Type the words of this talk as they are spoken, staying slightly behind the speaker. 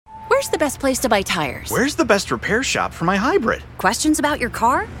the best place to buy tires? Where's the best repair shop for my hybrid? Questions about your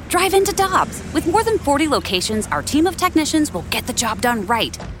car? Drive into Dobbs. With more than 40 locations, our team of technicians will get the job done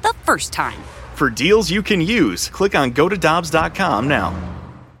right the first time. For deals you can use, click on GoToDobbs.com now.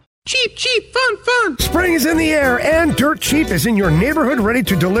 Cheap, cheap, fun, fun. Spring is in the air, and Dirt Cheap is in your neighborhood ready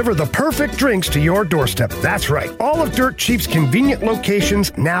to deliver the perfect drinks to your doorstep. That's right. All of Dirt Cheap's convenient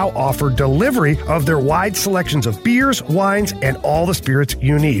locations now offer delivery of their wide selections of beers, wines, and all the spirits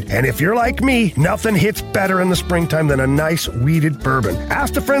you need. And if you're like me, nothing hits better in the springtime than a nice weeded bourbon.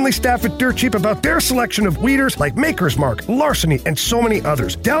 Ask the friendly staff at Dirt Cheap about their selection of weeders like Maker's Mark, Larceny, and so many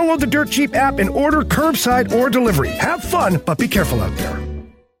others. Download the Dirt Cheap app and order curbside or delivery. Have fun, but be careful out there.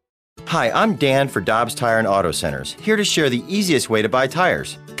 Hi, I'm Dan for Dobbs Tire and Auto Centers, here to share the easiest way to buy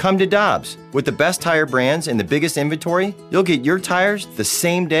tires. Come to Dobbs. With the best tire brands and the biggest inventory, you'll get your tires the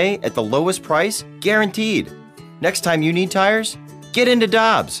same day at the lowest price, guaranteed. Next time you need tires, get into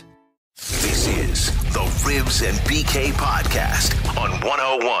Dobbs. This is the Ribs and BK podcast on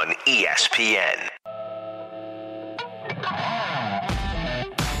 101 ESPN.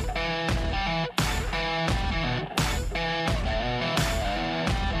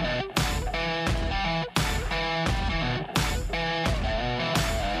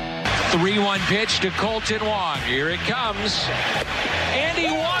 The 3-1 pitch to Colton Wong. Here it comes. And he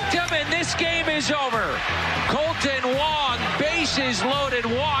walked him, and this game is over. Colton Wong, bases loaded,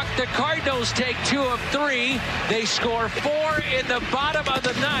 walk. The Cardinals take 2 of 3. They score 4 in the bottom of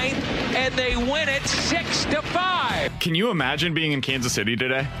the 9th, and they win it 6-5. Can you imagine being in Kansas City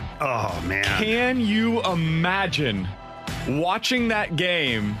today? Oh, man. Can you imagine watching that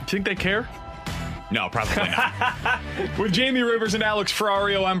game? Do you think they care? No, probably not. With Jamie Rivers and Alex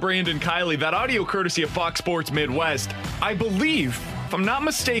Ferrario, I'm Brandon Kiley. That audio courtesy of Fox Sports Midwest. I believe, if I'm not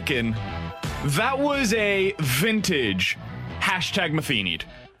mistaken, that was a vintage #Mathenied.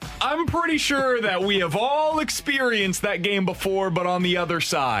 I'm pretty sure that we have all experienced that game before, but on the other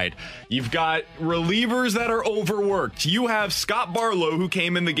side. You've got relievers that are overworked. You have Scott Barlow, who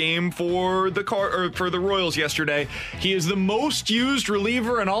came in the game for the Royals yesterday. He is the most used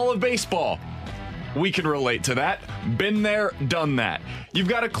reliever in all of baseball. We can relate to that. Been there, done that. You've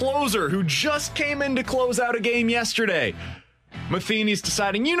got a closer who just came in to close out a game yesterday. Matheny's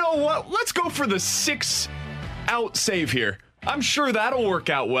deciding, you know what? Let's go for the 6-out save here. I'm sure that'll work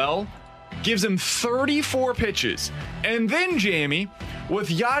out well. Gives him 34 pitches. And then, Jamie, with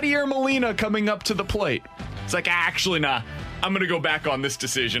Yadier Molina coming up to the plate, it's like, actually, nah, I'm going to go back on this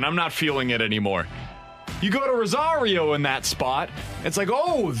decision. I'm not feeling it anymore. You go to Rosario in that spot, it's like,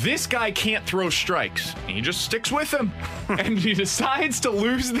 oh, this guy can't throw strikes. And he just sticks with him, and he decides to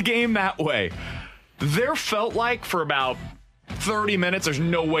lose the game that way. There felt like for about 30 minutes, there's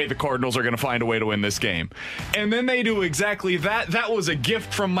no way the Cardinals are going to find a way to win this game. And then they do exactly that. That was a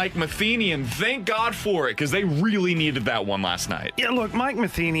gift from Mike Matheny, and thank God for it, because they really needed that one last night. Yeah, look, Mike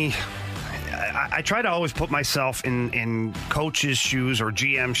Matheny, I try to always put myself in coach's shoes or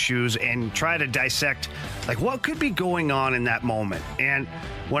GM shoes and try to dissect, like, what could be going on in that moment. And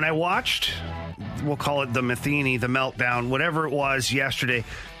when I watched, we'll call it the Matheny, the meltdown, whatever it was yesterday,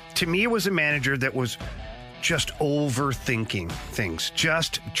 to me it was a manager that was just overthinking things,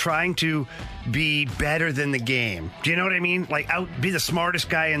 just trying to be better than the game. Do you know what I mean? Like, be the smartest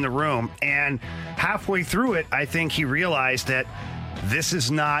guy in the room. And halfway through it, I think he realized that this is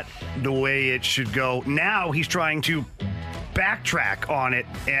not the way it should go. Now he's trying to backtrack on it,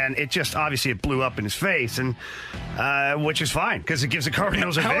 and it just, obviously, it blew up in his face, and which is fine, because it gives the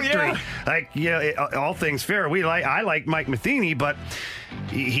Cardinals a victory. Yeah. Like, yeah, all things fair. I like Mike Matheny, but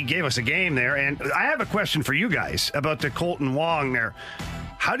he gave us a game there. And I have a question for you guys about the Colton Wong there.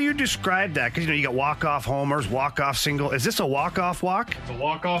 How do you describe that? Because, you got walk-off homers, walk-off single. Is this a walk-off walk? It's a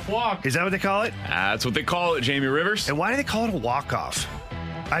walk-off walk. Is that what they call it? That's what they call it, Jamie Rivers. And why do they call it a walk-off?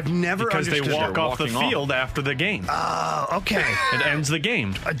 I've never understood. Because they walk off the field after the game. Oh, okay. It ends the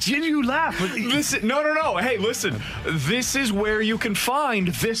game. Did you laugh? Listen, no. Hey, listen. This is where you can find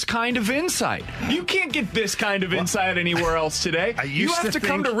this kind of insight. You can't get this kind of insight anywhere else today. You have to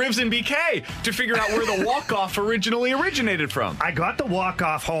come to Ribs and BK to figure out where the walk-off originally originated from. I got the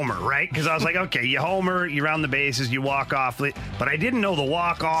walk-off homer, right? Because I was like, okay, you homer, you round the bases, you walk off. But I didn't know the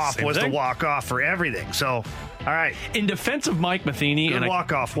walk-off was the walk-off for everything. So, all right. In defense of Mike Matheny, good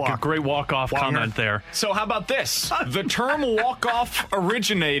walk-off walk. A great walk-off comment there. So how about this? The term walk-off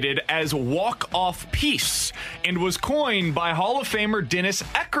originated as walk-off piece and was coined by Hall of Famer Dennis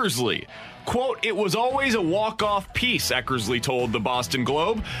Eckersley. Quote, "It was always a walk-off piece," Eckersley told the Boston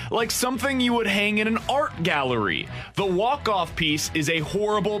Globe, "like something you would hang in an art gallery. The walk-off piece is a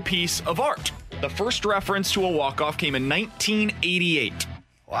horrible piece of art." The first reference to a walk-off came in 1988.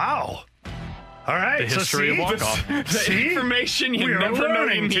 Wow. All right. The history of walk-off. The information you we are never know you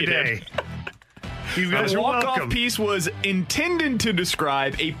learning needed. today. You guys The are walk-off welcome. piece was intended to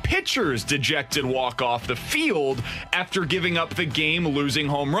describe a pitcher's dejected walk off the field after giving up the game-losing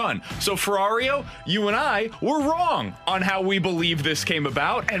home run. So, Ferrario, you and I were wrong on how we believe this came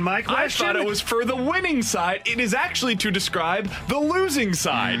about. And my question? I thought it was for the winning side. It is actually to describe the losing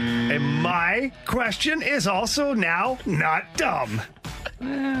side. And my question is also now not dumb.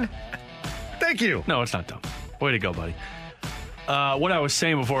 Thank you. No, it's not dumb. Way to go, buddy. What I was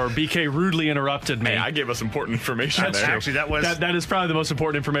saying before, BK rudely interrupted me. Hey, I gave us important information That's there. true. Actually, that was... That is probably the most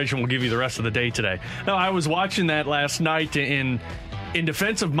important information we'll give you the rest of the day today. No, I was watching that last night in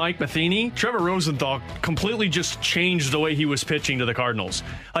defense of Mike Matheny. Trevor Rosenthal completely just changed the way he was pitching to the Cardinals.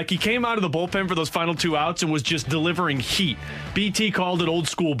 Like, he came out of the bullpen for those final 2 outs and was just delivering heat. BT called it old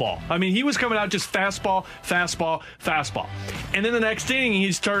school ball. I mean, he was coming out just fastball, fastball, fastball. And then the next inning,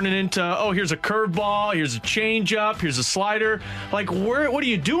 he's turning into, oh, here's a curveball, here's a changeup, here's a slider. Like, what are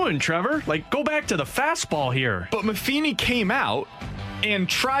you doing, Trevor? Like, go back to the fastball here. But Matheny came out and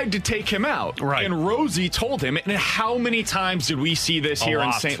tried to take him out. Right. And Rosie told him, and how many times did we see this here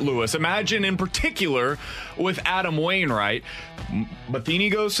in St. Louis? Imagine in particular with Adam Wainwright.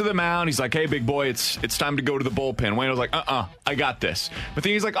 Matheny goes to the mound. He's like, hey, big boy, it's time to go to the bullpen. Wayne was like, I got this.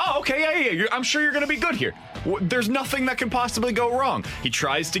 Matheny's like, oh, okay, yeah, I'm sure you're going to be good here. There's nothing that can possibly go wrong. He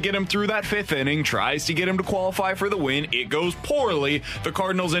tries to get him through that 5th inning, tries to get him to qualify for the win. It goes poorly. The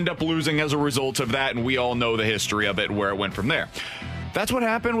Cardinals end up losing as a result of that, and we all know the history of it and where it went from there. That's what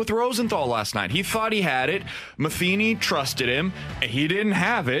happened with Rosenthal last night. He thought he had it. Matheny trusted him. He didn't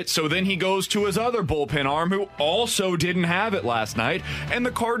have it. So then he goes to his other bullpen arm who also didn't have it last night. And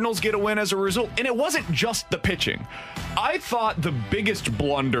the Cardinals get a win as a result. And it wasn't just the pitching. I thought the biggest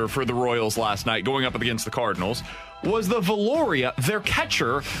blunder for the Royals last night going up against the Cardinals was the Valoria, their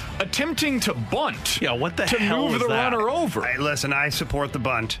catcher, attempting to bunt. Yeah, what the to hell move is the that? runner over. Hey, listen, I support the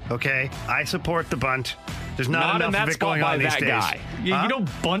bunt, okay? I support the bunt. There's Not not in enough that of it spot going by on these that days. guy. You Huh?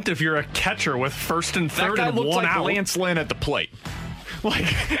 don't bunt if you're a catcher with first and That third guy and looks one like out. Lance Lynn at the plate. Like,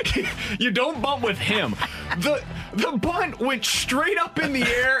 you don't bunt with him. The bunt went straight up in the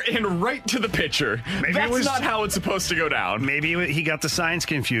air and right to the pitcher. Maybe That's it was- not how it's supposed to go down. Maybe he got the signs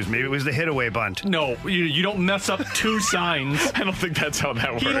confused. Maybe it was the hit-away bunt. No, you don't mess up 2 signs. I don't think that's how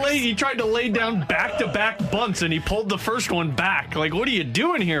that works. He tried to lay down back-to-back bunts, and he pulled the first one back. Like, what are you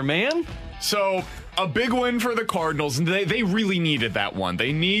doing here, man? So, a big win for the Cardinals, and they really needed that one.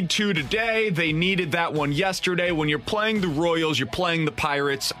 They need to today. They needed that one yesterday. When you're playing the Royals, you're playing the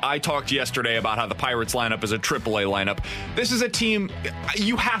Pirates. I talked yesterday about how the Pirates lineup is a AAA lineup. This is a team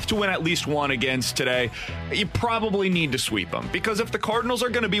you have to win at least one against today. You probably need to sweep them, because if the Cardinals are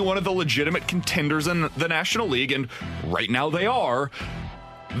going to be one of the legitimate contenders in the National League, and right now they are,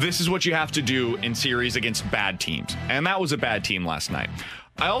 this is what you have to do in series against bad teams. And that was a bad team last night.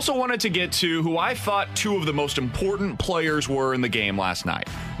 I also wanted to get to who I thought 2 of the most important players were in the game last night.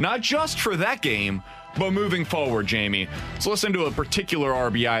 Not just for that game, but moving forward, Jamie. Let's listen to a particular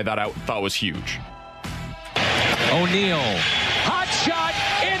RBI that I thought was huge. O'Neill. Hot shot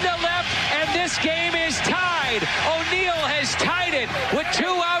into left, and this game is tied. O'Neill has tied it with 2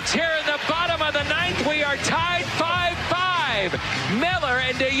 outs here in the bottom of the 9th. We are tied 5-5. Miller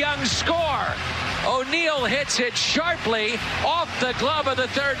and DeYoung score. O'Neill hits it sharply off the glove of the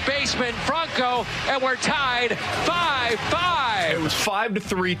third baseman, Franco, and we're tied 5-5. It was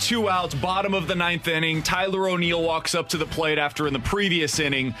 5-3, 2 outs, bottom of the 9th inning. Tyler O'Neill walks up to the plate after in the previous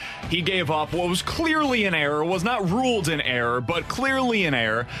inning he gave up what was clearly an error, was not ruled an error, but clearly an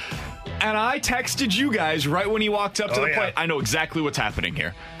error. And I texted you guys right when he walked up to the plate. I know exactly what's happening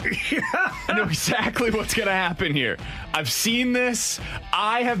here. I know exactly what's going to happen here. I've seen this.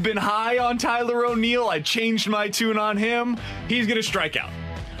 I have been high on Tyler O'Neill. I changed my tune on him. He's going to strike out.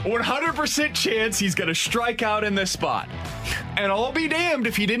 100% chance he's going to strike out in this spot. And I'll be damned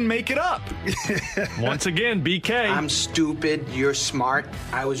if he didn't make it up. Once again, BK. I'm stupid. You're smart.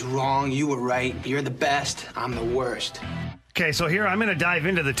 I was wrong. You were right. You're the best. I'm the worst. Okay, so here I'm going to dive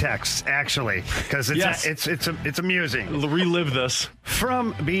into the text, actually, because it's amusing. Relive this.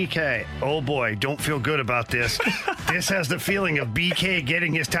 From BK. Oh, boy, don't feel good about this. This has the feeling of BK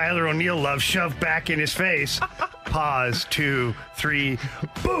getting his Tyler O'Neill love shoved back in his face. Pause, 2, 3,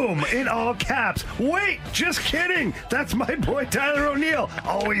 boom, in all caps. Wait, just kidding. That's my boy Tyler O'Neill.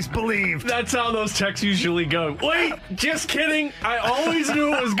 Always believed. That's how those texts usually go. Wait, just kidding. I always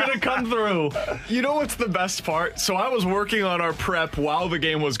knew it was going to come through. You know what's the best part? So I was working on our prep while the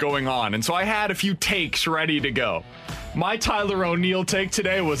game was going on, and so I had a few takes ready to go. My Tyler O'Neill take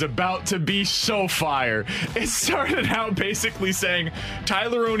today was about to be so fire. It started out basically saying,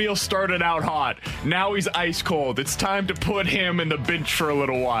 Tyler O'Neill started out hot. Now he's ice cold. It's time to put him in the bench for a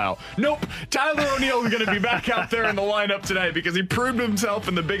little while. Nope. Tyler O'Neill is going to be back out there in the lineup today because he proved himself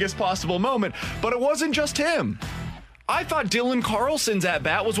in the biggest possible moment. But it wasn't just him. I thought Dylan Carlson's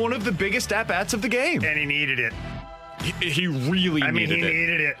at-bat was one of the biggest at-bats of the game. And he needed it. He really needed it. He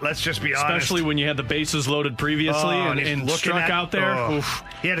needed it. Let's just be honest. Especially when you had the bases loaded previously and struck out there. Oof.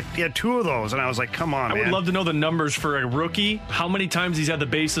 He had 2 of those, and I was like, come on, man. I would love to know the numbers for a rookie, how many times he's had the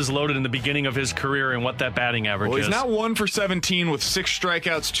bases loaded in the beginning of his career and what that batting average is. Well, he's now 1 for 17 with 6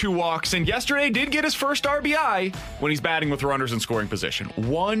 strikeouts, 2 walks, and yesterday did get his first RBI when he's batting with runners in scoring position.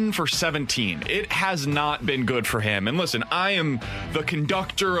 1 for 17. It has not been good for him. And listen, I am the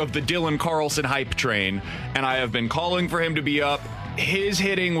conductor of the Dylan Carlson hype train, and I have been calling for him to be up. His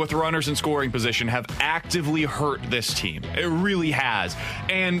hitting with runners in scoring position have actively hurt this team. It really has.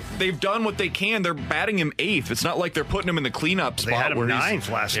 And they've done what they can. They're batting him 8th. It's not like they're putting him in the cleanup spot. They had him 9th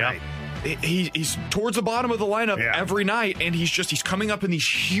last night. He's towards the bottom of the lineup every night, and he's coming up in these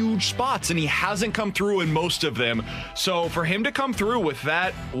huge spots, and he hasn't come through in most of them. So for him to come through with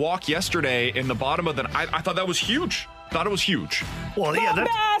that walk yesterday in the bottom of I thought that was huge. Thought it was huge. Well, the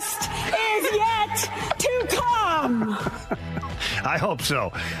best is yet to come. I hope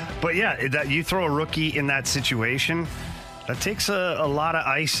so. But yeah, that you throw a rookie in that situation, that takes a lot of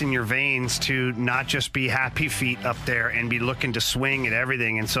ice in your veins to not just be happy feet up there and be looking to swing at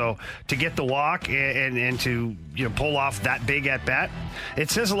everything. And so to get the walk and to pull off that big at bat, it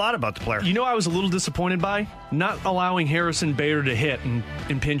says a lot about the player. You know, I was a little disappointed by not allowing Harrison Bader to hit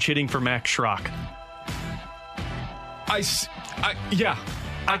in pinch hitting for Max Schrock.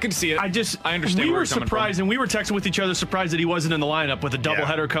 I could see it. I understand. We were surprised, and we were texting with each other, surprised that he wasn't in the lineup with a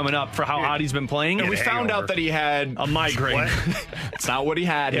doubleheader coming up for how hot he's been playing. And we found out that he had a migraine. It's not what he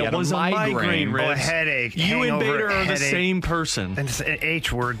had. He had was a migraine. A headache. You and Bader are the same person. And it's an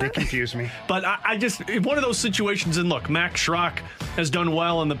H word. They confuse me. But I just, one of those situations, and look, Max Schrock has done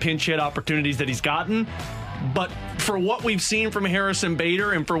well in the pinch hit opportunities that he's gotten. But for what we've seen from Harrison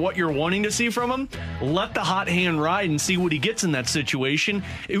Bader and for what you're wanting to see from him, let the hot hand ride and see what he gets in that situation.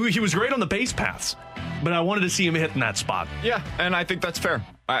 He was great on the base paths, but I wanted to see him hit in that spot. Yeah, and I think that's fair.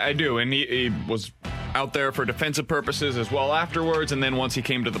 I do. And he was out there for defensive purposes as well afterwards, and then once he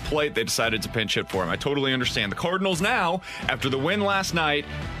came to the plate, they decided to pinch hit for him. I totally understand. The Cardinals now, after the win last night,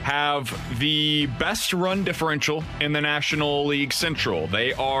 have the best run differential in the National League Central.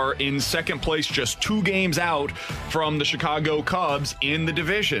 They are in second place, just 2 games out from the Chicago Cubs in the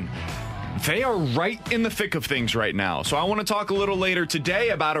division. They are right in the thick of things right now. So I want to talk a little later today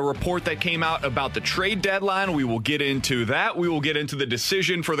about a report that came out about the trade deadline. We will get into that. We will get into the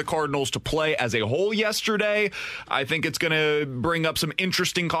decision for the Cardinals to play as a whole yesterday. I think it's going to bring up some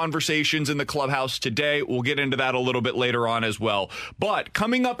interesting conversations in the clubhouse today. We'll get into that a little bit later on as well. But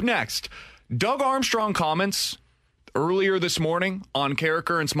coming up next, Doug Armstrong comments earlier this morning on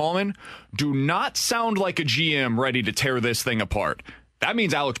Carricker and Smallman do not sound like a GM ready to tear this thing apart. That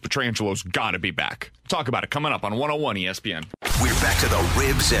means Alex Petrangelo's got to be back. Talk about it coming up on 101 ESPN. We're back to the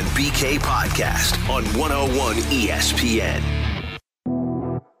Ribs and BK podcast on 101 ESPN.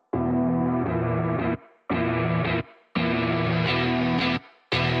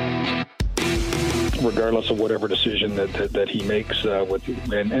 Regardless of whatever decision that he makes,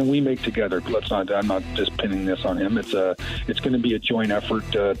 and we make together. I'm not just pinning this on him. It's going to be a joint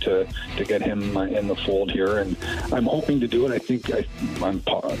effort to get him in the fold here, and I'm hoping to do it. I think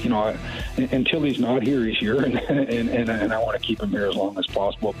until he's not here, he's here, and I want to keep him here as long as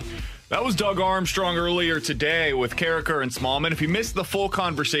possible. That was Doug Armstrong earlier today with Carricker and Smallman. If you missed the full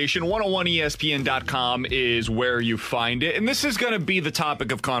conversation, 101ESPN.com is where you find it. And this is going to be the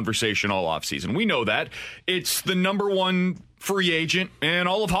topic of conversation all offseason. We know that. It's the number one free agent in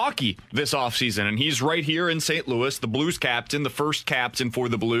all of hockey this offseason. And he's right here in St. Louis, the Blues captain, the first captain for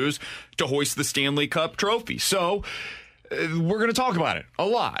the Blues to hoist the Stanley Cup trophy. So we're going to talk about it a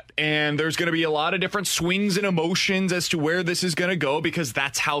lot, and there's going to be a lot of different swings and emotions as to where this is going to go, because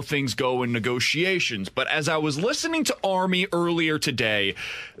that's how things go in negotiations. But as I was listening to Army earlier today,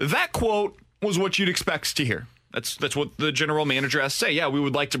 that quote was what you'd expect to hear. That's what the general manager has to say. Yeah, we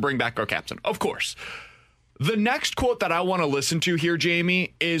would like to bring back our captain. Of course. The next quote that I want to listen to here,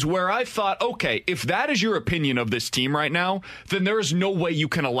 Jamie, is where I thought, okay, if that is your opinion of this team right now, then there is no way you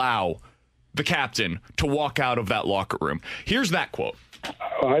can allow the captain to walk out of that locker room. Here's that quote.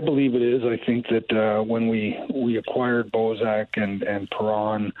 I believe it is. I think that when we acquired Bozak and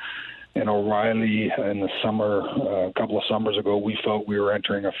Perron and O'Reilly in the summer, a couple of summers ago, we felt we were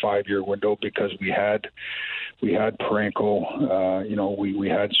entering a 5-year window because we had we had Parenko, we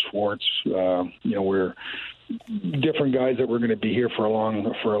had Schwartz, we're different guys that were going to be here for a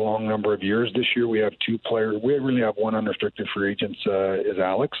long number of years. This year we have 2 players. We really have one unrestricted free agent is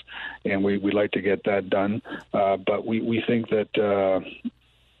Alex, and we'd like to get that done. But we think that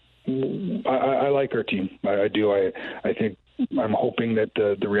I like our team. I do. I think I'm hoping that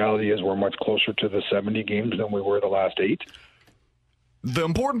the reality is we're much closer to the 70 games than we were the last 8. The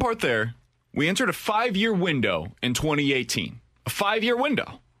important part there, we entered a 5-year window in 2018. A 5-year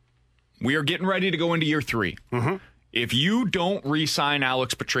window. We are getting ready to go into year 3. Mm-hmm. If you don't re-sign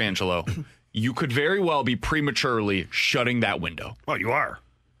Alex Pietrangelo, you could very well be prematurely shutting that window. Well, you are.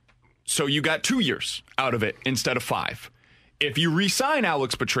 So you got 2 years out of it instead of 5. If you re-sign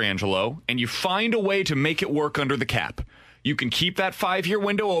Alex Pietrangelo and you find a way to make it work under the cap, you can keep that 5-year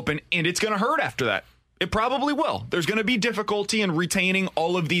window open, and it's going to hurt after that. It probably will. There's going to be difficulty in retaining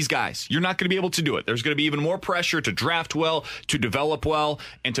all of these guys. You're not going to be able to do it. There's going to be even more pressure to draft well, to develop well,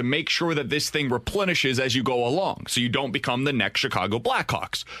 and to make sure that this thing replenishes as you go along so you don't become the next Chicago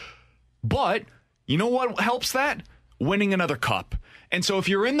Blackhawks. But you know what helps that? Winning another cup. And so if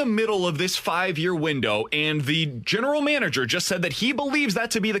you're in the middle of this 5-year window and the general manager just said that he believes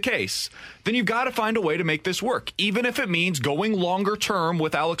that to be the case, then you've got to find a way to make this work, even if it means going longer term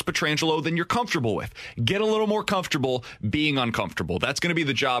with Alex Pietrangelo than you're comfortable with. Get a little more comfortable being uncomfortable. That's going to be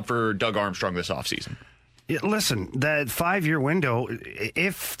the job for Doug Armstrong this offseason. Yeah, listen, that 5-year window,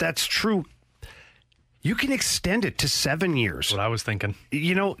 if that's true, you can extend it to 7 years. That's what I was thinking.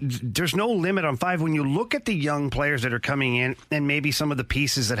 There's no limit on 5. When you look at the young players that are coming in and maybe some of the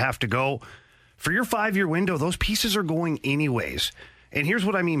pieces that have to go, for your 5-year window, those pieces are going anyways. And here's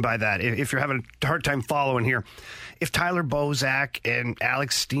what I mean by that. If you're having a hard time following here, if Tyler Bozak and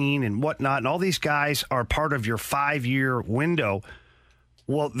Alex Steen and whatnot, and all these guys are part of your 5-year window,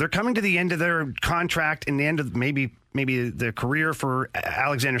 well, they're coming to the end of their contract and the end of maybe the career for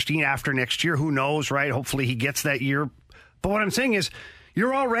Alexander Steen after next year. Who knows, right? Hopefully he gets that year. But what I'm saying is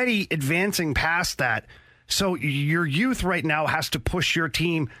you're already advancing past that. So your youth right now has to push your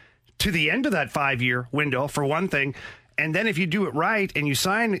team to the end of that 5-year window, for one thing. And then if you do it right and you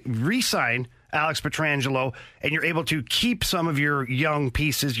re-sign Alex Pietrangelo and you're able to keep some of your young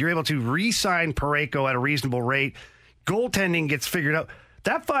pieces, you're able to re-sign Parayko at a reasonable rate, goaltending gets figured out.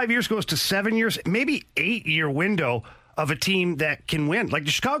 That 5 years goes to 7 years, maybe 8-year window of a team that can win. Like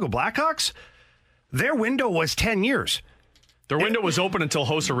the Chicago Blackhawks, their window was 10 years. Their window was open until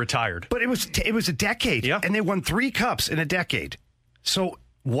Hossa retired. But it was a decade, and they won 3 cups in a decade. So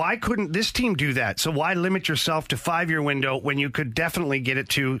why couldn't this team do that? So why limit yourself to 5-year window when you could definitely get it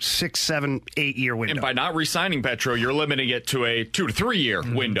to 6, 7, 8-year window? And by not re-signing Petro, you're limiting it to a 2 to 3 year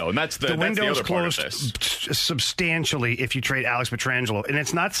window, and that's the window other is part of closed this. Substantially if you trade Alex Pietrangelo. And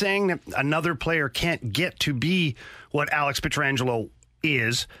it's not saying that another player can't get to be what Alex Pietrangelo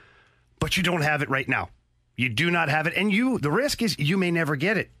is, but you don't have it right now. You do not have it, and the risk is you may never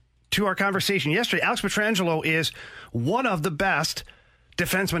get it. To our conversation yesterday, Alex Pietrangelo is one of the best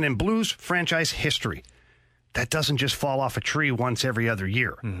defenseman in Blues franchise history. That doesn't just fall off a tree once every other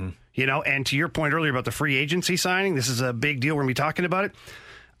year. Mm-hmm. And to your point earlier about the free agency signing, this is a big deal. We're going to be talking about it.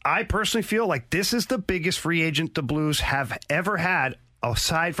 I personally feel like this is the biggest free agent the Blues have ever had,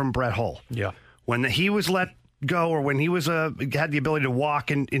 aside from Brett Hull. Yeah. When he was let go, or when he was had the ability to walk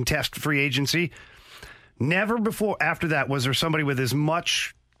and test free agency, never before after that was there somebody with as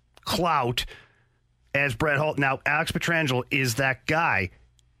much clout as Brett Hull. Now, Alex Pietrangelo is that guy.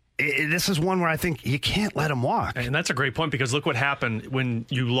 This is one where I think you can't let him walk. And that's a great point, because look what happened when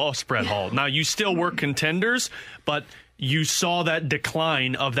you lost Brett Hull. Now, you still were contenders, but you saw that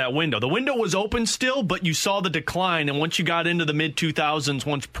decline of that window. The window was open still, but you saw the decline. And once you got into the mid-2000s,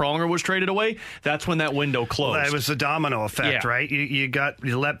 once Pronger was traded away, that's when that window closed. Well, it was the domino effect, right? You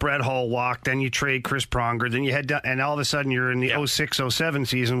let Brett Hull walk, then you trade Chris Pronger, then you head down, and all of a sudden you're in the 06-07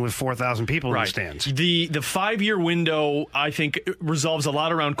 season with 4,000 people in the stands. The 5-year window, I think, resolves a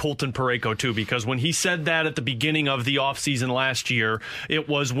lot around Colton Parayko, too, because when he said that at the beginning of the offseason last year, it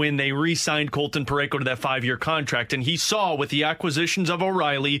was when they re-signed Colton Parayko to that 5-year contract, and he saw with the acquisitions of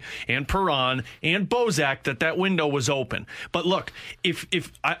O'Reilly and Perron and Bozak that window was open. But look, if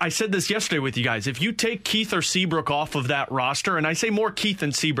I said this yesterday with you guys, if you take Keith or Seabrook off of that roster, and I say more Keith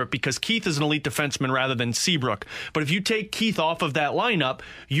than Seabrook because Keith is an elite defenseman rather than Seabrook, but if you take Keith off of that lineup,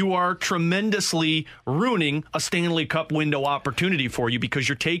 you are tremendously ruining a Stanley Cup window opportunity for you, because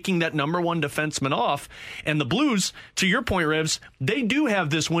you're taking that number 1 defenseman off. And the Blues, to your point, Rivs, they do have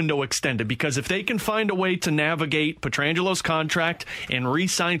this window extended, because if they can find a way to navigate Petrangelo's contract and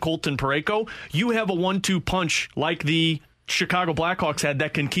re-sign Colton Parayko, you have a 1-2 punch like the Chicago Blackhawks had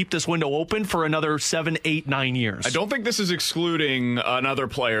that can keep this window open for another 7, 8, 9 years. I don't think this is excluding another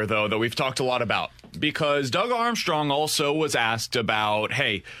player, though, that we've talked a lot about, because Doug Armstrong also was asked about,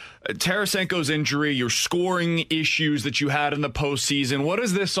 hey, Tarasenko's injury, your scoring issues that you had in the postseason, what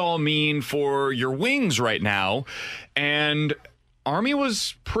does this all mean for your wings right now? And Army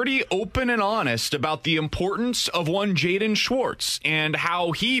was pretty open and honest about the importance of one Jaden Schwartz and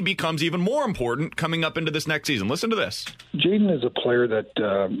how he becomes even more important coming up into this next season. Listen to this. Jaden is a player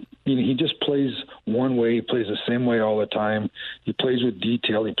that he just plays one way. He plays the same way all the time. He plays with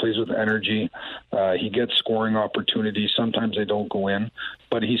detail. He plays with energy. He gets scoring opportunities. Sometimes they don't go in,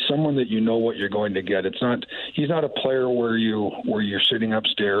 but he's someone that you know what you're going to get. He's not a player where you're sitting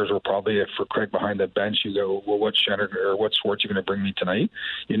upstairs, or probably for Craig behind the bench, you go, well, what Schwartz you going to bring me tonight?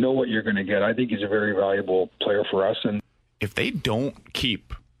 You know what you're going to get. I think he's a very valuable player for us. And if they don't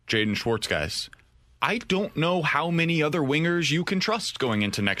keep Jaden Schwartz, guys, I don't know how many other wingers you can trust going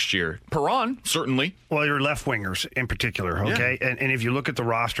into next year. Perron, certainly. Well, your left wingers in particular, okay? Yeah. And if you look at the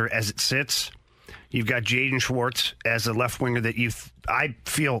roster as it sits, you've got Jaden Schwartz as a left winger that I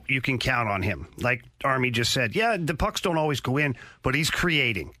feel you can count on him. Like Army just said, yeah, the pucks don't always go in, but he's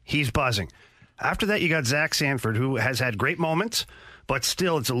creating. He's buzzing. After that, you got Zach Sanford, who has had great moments, but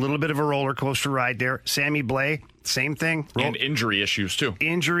still it's a little bit of a roller coaster ride there. Sammy Blais, same thing. And injury issues, too.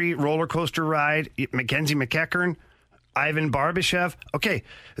 Injury, roller coaster ride. Mackenzie McEachern, Ivan Barbashev. Okay,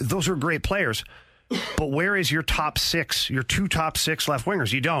 those are great players. But where is your top six, your two top six left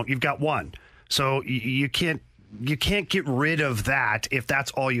wingers? You don't. You've got one. So you can't get rid of that if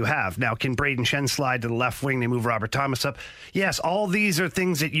that's all you have. Now, can Braden Shen slide to the left wing? They move Robert Thomas up. Yes, all these are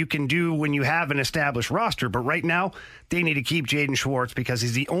things that you can do when you have an established roster. But right now, they need to keep Jaden Schwartz because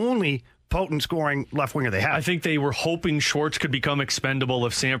he's the only potent scoring left winger they have. I think they were hoping Schwartz could become expendable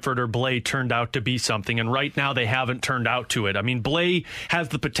if Sanford or Blais turned out to be something, and right now they haven't turned out to it. I mean, Blais has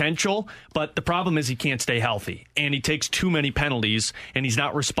the potential, but the problem is he can't stay healthy, and he takes too many penalties, and he's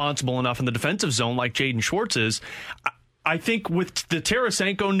not responsible enough in the defensive zone like Jaden Schwartz is. I think with the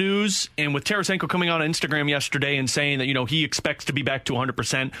Tarasenko news and with Tarasenko coming on Instagram yesterday and saying that, he expects to be back to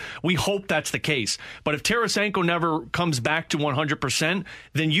 100%, we hope that's the case. But if Tarasenko never comes back to 100%,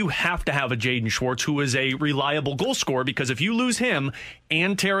 then you have to have a Jaden Schwartz who is a reliable goal scorer, because if you lose him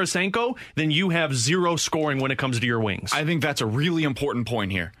and Tarasenko, then you have zero scoring when it comes to your wings. I think that's a really important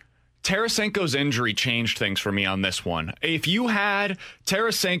point here. Tarasenko's injury changed things for me on this one. If you had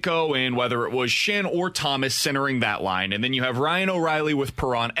Tarasenko and whether it was Shin or Thomas centering that line, and then you have Ryan O'Reilly with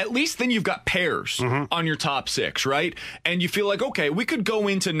Perron, at least then you've got pairs on your top six, right? And you feel like, okay, we could go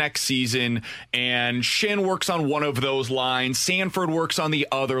into next season and Shin works on one of those lines, Sanford works on the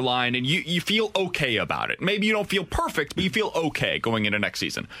other line, and you feel okay about it. Maybe you don't feel perfect, but you feel okay going into next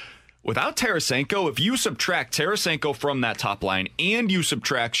season. Without Tarasenko, if you subtract Tarasenko from that top line and you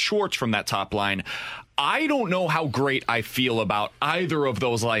subtract Schwartz from that top line, I don't know how great I feel about either of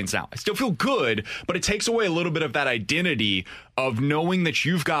those lines now. I still feel good, but it takes away a little bit of that identity of knowing that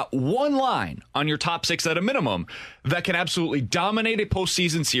you've got one line on your top six at a minimum that can absolutely dominate a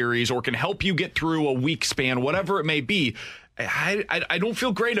postseason series or can help you get through a week span, whatever it may be. I don't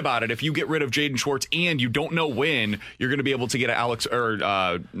feel great about it if you get rid of Jaden Schwartz and you don't know when you're going to be able to get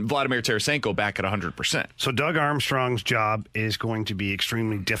Vladimir Tarasenko back at 100%. So Doug Armstrong's job is going to be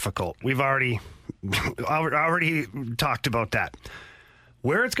extremely difficult. We've already talked about that.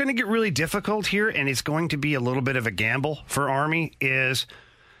 Where it's going to get really difficult here, and it's going to be a little bit of a gamble for Army, is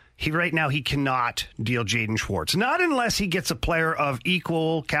right now he cannot deal Jaden Schwartz. Not unless he gets a player of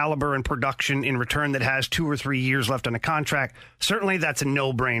equal caliber and production in return that has 2 or 3 years left on a contract. Certainly that's a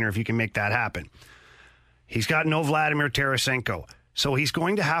no-brainer if you can make that happen. He's got no Vladimir Tarasenko, so he's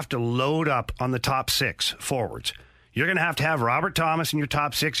going to have to load up on the top six forwards. You're going to have Robert Thomas in your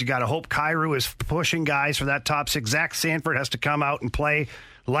top six. You got to hope Kyrou is pushing guys for that top six. Zach Sanford has to come out and play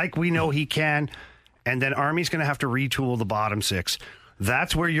like we know he can. And then Army's going to have to retool the bottom six.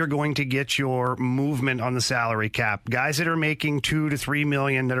 That's where you're going to get your movement on the salary cap. Guys that are making $2 to $3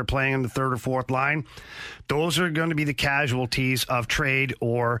 million that are playing on the third or fourth line, those are going to be the casualties of trade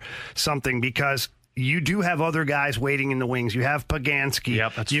or something, because you do have other guys waiting in the wings. You have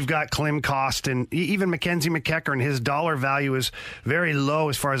Pagansky. You've got Klim Kostin. Even Mackenzie McEachern, his dollar value is very low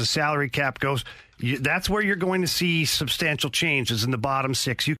as far as the salary cap goes. That's where you're going to see substantial changes in the bottom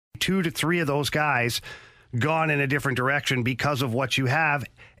six. You 2 to 3 of those guys gone in a different direction because of what you have.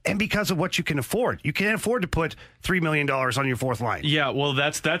 and because of what you can afford. You can't afford to put $3 million on your fourth line. Yeah, well,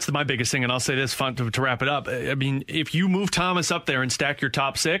 that's my biggest thing, and I'll say this to wrap it up. I mean, if you move Thomas up there and stack your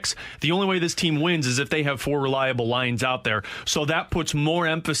top six, the only way this team wins is if they have 4 reliable lines out there. So that puts more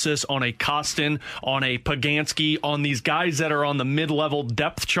emphasis on a Kostin, on a Pagansky, on these guys that are on the mid-level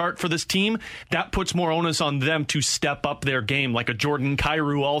depth chart for this team. That puts more onus on them to step up their game, like a Jordan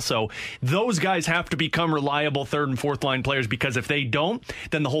Kyrou also. Those guys have to become reliable third and fourth line players, because if they don't,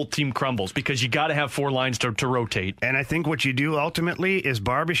 then the whole team crumbles, because you got to have 4 lines to rotate. And I think what you do ultimately is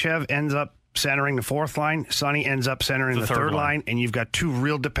Barbashev ends up centering the fourth line, Sonny ends up centering the third line, and you've got 2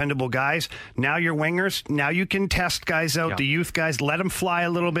 real dependable guys. Now your wingers, now you can test guys out, the youth guys, let them fly a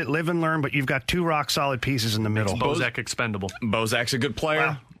little bit, live and learn, but you've got 2 rock-solid pieces in the middle. Bozak expendable. Bozak's a good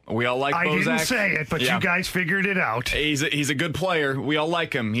player. We all like Bozak. I didn't say it, but you guys figured it out. He's a good player. We all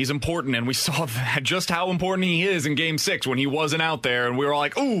like him. He's important, and we saw that just how important he is in Game 6 when he wasn't out there, and we were all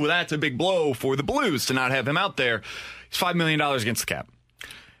like, ooh, that's a big blow for the Blues to not have him out there. He's $5 million against the cap.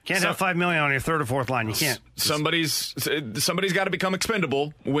 Can't have $5 million on your third or fourth line. You can't. Somebody's got to become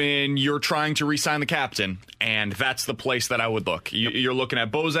expendable when you're trying to re-sign the captain, and that's the place that I would look. You're looking at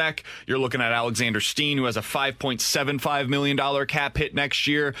Bozak. You're looking at Alexander Steen, who has a $5.75 million cap hit next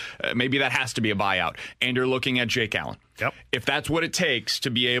year. Maybe that has to be a buyout. And you're looking at Jake Allen. Yep. If that's what it takes to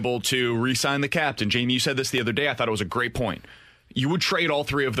be able to re-sign the captain, Jamie, you said this the other day. I thought it was a great point. You would trade all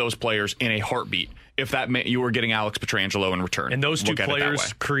 3 of those players in a heartbeat if that meant you were getting Alex Pietrangelo in return. And those 2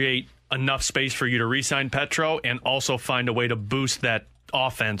 players create enough space for you to re-sign Petro and also find a way to boost that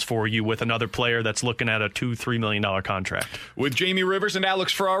offense for you with another player that's looking at a $2-3 million contract. With Jamie Rivers and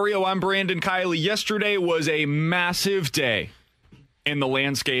Alex Ferrario, I'm Brandon Kiley. Yesterday was a massive day in the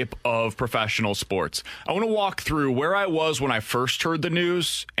landscape of professional sports. I want to walk through where I was when I first heard the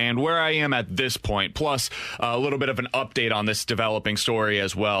news and where I am at this point, plus a little bit of an update on this developing story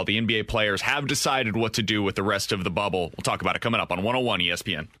as well. The NBA players have decided what to do with the rest of the bubble. We'll talk about it coming up on 101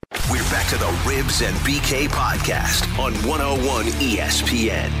 ESPN. We're back to the Ribs and BK podcast on 101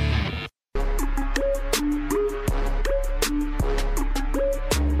 ESPN.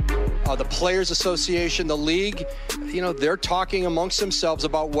 The Players Association, the league, they're talking amongst themselves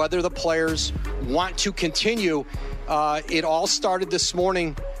about whether the players want to continue. It all started this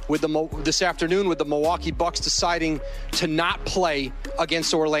morning this afternoon with the Milwaukee Bucks deciding to not play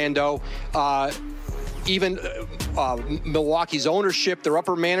against Orlando. Even Milwaukee's ownership, their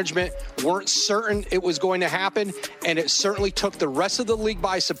upper management weren't certain it was going to happen, and it certainly took the rest of the league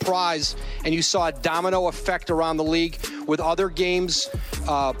by surprise, and you saw a domino effect around the league with other games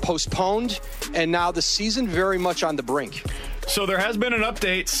postponed, and now the season very much on the brink. So there has been an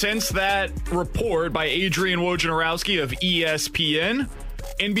update since that report by Adrian Wojnarowski of ESPN.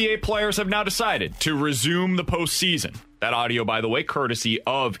 NBA players have now decided to resume the postseason. That audio, by the way, courtesy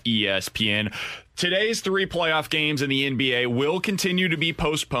of ESPN. Today's 3 playoff games in the NBA will continue to be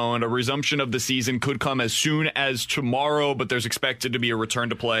postponed. A resumption of the season could come as soon as tomorrow, but there's expected to be a return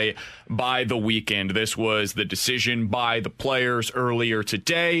to play by the weekend. This was the decision by the players earlier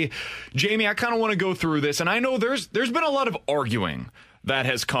today. Jamie, I kind of want to go through this, and I know there's been a lot of arguing that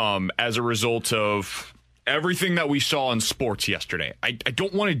has come as a result of everything that we saw in sports yesterday. I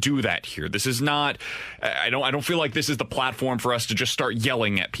don't want to do that here. This is not, I don't feel like this is the platform for us to just start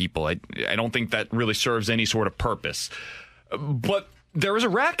yelling at people. I don't think that really serves any sort of purpose. But there is a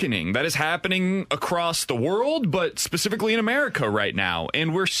reckoning that is happening across the world, but specifically in America right now.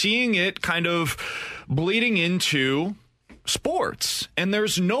 And we're seeing it kind of bleeding into sports, and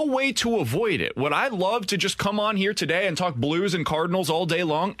there's no way to avoid it. Would I love to just come on here today and talk Blues and Cardinals all day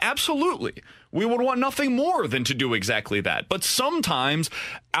long? Absolutely. We would want nothing more than to do exactly that. But sometimes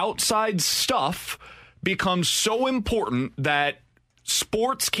outside stuff becomes so important that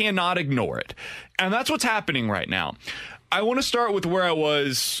sports cannot ignore it. And that's what's happening right now. I want to start with where I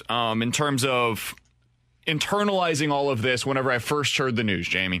was in terms of internalizing all of this whenever I first heard the news,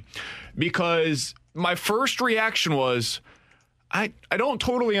 Jamie, because my first reaction was, I don't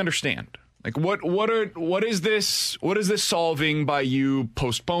totally understand. Like, what is this solving by you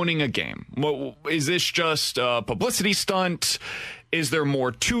postponing a game? Is this just a publicity stunt? Is there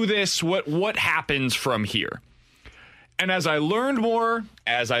more to this? What happens from here? And as I learned more,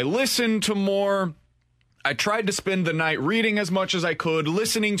 as I listened to more, I tried to spend the night reading as much as I could,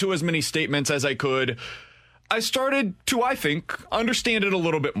 listening to as many statements as I could. I started to, I think, understand it a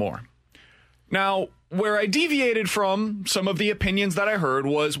little bit more. Now, where I deviated from some of the opinions that I heard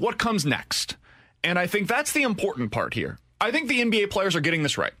was what comes next. And I think that's the important part here. I think the NBA players are getting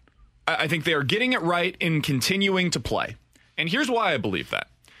this right. I think they are getting it right in continuing to play. And here's why I believe that.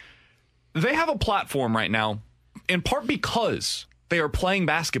 They have a platform right now, in part because they are playing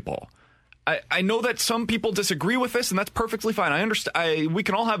basketball. I know that some people disagree with this, and that's perfectly fine. I understand. We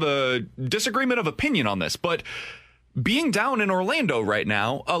can all have a disagreement of opinion on this, but being down in Orlando right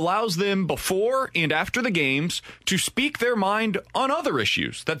now allows them before and after the games to speak their mind on other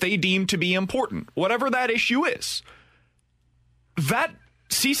issues that they deem to be important, whatever that issue is. That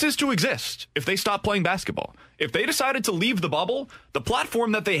ceases to exist if they stop playing basketball. If they decided to leave the bubble, the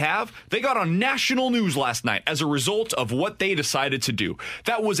platform that they have, they got on national news last night as a result of what they decided to do.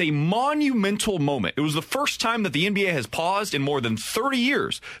 That was a monumental moment. It was the first time that the NBA has paused in more than 30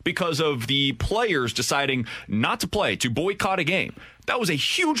 years because of the players deciding not to play, to boycott a game. That was a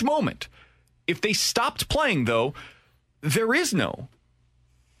huge moment. If they stopped playing, though, there is no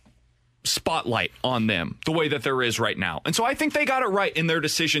spotlight on them the way that there is right now. And so I think they got it right in their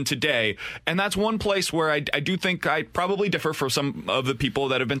decision today. And that's one place where I do think I probably differ from some of the people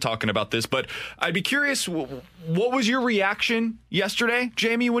that have been talking about this. But I'd be curious, what was your reaction yesterday,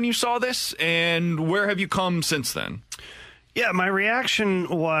 Jamie, when you saw this? And where have you come since then? Yeah, my reaction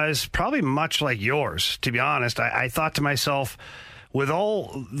was probably much like yours, to be honest. I thought to myself, with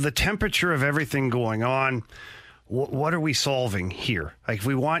all the temperature of everything going on, what are we solving here? Like, if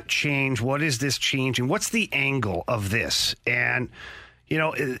we want change, what is this changing? What's the angle of this? And, you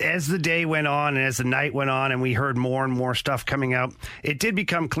know, as the day went on and as the night went on and we heard more and more stuff coming out, it did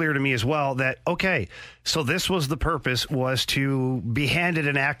become clear to me as well that, okay, so this was the purpose, was to be handed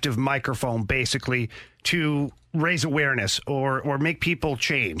an active microphone, basically, to raise awareness or make people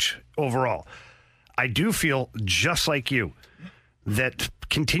change overall. I do feel just like you that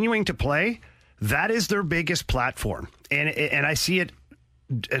continuing to play, that is their biggest platform. And I see it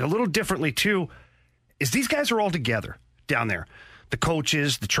a little differently, too, is these guys are all together down there. The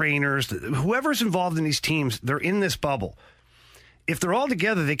coaches, the trainers, whoever's involved in these teams, they're in this bubble. If they're all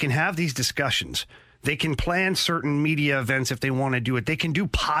together, they can have these discussions. They can plan certain media events if they want to do it. They can do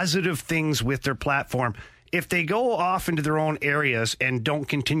positive things with their platform. If they go off into their own areas and don't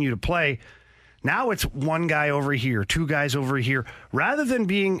continue to play, now it's one guy over here, two guys over here, rather than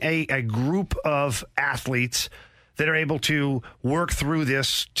being a group of athletes that are able to work through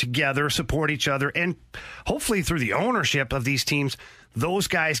this together, support each other, and hopefully through the ownership of these teams, those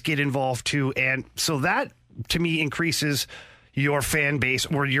guys get involved too. And so that, to me, increases your fan base,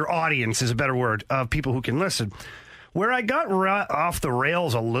 or your audience is a better word, of people who can listen. Where I got off the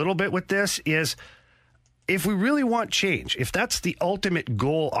rails a little bit with this is, if we really want change, if that's the ultimate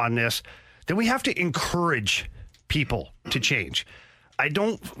goal on this, then we have to encourage people to change. I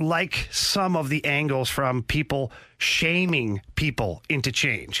don't like some of the angles from people shaming people into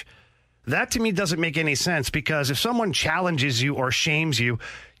change. That to me doesn't make any sense, because if someone challenges you or shames you,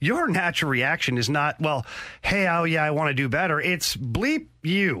 your natural reaction is not, well, hey, oh yeah, I want to do better. It's bleep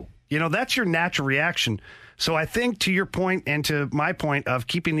you. You know, that's your natural reaction. So I think, to your point and to my point of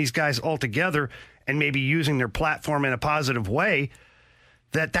keeping these guys all together and maybe using their platform in a positive way,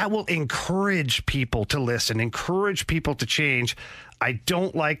 that will encourage people to listen, encourage people to change. I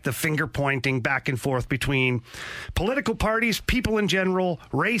don't like the finger pointing back and forth between political parties, people in general,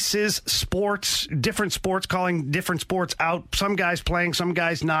 races, sports, different sports, calling different sports out. Some guys playing, some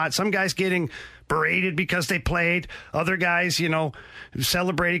guys not. Some guys getting berated because they played. Other guys, you know,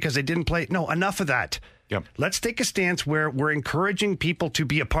 celebrated because they didn't play. No, enough of that. Yep. Let's take a stance where we're encouraging people to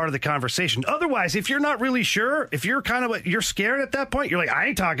be a part of the conversation. Otherwise, if you're not really sure, if you're you're scared at that point, you're like, I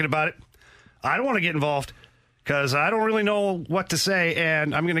ain't talking about it. I don't want to get involved because I don't really know what to say,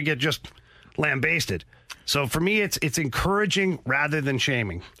 and I'm going to get just lambasted. So for me, it's encouraging rather than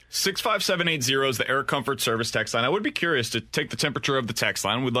shaming. 65780 is the Air Comfort Service text line. I would be curious to take the temperature of the text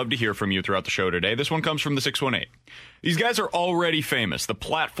line. We'd love to hear from you throughout the show today. This one comes from the 618. These guys are already famous. The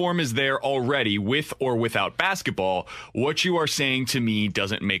platform is there already, with or without basketball. What you are saying to me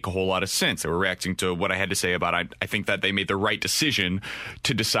doesn't make a whole lot of sense. They were reacting to what I had to say about I think that they made the right decision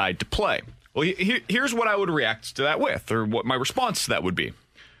to decide to play. Well, here's what I would react to that with, or what my response to that would be.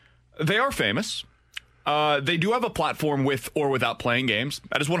 They are famous. They do have a platform with or without playing games.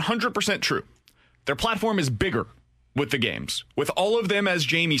 That is 100% true. Their platform is bigger with the games. With all of them, as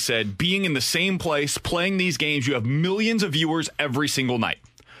Jamie said, being in the same place, playing these games, you have millions of viewers every single night.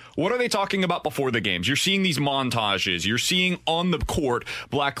 What are they talking about before the games? You're seeing these montages. You're seeing on the court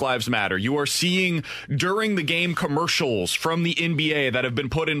Black Lives Matter. You are seeing during the game commercials from the NBA that have been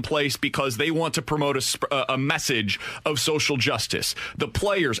put in place because they want to promote a message of social justice. The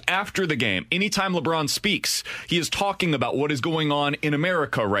players after the game, anytime LeBron speaks, he is talking about what is going on in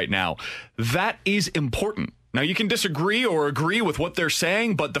America right now. That is important. Now, you can disagree or agree with what they're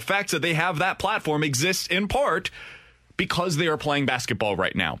saying, but the fact that they have that platform exists in part because they are playing basketball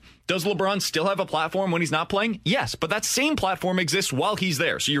right now. Does LeBron still have a platform when he's not playing? Yes, but that same platform exists while he's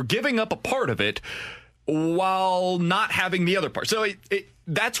there. So you're giving up a part of it while not having the other part. So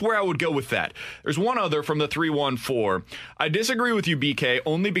that's where I would go with that. There's one other from the 314. I disagree with you, BK,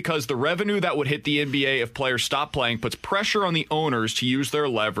 only because the revenue that would hit the NBA if players stop playing puts pressure on the owners to use their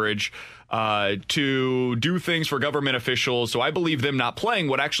leverage to do things for government officials. So I believe them not playing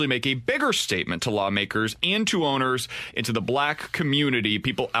would actually make a bigger statement to lawmakers and to owners and to the black community.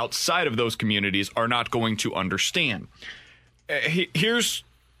 People outside of those communities are not going to understand. Here's,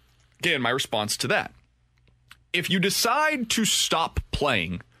 again, my response to that. If you decide to stop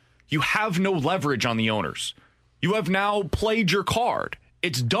playing, you have no leverage on the owners. You have now played your card.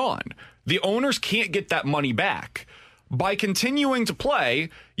 It's done. The owners can't get that money back. By continuing to play,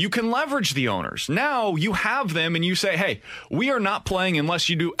 you can leverage the owners. Now you have them and you say, hey, we are not playing unless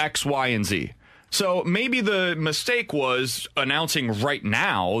you do X, Y, and Z. So maybe the mistake was announcing right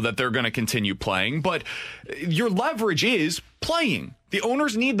now that they're going to continue playing, but your leverage is playing. The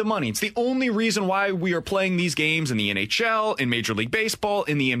owners need the money. It's the only reason why we are playing these games in the NHL, in Major League Baseball,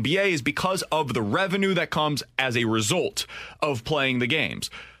 in the NBA is because of the revenue that comes as a result of playing the games.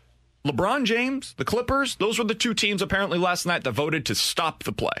 LeBron James, the Clippers, those were the two teams apparently last night that voted to stop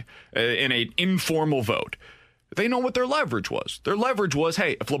the play in an informal vote. They know what their leverage was. Their leverage was,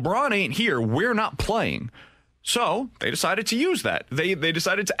 hey, if LeBron ain't here, we're not playing. So they decided to use that. They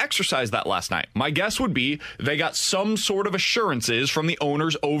decided to exercise that last night. My guess would be they got some sort of assurances from the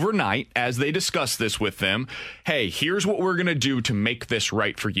owners overnight as they discussed this with them. Hey, here's what we're going to do to make this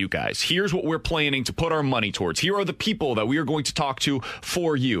right for you guys. Here's what we're planning to put our money towards. Here are the people that we are going to talk to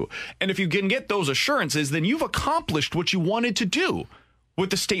for you. And if you can get those assurances, then you've accomplished what you wanted to do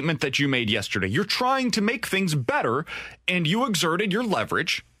with the statement that you made yesterday. You're trying to make things better, and you exerted your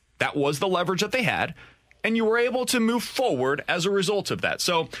leverage. That was the leverage that they had. And you were able to move forward as a result of that.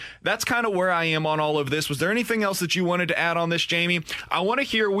 So that's kind of where I am on all of this. Was there anything else that you wanted to add on this, Jamie? I want to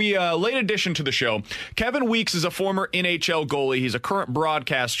hear, late addition to the show, Kevin Weeks is a former NHL goalie. He's a current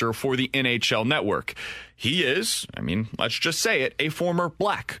broadcaster for the NHL Network. He is, let's just say it, a former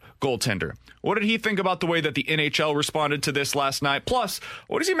black goaltender. What did he think about the way that the NHL responded to this last night? Plus,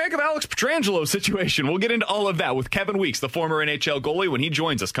 what does he make of Alex Petrangelo's situation? We'll get into all of that with Kevin Weeks, the former NHL goalie, when he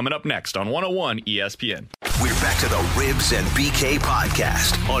joins us coming up next on 101 ESPN. We're back to the Ribs and BK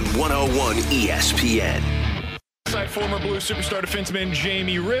podcast on 101 ESPN. Former Blues superstar defenseman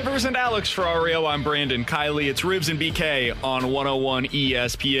Jamie Rivers and Alex Ferrario. I'm Brandon Kiley. It's Ribs and BK on 101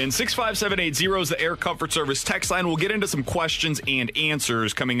 ESPN. 65780 is the Air Comfort Service text line. We'll get into some questions and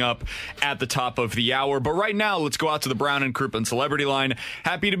answers coming up at the top of the hour. But right now, let's go out to the Brown and Crouppen Celebrity Line.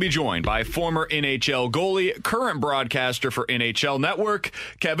 Happy to be joined by former NHL goalie, current broadcaster for NHL Network,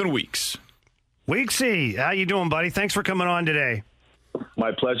 Kevin Weeks. Weeksy, how you doing, buddy? Thanks for coming on today.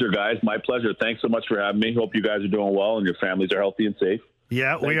 My pleasure, guys. My pleasure. Thanks so much for having me. Hope you guys are doing well and your families are healthy and safe.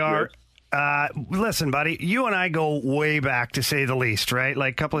 Yeah, we are. Listen, buddy, you and I go way back, to say the least, right?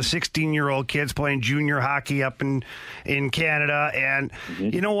 Like a couple of 16-year-old kids playing junior hockey up in Canada. And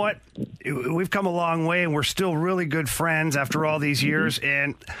you know what? We've come a long way, and we're still really good friends after all these years.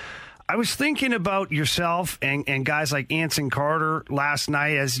 And I was thinking about yourself and guys like Anson Carter last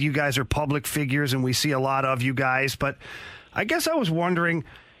night, as you guys are public figures, and we see a lot of you guys. But I guess I was wondering,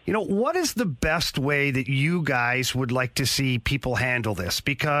 what is the best way that you guys would like to see people handle this?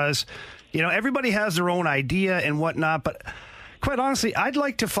 Because, everybody has their own idea and whatnot, but quite honestly, I'd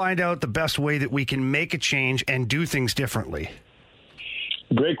like to find out the best way that we can make a change and do things differently.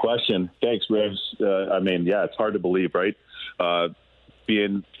 Great question. Thanks, Rivs. It's hard to believe, right?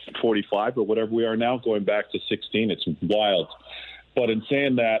 Being 45 or whatever we are now, going back to 16, it's wild. But in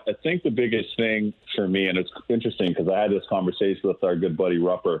saying that, I think the biggest thing for me, and it's interesting because I had this conversation with our good buddy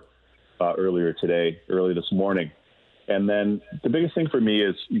Rupper early this morning. And then the biggest thing for me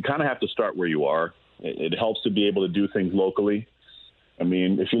is you kind of have to start where you are. It helps to be able to do things locally.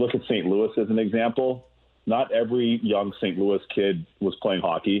 If you look at St. Louis as an example, not every young St. Louis kid was playing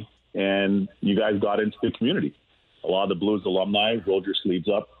hockey, and you guys got into the community. A lot of the Blues alumni rolled your sleeves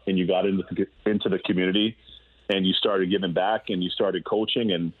up, and you got into the community. And you started giving back, and you started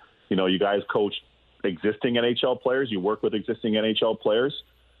coaching, and you guys coach existing NHL players. You work with existing NHL players,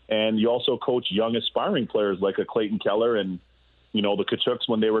 and you also coach young aspiring players like a Clayton Keller and the Kachuks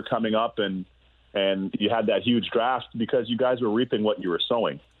when they were coming up, and you had that huge draft because you guys were reaping what you were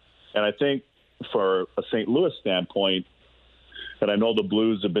sowing. And I think for a St. Louis standpoint, and I know the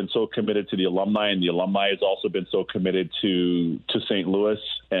Blues have been so committed to the alumni, and the alumni has also been so committed to St. Louis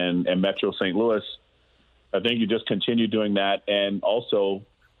and Metro St. Louis. I think you just continue doing that and also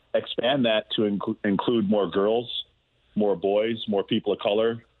expand that to include more girls more boys, more people of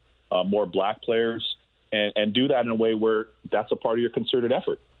color, more black players, and do that in a way where that's a part of your concerted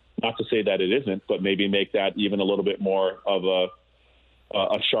effort. Not to say that it isn't, but maybe make that even a little bit more of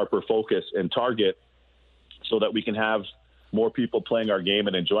a sharper focus and target so that we can have more people playing our game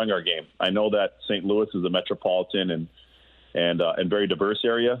and enjoying our game. I know that St. Louis is a metropolitan and very diverse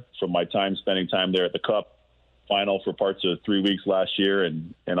area from my time spending time there at the Cup final for parts of 3 weeks last year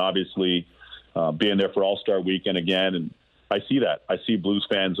and obviously being there for All-Star Weekend again. And I see that. I see Blues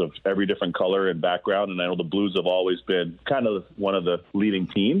fans of every different color and background, and I know the Blues have always been kind of one of the leading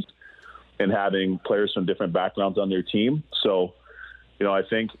teams in having players from different backgrounds on their team. So, I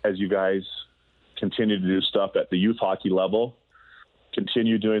think as you guys continue to do stuff at the youth hockey level,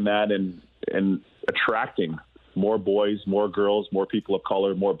 continue doing that and attracting more boys, more girls, more people of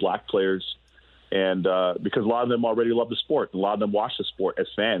color, more black players, and because a lot of them already love the sport. A lot of them watch the sport as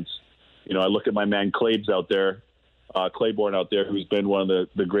fans. I look at my man Claiborne out there, who's been one of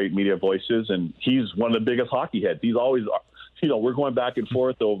the great media voices, and he's one of the biggest hockey heads. He's always, we're going back and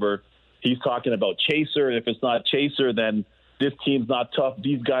forth over, he's talking about Chaser, and if it's not Chaser, then this team's not tough.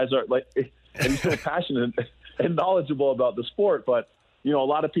 These guys are like, and he's so passionate and knowledgeable about the sport, but, a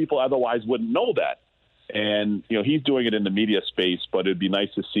lot of people otherwise wouldn't know that. And, he's doing it in the media space, but it'd be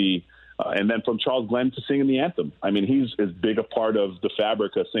nice to see. And then from Charles Glenn to singing the anthem. I mean, he's as big a part of the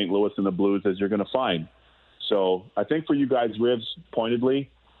fabric of St. Louis and the Blues as you're going to find. So I think for you guys, Rivs,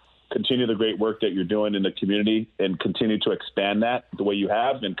 pointedly, continue the great work that you're doing in the community and continue to expand that the way you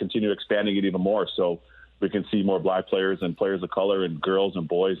have and continue expanding it even more so we can see more black players and players of color and girls and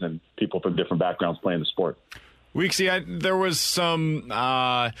boys and people from different backgrounds playing the sport. Weeksy, there was some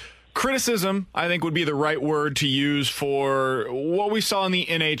criticism, I think would be the right word to use, for what we saw in the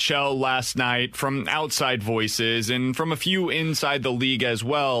NHL last night from outside voices and from a few inside the league as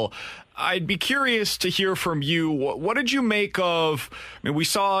well. I'd be curious to hear from you. What did you make of, we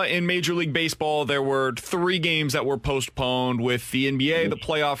saw in Major League Baseball there were 3 games that were postponed. With the NBA, the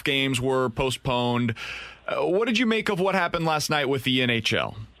playoff games were postponed. What did you make of what happened last night with the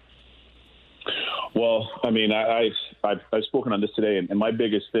NHL? Well, I've spoken on this today, and my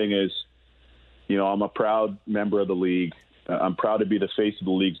biggest thing is, I'm a proud member of the league. I'm proud to be the face of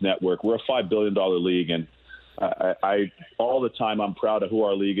the league's network. We're a $5 billion league, and I all the time I'm proud of who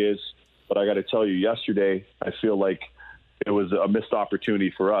our league is. But I got to tell you, yesterday I feel like it was a missed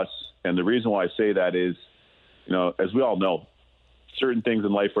opportunity for us. And the reason why I say that is, as we all know, certain things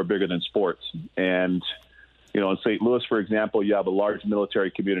in life are bigger than sports. And in St. Louis, for example, you have a large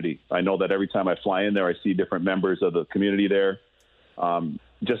military community. I know that every time I fly in there, I see different members of the community there,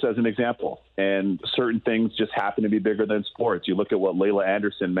 just as an example. And certain things just happen to be bigger than sports. You look at what Layla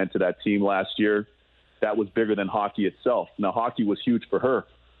Anderson meant to that team last year. That was bigger than hockey itself. Now, hockey was huge for her,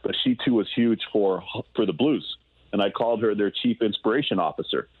 but she, too, was huge for the Blues. And I called her their chief inspiration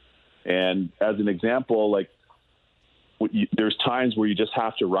officer. And as an example, there's times where you just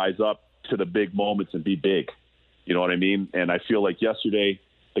have to rise up to the big moments and be big. You know what I mean? And I feel like yesterday,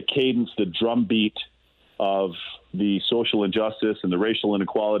 the cadence, the drumbeat of the social injustice and the racial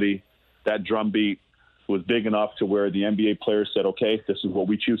inequality, that drumbeat was big enough to where the NBA players said, okay, this is what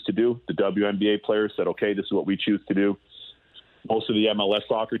we choose to do. The WNBA players said, okay, this is what we choose to do. Most of the MLS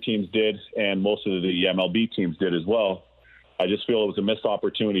soccer teams did, and most of the MLB teams did as well. I just feel it was a missed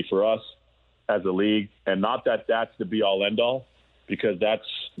opportunity for us as a league, and not that that's the be-all, end-all, because that's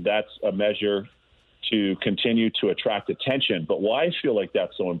a measure to continue to attract attention. But why I feel like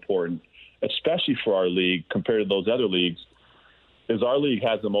that's so important, especially for our league compared to those other leagues, is our league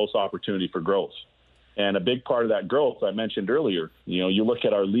has the most opportunity for growth. And a big part of that growth, I mentioned earlier, you look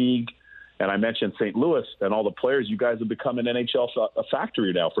at our league, and I mentioned St. Louis and all the players. You guys have become an NHL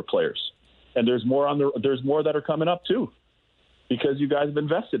factory now for players. And there's more that are coming up too, because you guys have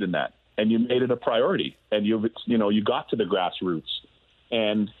invested in that and you made it a priority, and you got to the grassroots,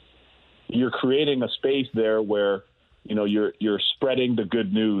 and you're creating a space there where, you're spreading the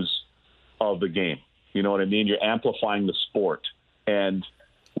good news of the game. You know what I mean? You're amplifying the sport. And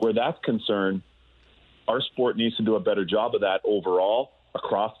where that's concerned, our sport needs to do a better job of that overall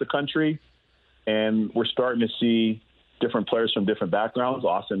across the country. And we're starting to see different players from different backgrounds.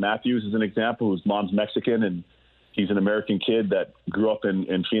 Austin Matthews is an example, whose mom's Mexican, and he's an American kid that grew up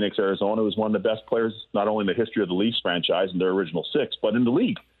in Phoenix, Arizona, who's one of the best players, not only in the history of the Leafs franchise and their original 6, but in the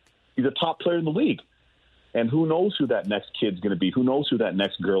league. He's a top player in the league. And who knows who that next kid's going to be? Who knows who that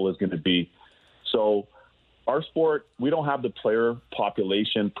next girl is going to be? So our sport, we don't have the player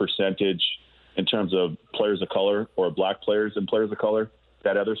population percentage in terms of players of color or black players and players of color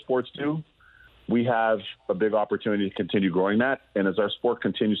that other sports do. We have a big opportunity to continue growing that. And as our sport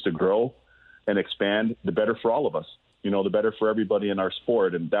continues to grow and expand, the better for all of us. the better for everybody in our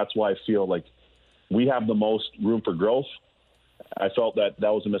sport. And that's why I feel like we have the most room for growth. I felt that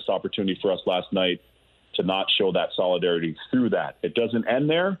was a missed opportunity for us last night to not show that solidarity through that. It doesn't end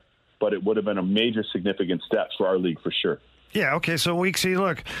there, but it would have been a major significant step for our league for sure. Yeah, okay, so Weeksy,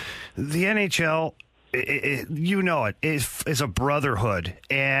 look, the NHL, is a brotherhood,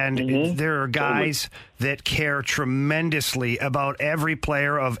 and there are guys that care tremendously about every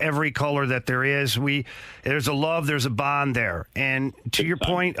player of every color that there is. There's a love, there's a bond there. And to your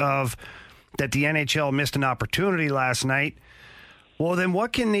point of that the NHL missed an opportunity last night, well, then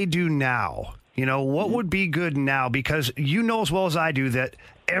what can they do now? What would be good now? Because you know as well as I do that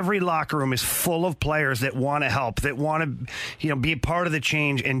every locker room is full of players that want to help, that want to, be a part of the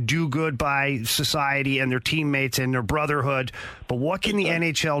change and do good by society and their teammates and their brotherhood. But what can the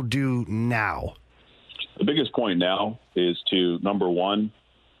NHL do now? The biggest point now is to, number one,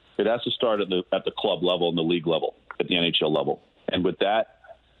 it has to start at the club level and the league level, at the NHL level. And with that,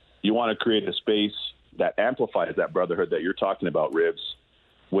 you want to create a space that amplifies that brotherhood that you're talking about, Ribs,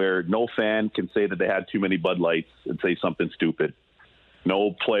 where no fan can say that they had too many Bud Lights and say something stupid.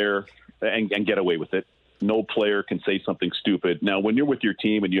 No player, and get away with it. No player can say something stupid. Now, when you're with your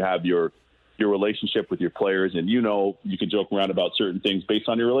team and you have your relationship with your players, and you can joke around about certain things based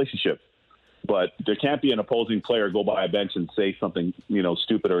on your relationship, but there can't be an opposing player go by a bench and say something,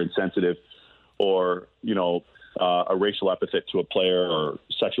 stupid or insensitive, or, a racial epithet to a player or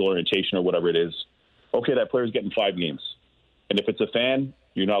sexual orientation or whatever it is. Okay, that player's getting 5 games. And if it's a fan,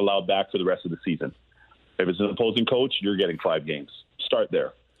 you're not allowed back for the rest of the season. If it's an opposing coach, you're getting 5 games. Start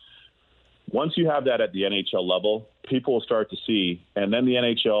there. Once you have that at the NHL level, people will start to see, and then the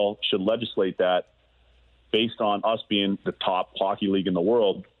NHL should legislate that based on us being the top hockey league in the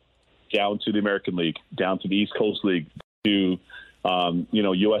world, down to the American League, down to the East Coast League, to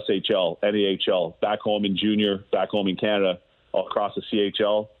USHL, NAHL, back home in junior, back home in Canada, all across the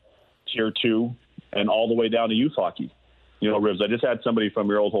CHL, Tier 2, and all the way down to youth hockey. Ribs, I just had somebody from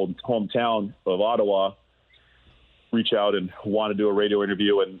your old hometown of Ottawa reach out and want to do a radio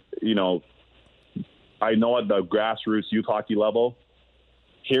interview. And, I know at the grassroots youth hockey level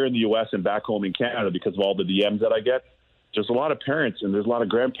here in the U.S. and back home in Canada, because of all the DMs that I get, there's a lot of parents and there's a lot of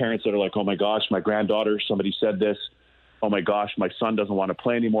grandparents that are like, oh my gosh, my granddaughter, somebody said this. Oh my gosh, my son doesn't want to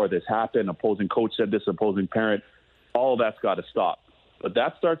play anymore. This happened. Opposing coach said this, opposing parent. All of that's got to stop. But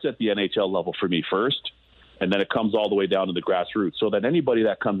that starts at the NHL level for me first. And then it comes all the way down to the grassroots, so that anybody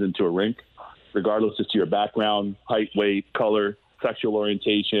that comes into a rink, regardless as to your background, height, weight, color, sexual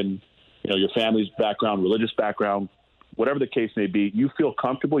orientation, your family's background, religious background, whatever the case may be, you feel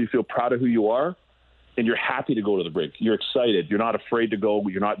comfortable, you feel proud of who you are, and you're happy to go to the rink. You're excited. You're not afraid to go.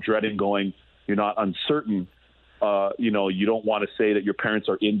 You're not dreading going. You're not uncertain. You don't want to say that your parents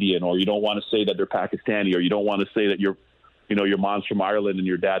are Indian, or you don't want to say that they're Pakistani, or you don't want to say that your mom's from Ireland and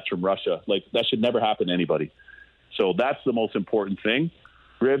your dad's from Russia. Like, that should never happen to anybody. So that's the most important thing,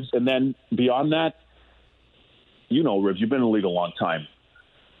 Ribs. And then beyond that, Ribs, you've been in the league a long time.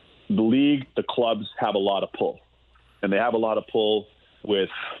 The league, the clubs have a lot of pull. And they have a lot of pull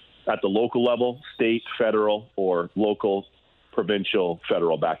at the local level, state, federal, or local, provincial,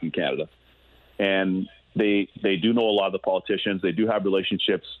 federal back in Canada. And they do know a lot of the politicians. They do have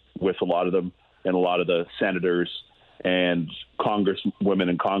relationships with a lot of them and a lot of the senators and congresswomen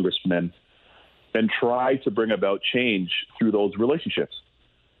and congressmen, and try to bring about change through those relationships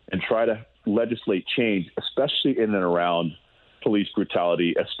and try to legislate change, especially in and around police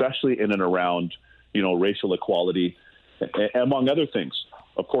brutality, especially in and around, racial equality, among other things.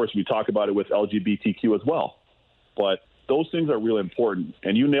 Of course, we talk about it with LGBTQ as well. But those things are really important.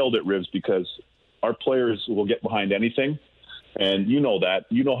 And you nailed it, Ribs, because our players will get behind anything. And you know that.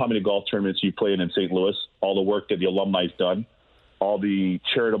 You know how many golf tournaments you played in St. Louis, all the work that the alumni's done, all the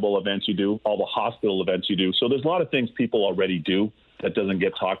charitable events you do, all the hospital events you do. So there's a lot of things people already do that doesn't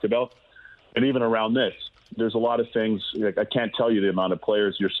get talked about. And even around this, there's a lot of things. Like, I can't tell you the amount of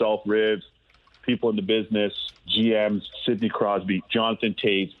players, yourself, Ribs, people in the business, GMs, Sidney Crosby, Jonathan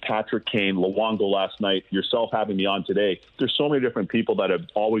Taves, Patrick Kane, Luongo last night, yourself having me on today. There's so many different people that have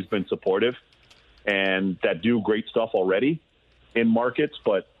always been supportive and that do great stuff already in markets,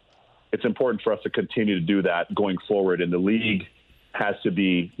 but it's important for us to continue to do that going forward. And the league has to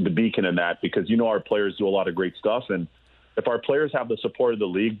be the beacon in that, because our players do a lot of great stuff. And if our players have the support of the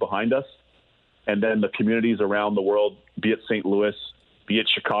league behind us, and then the communities around the world, be it St. Louis, be it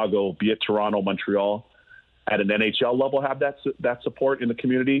Chicago, be it Toronto, Montreal, at an NHL level have that support in the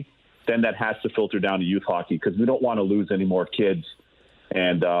community, then that has to filter down to youth hockey, because we don't want to lose any more kids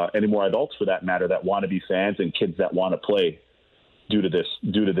and any more adults, for that matter, that want to be fans and kids that want to play. due to this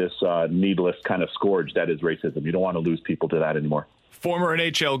needless kind of scourge that is racism. You don't want to lose people to that anymore. Former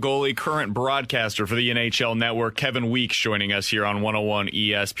NHL goalie, current broadcaster for the NHL Network, Kevin Weeks, joining us here on 101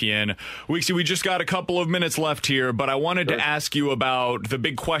 ESPN. Weeksy, we just got a couple of minutes left here, but I wanted to ask you about the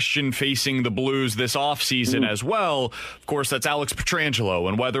big question facing the Blues this offseason as well. Of course, that's Alex Pietrangelo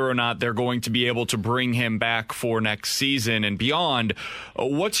and whether or not they're going to be able to bring him back for next season and beyond.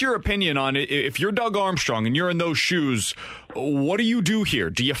 What's your opinion on it? If you're Doug Armstrong and you're in those shoes, what do you do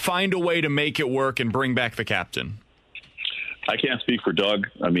here? Do you find a way to make it work and bring back the captain? I can't speak for Doug.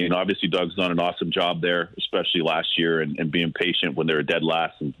 I mean, obviously Doug's done an awesome job there, especially last year, and being patient when they were dead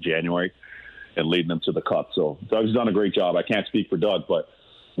last in January and leading them to the Cup. So Doug's done a great job. I can't speak for Doug, but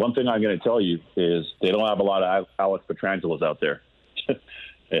one thing I'm going to tell you is they don't have a lot of Alex Pietrangelos out there.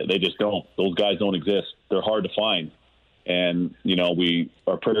 They just don't. Those guys don't exist. They're hard to find. And, you know,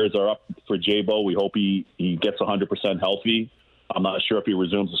 our prayers are up for J-Bo. We hope he gets 100% healthy. I'm not sure if he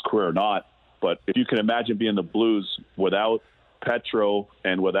resumes his career or not. But if you can imagine being the Blues without Petro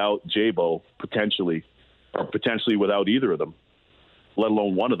and without J-Bo, potentially without either of them, let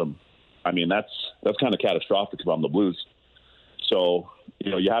alone one of them, I mean, that's kind of catastrophic if I'm the Blues. So, you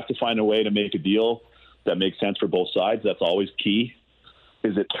know, you have to find a way to make a deal that makes sense for both sides. That's always key.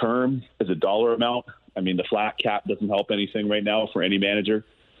 Is it term? Is it dollar amount? I mean, the flat cap doesn't help anything right now for any manager.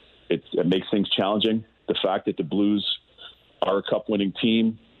 It makes things challenging. The fact that the Blues are a cup-winning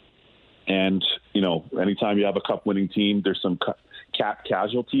team, and, you know, anytime you have a cup-winning team, there's some cap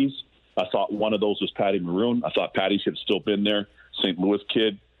casualties. I thought one of those was Patty Maroon. I thought Patty should have still been there. St. Louis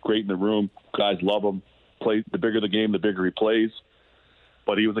kid, great in the room. Guys love him. The bigger the game, the bigger he plays.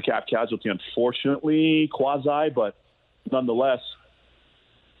 But he was a cap casualty, unfortunately, quasi, but nonetheless,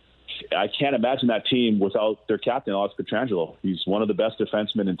 I can't imagine that team without their captain, Alex Pietrangelo. He's one of the best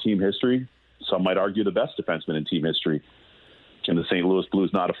defensemen in team history. Some might argue the best defenseman in team history. Can the St. Louis Blues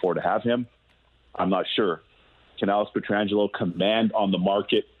not afford to have him? I'm not sure. Can Alex Pietrangelo command on the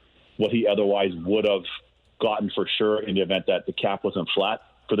market what he otherwise would have gotten for sure in the event that the cap wasn't flat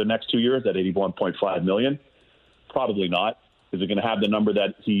for the next 2 years at $81.5 million? Probably not. Is it going to have the number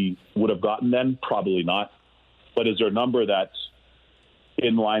that he would have gotten then? Probably not. But is there a number that's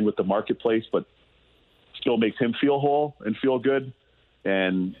in line with the marketplace but still makes him feel whole and feel good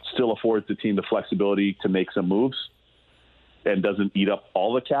and still affords the team the flexibility to make some moves and doesn't eat up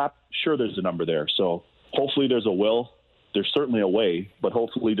all the cap? Sure, there's a number there. So hopefully there's a will. There's certainly a way, but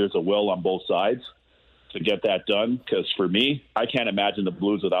hopefully there's a will on both sides to get that done. Because for me, I can't imagine the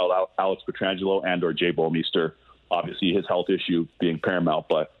Blues without Alex Pietrangelo and or Jay Bouwmeester. Obviously his health issue being paramount,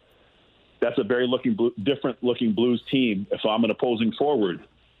 but that's a very different-looking Blues team if I'm an opposing forward.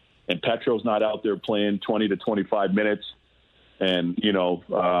 And Petro's not out there playing 20 to 25 minutes. And, you know,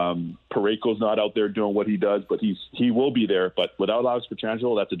 Parayko's not out there doing what he does, but he will be there. But without Alex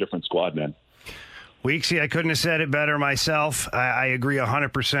Pietrangelo, that's a different squad, man. Weeksy, I couldn't have said it better myself. I agree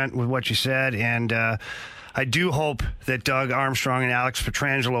 100% with what you said. And I do hope that Doug Armstrong and Alex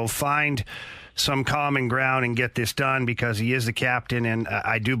Pietrangelo find some common ground and get this done, because he is the captain, and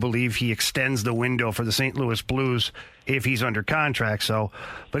I do believe he extends the window for the St. Louis Blues if he's under contract. So,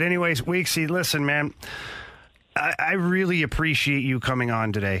 but anyways, Weeksy, listen, man, I really appreciate you coming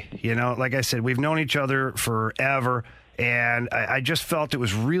on today. You know, like I said, we've known each other forever, and I just felt it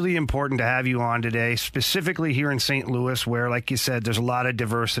was really important to have you on today, specifically here in St. Louis, where, like you said, there's a lot of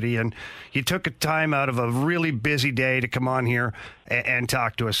diversity, and you took a time out of a really busy day to come on here and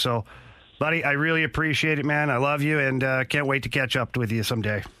talk to us. So, buddy, I really appreciate it, man. I love you, and can't wait to catch up with you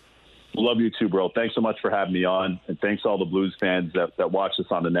someday. Love you too, bro. Thanks so much for having me on, and thanks to all the Blues fans that watch us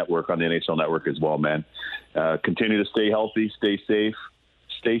on the network, on the NHL Network as well, man. Continue to stay healthy, stay safe,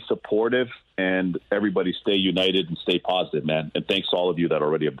 stay supportive, and everybody stay united and stay positive, man. And thanks to all of you that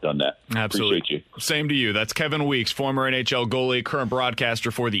already have done that. Absolutely. Appreciate you. Same to you. That's Kevin Weeks, former NHL goalie, current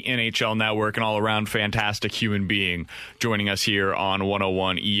broadcaster for the NHL Network, and all-around fantastic human being, joining us here on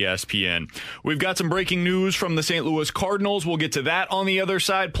 101 ESPN. We've got some breaking news from the St. Louis Cardinals. We'll get to that on the other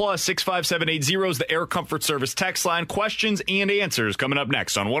side. Plus, 65780 is the Air Comfort Service text line. Questions and answers coming up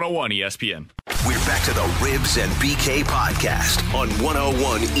next on 101 ESPN. We're back to the Ribs and BK podcast on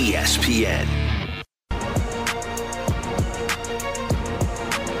 101 ESPN.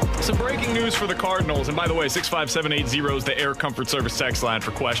 Some breaking news for the Cardinals. And by the way, 65780 is the Air Comfort Service text line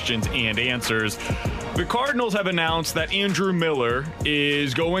for questions and answers. The Cardinals have announced that Andrew Miller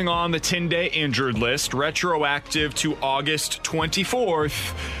is going on the 10-day injured list, retroactive to August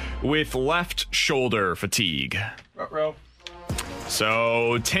 24th, with left shoulder fatigue.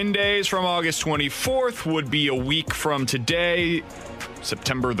 So 10 days from August 24th would be a week from today.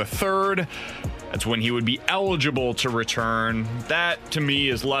 September the 3rd. That's when he would be eligible to return. That, to me,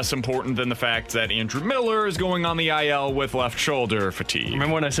 is less important than the fact that Andrew Miller is going on the IL with left shoulder fatigue.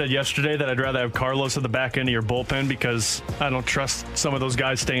 Remember when I said yesterday that I'd rather have Carlos at the back end of your bullpen because I don't trust some of those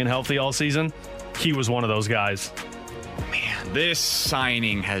guys staying healthy all season? He was one of those guys. Man, this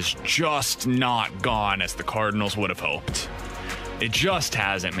signing has just not gone as the Cardinals would have hoped. It just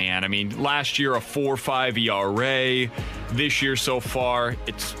hasn't, man. I mean, last year a 4.5 ERA. This year so far,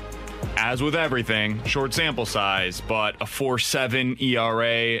 it's, as with everything, short sample size, but a 4.7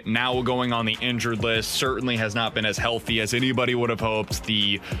 ERA. Now going on the injured list, certainly has not been as healthy as anybody would have hoped.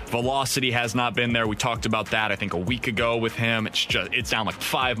 The velocity has not been there. We talked about that, I think, a week ago with him. It's down like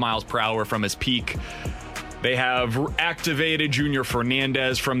 5 miles per hour from his peak. They have activated Junior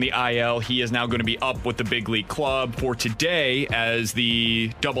Fernandez from the IL. He is now going to be up with the big league club for today as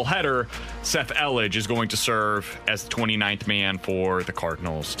the doubleheader. Seth Elledge is going to serve as the 29th man for the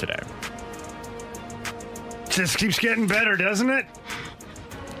Cardinals today. Just keeps getting better, doesn't it?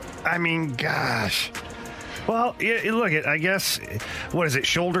 I mean, gosh. Well, look, I guess, what is it,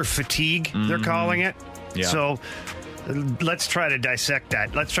 shoulder fatigue, they're calling it? Yeah. So let's try to dissect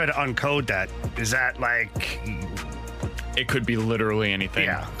that. Let's try to uncode that. Is that like... It could be literally anything.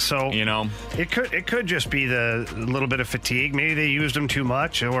 Yeah, so you know, it could just be the little bit of fatigue. Maybe they used him too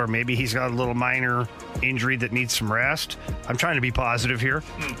much, or maybe he's got a little minor injury that needs some rest. I'm trying to be positive here.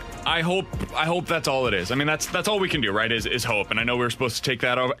 I hope that's all it is. I mean, that's all we can do, right? Is hope. And I know we're supposed to take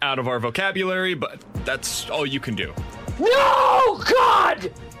that out of our vocabulary, but that's all you can do. No,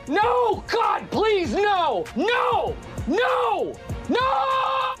 God! No, God, please, no! No! No!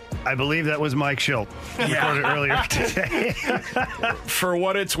 No! I believe that was Mike Schilt. Recorded earlier today. For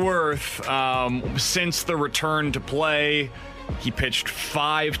what it's worth, since the return to play, he pitched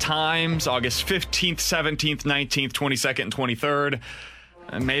 5 times, August 15th, 17th, 19th, 22nd, and 23rd.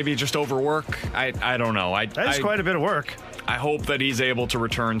 Maybe just overwork. I don't know. That's quite a bit of work. I hope that he's able to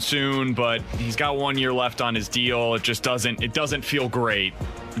return soon, but he's got 1 year left on his deal. It just doesn't feel great,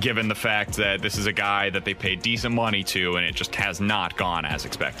 given the fact that this is a guy that they paid decent money to, and it just has not gone as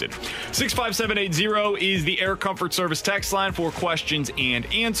expected. 65780 is the Air Comfort Service text line for questions and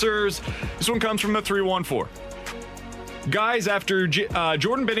answers. This one comes from the 314. Guys, after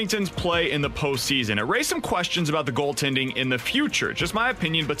Jordan Binnington's play in the postseason, it raised some questions about the goaltending in the future. Just my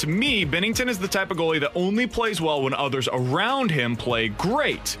opinion, but to me, Binnington is the type of goalie that only plays well when others around him play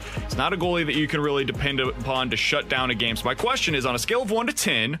great. It's not a goalie that you can really depend upon to shut down a game. So my question is, on a scale of 1 to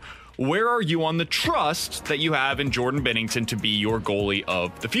 10, where are you on the trust that you have in Jordan Binnington to be your goalie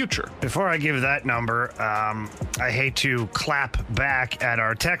of the future? Before I give that number, I hate to clap back at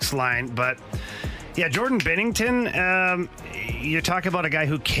our text line, but... yeah, Jordan Binnington, you talk about a guy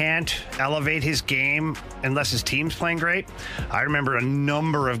who can't elevate his game unless his team's playing great. I remember a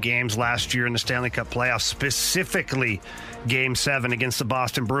number of games last year in the Stanley Cup playoffs, specifically Game 7 against the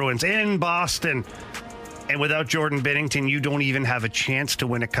Boston Bruins in Boston. And without Jordan Binnington, you don't even have a chance to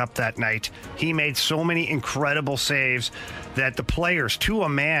win a cup that night. He made so many incredible saves that the players, to a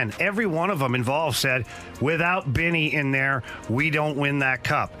man, every one of them involved said, without Binny in there, we don't win that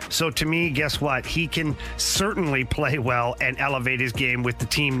cup. So to me, guess what? He can certainly play well and elevate his game with the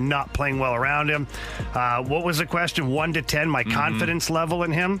team not playing well around him. What was the question? 1 to 10, my confidence level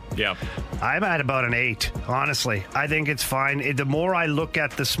in him? Yeah. I'm at about an 8, honestly. I think it's fine. The more I look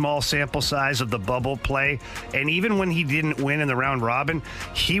at the small sample size of the bubble play, and even when he didn't win in the round robin,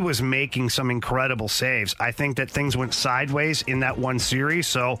 he was making some incredible saves. I think that things went sideways in that one series.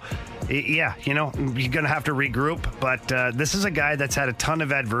 So, yeah, you know, you're going to have to regroup. But this is a guy that's had a ton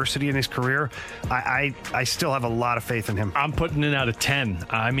of adversity in his career. I still have a lot of faith in him. I'm putting it out of 10.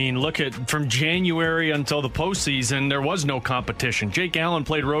 I mean, look at from January until the postseason, there was no competition. Jake Allen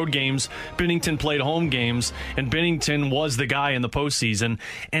played road games. Binnington played home games. And Binnington was the guy in the postseason.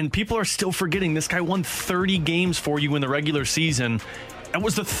 And people are still forgetting this guy won 30 games for you in the regular season. That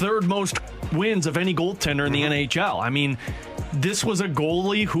was the 3rd most wins of any goaltender in the NHL. I mean, this was a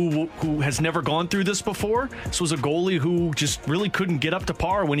goalie who has never gone through this before. This was a goalie who just really couldn't get up to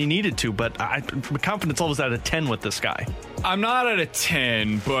par when he needed to. But my confidence level is at a 10 with this guy. I'm not at a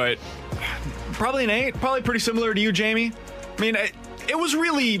 10, but probably an 8. Probably pretty similar to you, Jamie. I mean, it was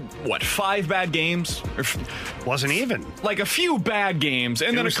really, 5 bad games? Wasn't even. Like a few bad games,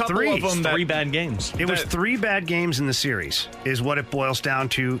 and then a couple of them that... 3 bad games. It was 3 bad games in the series, is what it boils down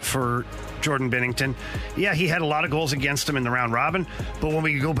to for Jordan Binnington. Yeah, he had a lot of goals against him in the round robin, but when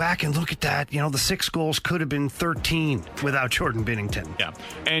we go back and look at that, you know, the 6 goals could have been 13 without Jordan Binnington. Yeah,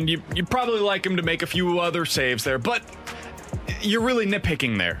 and you probably like him to make a few other saves there, but you're really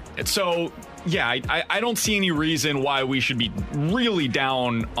nitpicking there. So Yeah, I don't see any reason why we should be really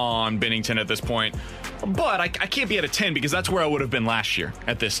down on Binnington at this point. But I can't be at a 10 because that's where I would have been last year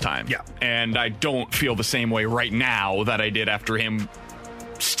at this time. Yeah. And I don't feel the same way right now that I did after him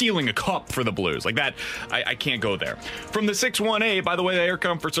stealing a cup for the Blues. Like that, I can't go there. From the 618, by the way, the Air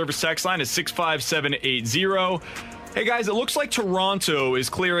Comfort Service text line is 65780. Hey guys, it looks like Toronto is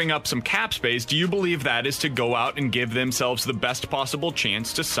clearing up some cap space. Do you believe that is to go out and give themselves the best possible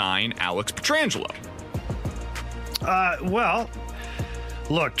chance to sign Alex Pietrangelo? Well,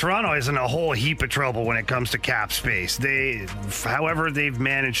 look, Toronto is in a whole heap of trouble when it comes to cap space. However they've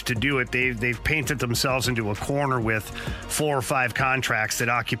managed to do it, they've painted themselves into a corner with 4 or 5 contracts that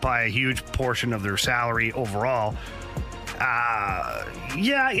occupy a huge portion of their salary overall. I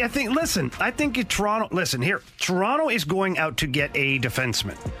think Toronto is going out to get a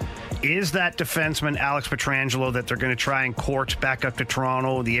defenseman. Is that defenseman Alex Pietrangelo that they're going to try and court back up to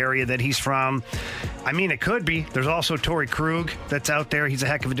Toronto, the area that he's from? I mean, it could be. There's also Torrey Krug that's out there. He's a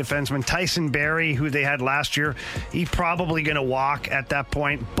heck of a defenseman. Tyson Barrie, who they had last year, he's probably going to walk at that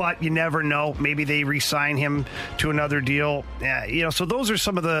point, but you never know. Maybe they re-sign him to another deal. So those are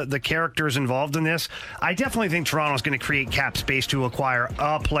some of the characters involved in this. I definitely think Toronto's going to create cap space to acquire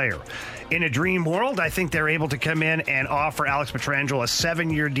a player. In a dream world, I think they're able to come in and offer Alex Pietrangelo a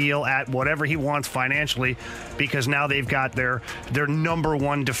 7-year deal at whatever he wants financially, because now they've got their number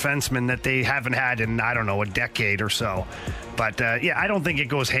one defenseman that they haven't had in, I don't know, a decade or so. But, I don't think it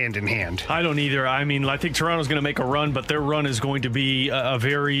goes hand in hand. I don't either. I mean, I think Toronto's going to make a run, but their run is going to be a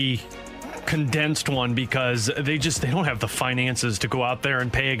very condensed one because they don't have the finances to go out there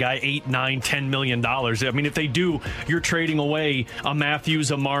and pay a guy $8, $9, $10 million. I mean, if they do, you're trading away a Matthews,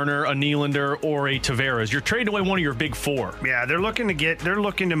 a Marner, a Nylander, or a Tavares. You're trading away one of your big 4. Yeah, they're looking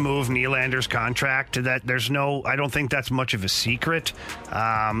to move Nylander's contract to that. I don't think that's much of a secret.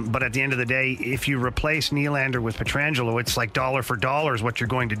 But at the end of the day, if you replace Nylander with Pietrangelo, it's like dollar for dollar is what you're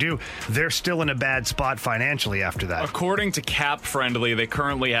going to do. They're still in a bad spot financially after that. According to Cap Friendly, they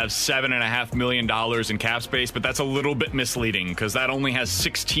currently have $7.5 million in cap space, but that's a little bit misleading because that only has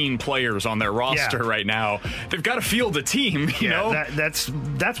 16 players on their roster right now. They've got to field a team, you know?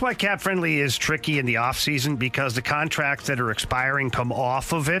 That's why Cap Friendly is tricky in the offseason, because the contracts that are expiring come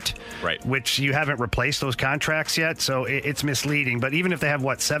off of it, right? Which you haven't replaced those contracts yet, so it's misleading. But even if they have,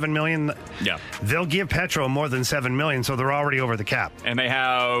 $7 million? Yeah. They'll give Petro more than $7 million, so they're already over the cap. And they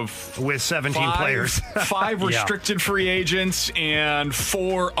have... with 17 players. 5 restricted free agents and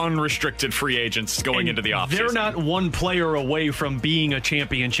 4 unrestricted free agents going into the offseason. They're not one player away from being a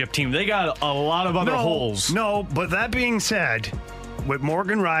championship team. They got a lot of other holes. No, but that being said, with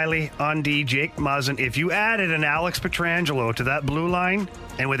Morgan Riley, Undy, Jake Muzzin, if you added an Alex Pietrangelo to that blue line,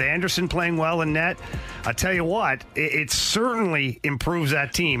 and with Anderson playing well in net, I tell you what, it certainly improves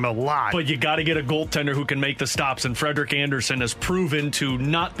that team a lot. But you got to get a goaltender who can make the stops, and Frederik Andersen has proven to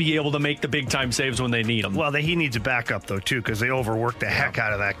not be able to make the big-time saves when they need them. Well, he needs a backup, though, too, because they overwork the heck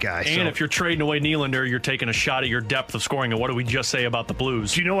out of that guy. And if you're trading away Nylander, you're taking a shot at your depth of scoring. And what did we just say about the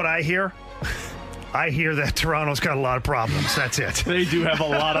Blues? Do you know what I hear? I hear that Toronto's got a lot of problems. That's it. They do have a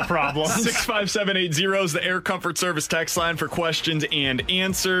lot of problems. 65780 is the Air Comfort Service text line for questions and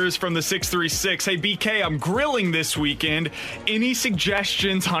answers. From the 636, hey, BK, I'm grilling this weekend. Any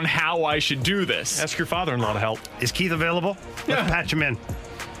suggestions on how I should do this? Ask your father-in-law to help. Is Keith available? Yeah. Let's patch him in.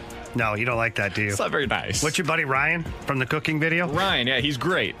 No, you don't like that, do you? It's not very nice. What's your buddy Ryan from the cooking video? Ryan, yeah, he's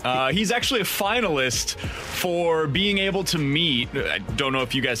great. He's actually a finalist for being able to meet. I don't know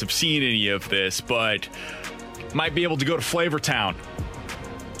if you guys have seen any of this, but might be able to go to Flavortown.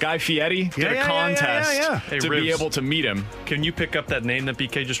 Guy Fieri did a contest Hey, to Ribs, be able to meet him. Can you pick up that name that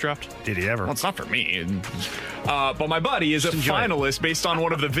BK just dropped? Did he ever? Well, it's not for me. But my buddy is a finalist based on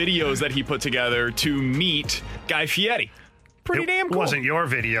one of the videos that he put together to meet Guy Fieri. Pretty damn cool. It wasn't your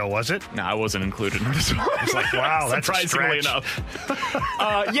video, was it? No, I wasn't included in this one. It's like, wow, that's surprisingly enough.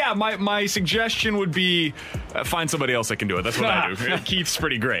 My suggestion would be find somebody else that can do it. That's what I do. Keith's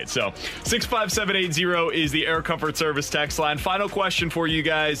pretty great. So 65780 is the Air Comfort Service text line. Final question for you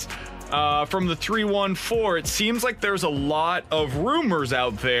guys. From the 314, it seems like there's a lot of rumors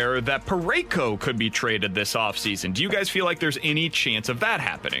out there that Parayko could be traded this offseason. Do you guys feel like there's any chance of that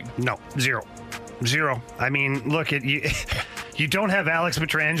happening? No, zero. I mean, look, you don't have Alex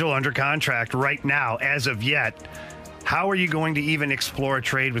Pietrangelo under contract right now as of yet. How are you going to even explore a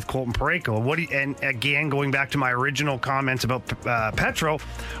trade with Colton Parayko? And again, going back to my original comments about Petro,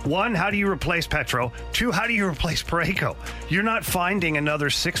 1, how do you replace Petro? 2, how do you replace Parayko? You're not finding another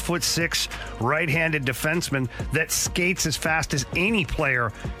 6'6" right-handed defenseman that skates as fast as any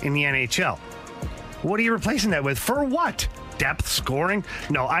player in the NHL. What are you replacing that with? For what? depth scoring.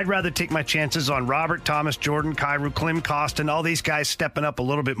 No, I'd rather take my chances on Robert Thomas, Jordan Kyrou, Klim Kostin, all these guys stepping up a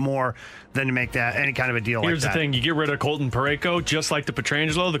little bit more than to make that any kind of a deal Here's like that. the thing. You get rid of Colton Parayko, just like the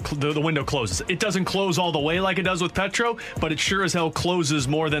Pietrangelo, the window closes. It doesn't close all the way like it does with Petro, but it sure as hell closes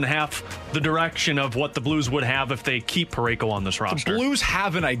more than half the direction of what the Blues would have if they keep Parayko on this roster. The Blues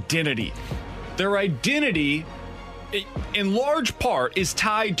have an identity. Their identity, in large part, is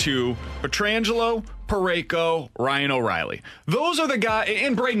tied to Pietrangelo, Parayko, Ryan O'Reilly. Those are the guys,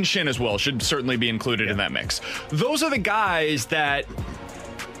 and Braden Shin as well should certainly be included in that mix. Those are the guys that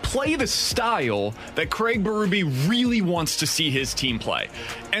play the style that Craig Berube really wants to see his team play.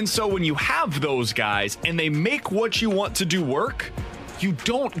 And so when you have those guys and they make what you want to do work, you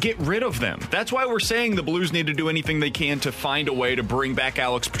don't get rid of them. That's why we're saying the Blues need to do anything they can to find a way to bring back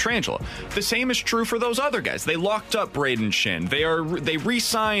Alex Pietrangelo. The same is true for those other guys. They locked up Braden Shin. They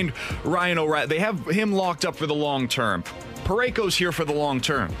re-signed Ryan O'Reilly. They have him locked up for the long term. Parayko's here for the long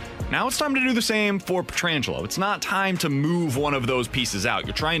term. Now it's time to do the same for Pietrangelo. It's not time to move one of those pieces out.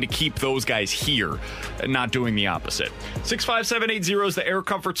 You're trying to keep those guys here and not doing the opposite. 65780 is the Air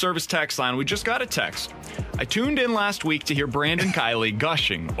Comfort Service text line. We just got a text. I tuned in last week to hear Brandon Kiley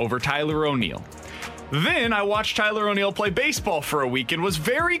gushing over Tyler O'Neill. Then I watched Tyler O'Neill play baseball for a week and was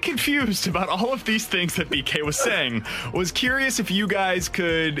very confused about all of these things that BK was saying. Was curious if you guys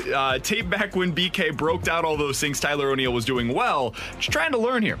could tape back when BK broke out all those things Tyler O'Neill was doing well. Just trying to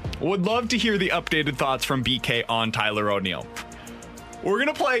learn here. Would love to hear the updated thoughts from BK on Tyler O'Neill. We're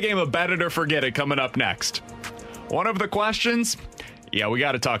going to play a game of Bet It or Forget It coming up next. One of the questions, yeah, we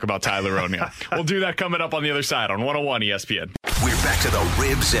got to talk about Tyler O'Neill. We'll do that coming up on the other side on 101 ESPN. We're back to the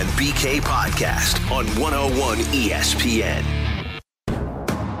Ribs and BK podcast on 101 ESPN.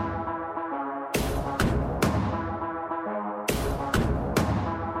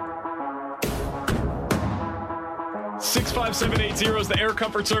 is the Air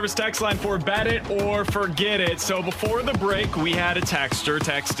Comfort Service text line for Bet It or Forget It. So before the break, we had a texter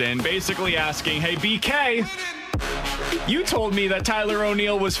text in basically asking, hey, BK, you told me that Tyler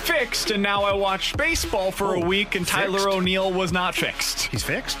O'Neill was fixed, and now I watched baseball for a week, and fixed? Tyler O'Neill was not fixed. He's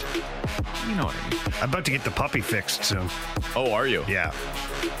fixed? You know what I mean. I'm about to get the puppy fixed soon. Oh, are you? Yeah.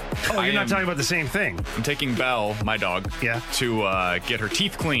 Oh, you're not talking about the same thing. I'm taking Belle, my dog, to get her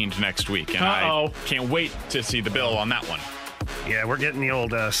teeth cleaned next week, and I can't wait to see the bill on that one. Yeah, we're getting the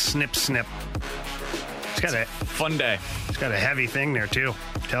old snip. It's got a fun day. It's got a heavy thing there too.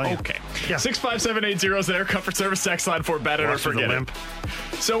 I'm telling you. Okay. Yeah. 65780 is the Air Comfort Service text line for Bet It or Forget It.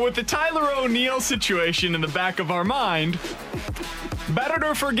 So with the Tyler O'Neill situation in the back of our mind, Bet It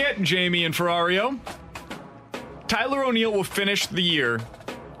or Forget, Jamie and Ferrario, Tyler O'Neill will finish the year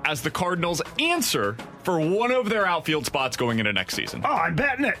as the Cardinals' answer for one of their outfield spots going into next season. Oh, I'm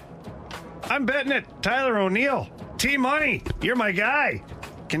betting it. Tyler O'Neill. T-Money. You're my guy.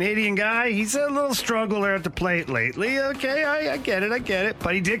 Canadian guy. He's a little struggler at the plate lately. Okay, I get it.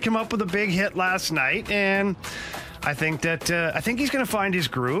 But he did come up with a big hit last night, and I think he's going to find his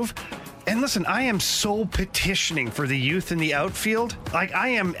groove. And listen, I am so petitioning for the youth in the outfield. Like, I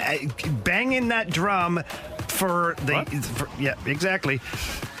am banging that drum for the... yeah, exactly.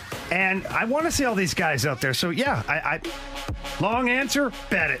 And I want to see all these guys out there. So, yeah, I long answer,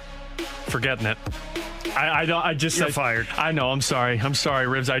 bet it. Forgetting it. I just You're fired. I know. I'm sorry,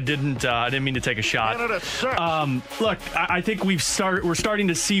 Ribs. I didn't mean to take a shot. Look, I think we're starting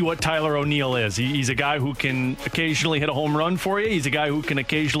to see what Tyler O'Neill is. He's a guy who can occasionally hit a home run for you. He's a guy who can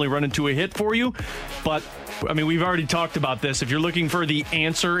occasionally run into a hit for you. But I mean, we've already talked about this. If you're looking for the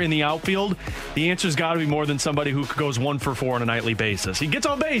answer in the outfield, the answer's got to be more than somebody who goes 1 for 4 on a nightly basis. He gets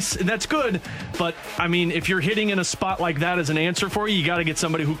on base, and that's good. But I mean, if you're hitting in a spot like that as an answer for you, you got to get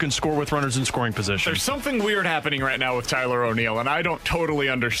somebody who can score with runners in scoring position. There's something weird happening right now with Tyler O'Neill, and I don't totally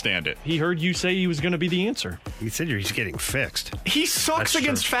understand it. He heard you say he was going to be the answer. He said he's getting fixed. He sucks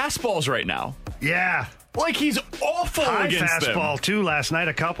against fastballs right now. Yeah. Like, he's awful against them. Fastball, too, last night.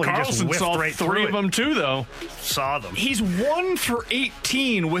 A couple. Carlson he just whiffed saw right 3 through of them, too, though. Saw them. He's 1 for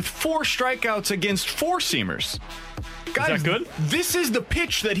 18 with 4 strikeouts against 4-seamers. Guys, is that good? This is the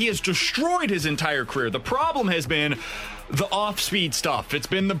pitch that he has destroyed his entire career. The problem has been the off-speed stuff. It's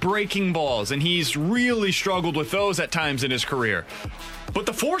been the breaking balls, and he's really struggled with those at times in his career. But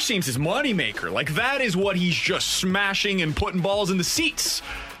the 4-seams is moneymaker. Like, that is what he's just smashing and putting balls in the seats.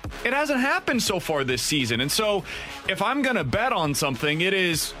 It hasn't happened so far this season. And so if I'm going to bet on something,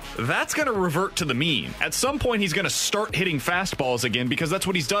 that's going to revert to the mean. At some point, he's going to start hitting fastballs again because that's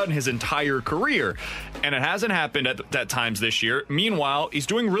what he's done his entire career. And it hasn't happened at times this year. Meanwhile, he's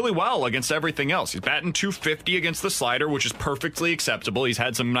doing really well against everything else. He's batting .250 against the slider, which is perfectly acceptable. He's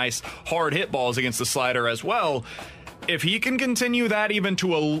had some nice hard hit balls against the slider as well. if he can continue that even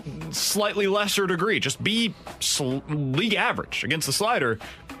to a slightly lesser degree, just be league average against the slider,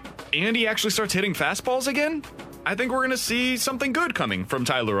 and he actually starts hitting fastballs again, I think we're going to see something good coming from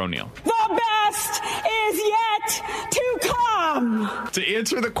Tyler O'Neill. The best is yet to come. To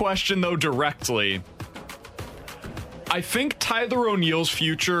answer the question, though, directly, I think Tyler O'Neill's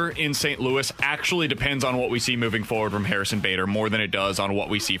future in St. Louis actually depends on what we see moving forward from Harrison Bader more than it does on what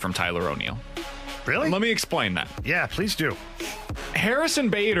we see from Tyler O'Neill. Really? Let me explain that. Yeah, please do. Harrison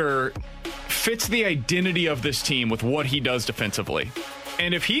Bader fits the identity of this team with what he does defensively.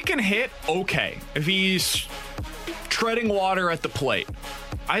 And if he can hit, okay. If he's treading water at the plate,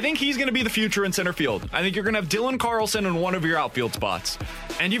 I think he's going to be the future in center field. I think you're going to have Dylan Carlson in one of your outfield spots.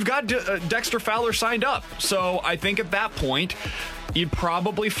 And you've got Dexter Fowler signed up. So I think at that point, you'd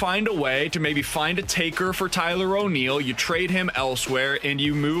probably find a way to maybe find a taker for Tyler O'Neill. You trade him elsewhere, and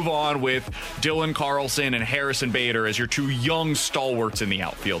you move on with Dylan Carlson and Harrison Bader as your two young stalwarts in the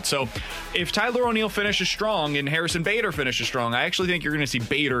outfield. So if Tyler O'Neill finishes strong and Harrison Bader finishes strong, I actually think you're going to see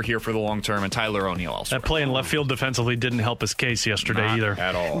Bader here for the long term and Tyler O'Neill elsewhere. That play in left field defensively didn't help his case yesterday Not either.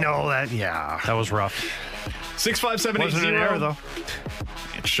 at all. No, that was rough. 65780. Wasn't an error, though.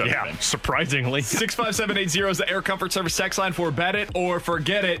 It should have been. Surprisingly. 65780 is the Air Comfort Service text line for Bet It or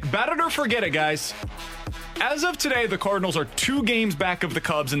Forget It. Bet it or forget it, guys. As of today, the Cardinals are 2 games back of the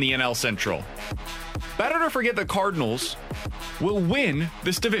Cubs in the NL Central. Bet it or forget the Cardinals will win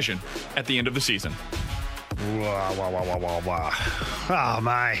this division at the end of the season. Wow. Oh,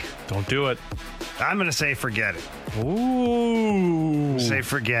 my. Don't do it. I'm going to say forget it. Ooh. Say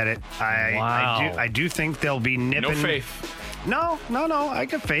forget it. I do think they'll be nipping. No faith. No. I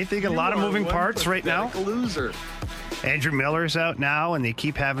got faith. They got a lot of moving parts right now. Loser. Andrew Miller's out now, and they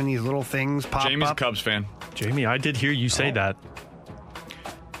keep having these little things pop Jamie's up. a Cubs fan. Jamie, I did hear you say that.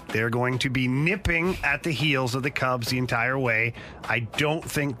 They're going to be nipping at the heels of the Cubs the entire way. I don't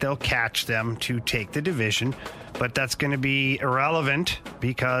think they'll catch them to take the division, but that's going to be irrelevant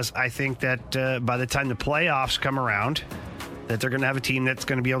because I think that by the time the playoffs come around, that they're going to have a team that's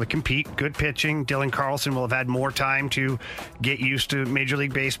going to be able to compete. Good pitching. Dylan Carlson will have had more time to get used to Major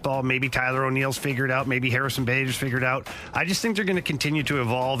League Baseball. Maybe Tyler O'Neill's figured out. Maybe Harrison Bader's figured out. I just think they're going to continue to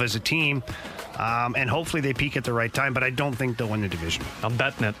evolve as a team, and hopefully they peak at the right time, but I don't think they'll win the division. I'm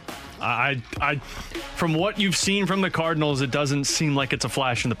betting it. I from what you've seen from the Cardinals, it doesn't seem like it's a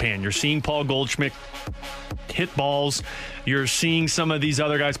flash in the pan. You're seeing Paul Goldschmidt hit balls. You're seeing some of these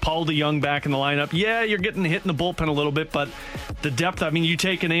other guys, Paul DeJong back in the lineup. Yeah, you're getting hit in the bullpen a little bit, but the depth, I mean, you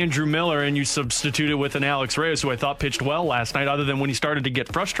take an Andrew Miller and you substitute it with an Alex Reyes, who I thought pitched well last night, other than when he started to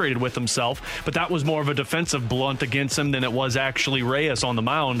get frustrated with himself. But that was more of a defensive blunt against him than it was actually Reyes on the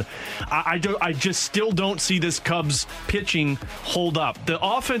mound. I just still don't see this Cubs pitching hold up. The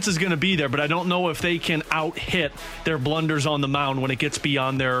offense is going to be there, but I don't know if they can out-hit their blunders on the mound when it gets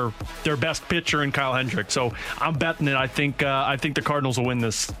beyond their best pitcher in Kyle Hendricks. So I'm betting it. I think the Cardinals will win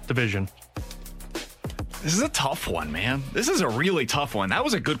this division. This is a tough one, man. This is a really tough one. That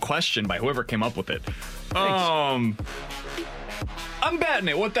was a good question by whoever came up with it. I'm betting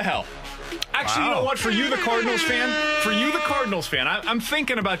it. What the hell? Actually, You know what? For you, the Cardinals fan, I'm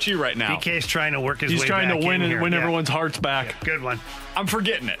thinking about you right now. BK's trying to work his He's way trying back to win in and win here. everyone's hearts back. Yeah, good one. I'm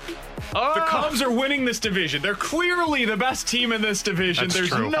forgetting it. The Cubs are winning this division. They're clearly the best team in this division. That's There's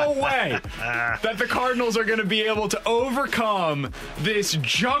true. no way that the Cardinals are going to be able to overcome this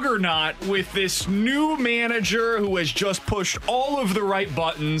juggernaut with this new manager who has just pushed all of the right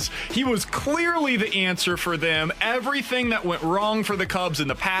buttons. He was clearly the answer for them. Everything that went wrong for the Cubs in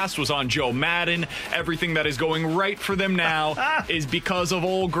the past was on Joe Madden. Everything that is going right for them now is because of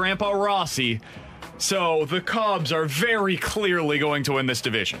old Grandpa Rossi. So the Cubs are very clearly going to win this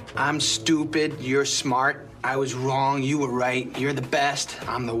division. I'm stupid. You're smart. I was wrong. You were right. You're the best.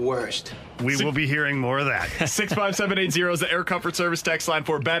 I'm the worst. We will be hearing more of that. 65780 is the Air Comfort Service text line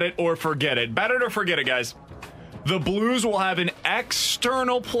for Bet It or Forget It. Bet it or forget it, guys. The Blues will have an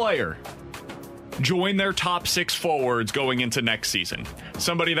external player join their top 6 forwards going into next season.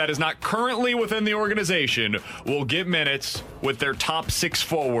 Somebody that is not currently within the organization will get minutes with their top 6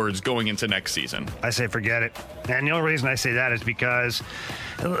 forwards going into next season. I say forget it. And the only reason I say that is because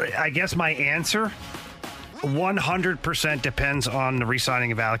I guess my answer 100% depends on the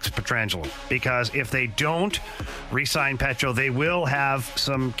re-signing of Alex Pietrangelo, because if they don't re-sign Petro, they will have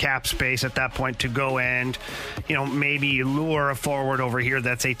some cap space at that point to go and, maybe lure a forward over here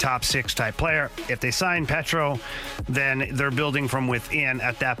that's a top 6 type player. If they sign Petro, then they're building from within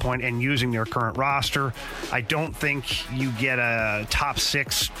at that point and using their current roster. I don't think you get a top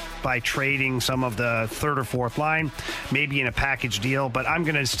 6 by trading some of the 3rd or 4th line, maybe in a package deal, but I'm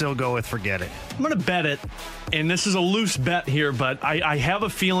going to still go with forget it. I'm going to bet it. and this is a loose bet here, but I have a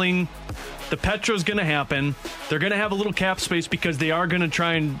feeling the Petro's going to happen. They're going to have a little cap space because they are going to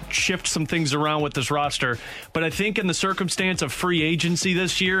try and shift some things around with this roster. But I think in the circumstance of free agency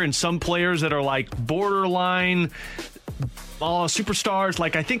this year and some players that are like borderline superstars,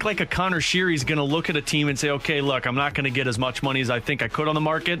 I think a Connor Sheary is going to look at a team and say, okay, look, I'm not going to get as much money as I think I could on the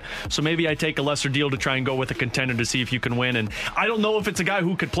market, so maybe I take a lesser deal to try and go with a contender to see if you can win. And I don't know if it's a guy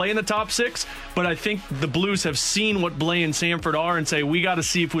who could play in the top 6, but I think the Blues have seen what Blais and Sanford are and say, we got to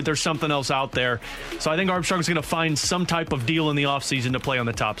see if there's something else out there. So I think Armstrong's going to find some type of deal in the offseason to play on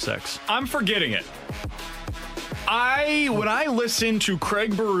the top 6. I'm forgetting it. When I listened to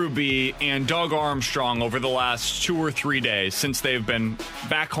Craig Berube and Doug Armstrong over the last 2 or 3 days since they've been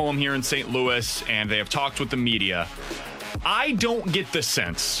back home here in St. Louis and they have talked with the media, I don't get the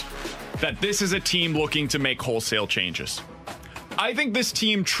sense that this is a team looking to make wholesale changes. I think this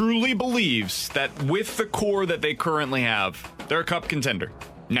team truly believes that with the core that they currently have, they're a cup contender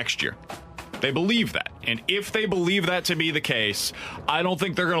next year. They believe that. And if they believe that to be the case, I don't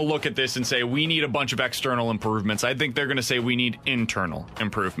think they're going to look at this and say, we need a bunch of external improvements. I think they're going to say, we need internal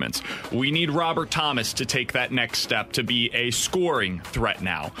improvements. We need Robert Thomas to take that next step to be a scoring threat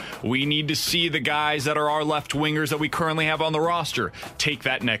now. We need to see the guys that are our left wingers that we currently have on the roster take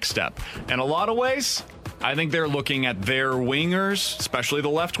that next step. In a lot of ways, I think they're looking at their wingers, especially the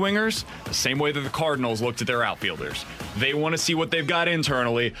left wingers, the same way that the Cardinals looked at their outfielders. They want to see what they've got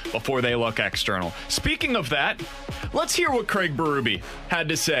internally before they look external. Speaking of that, let's hear what Craig Berube had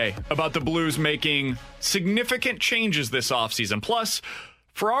to say about the Blues making significant changes this offseason. Plus,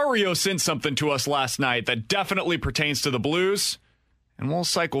 Ferrario sent something to us last night that definitely pertains to the Blues, and we'll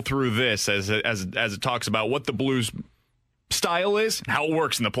cycle through this as it talks about what the Blues style is and how it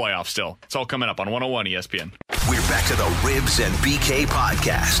works in the playoffs still. It's all coming up on 101 ESPN. We're back to the Ribs and BK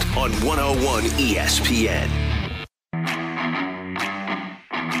podcast on 101 ESPN.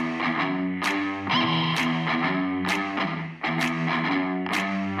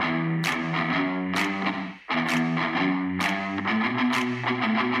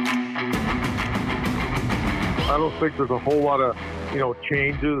 I don't think there's a whole lot of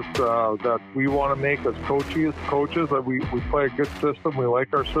changes that we want to make as coaches. That we play a good system. We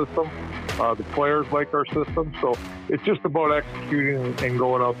like our system. The players like our system. So it's just about executing and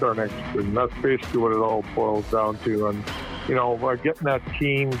going out there next. And that's basically what it all boils down to. And getting that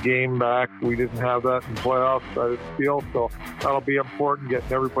team game back. We didn't have that in playoffs, I feel. So that'll be important.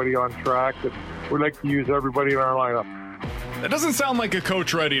 Getting everybody on track. And we like to use everybody in our lineup. That doesn't sound like a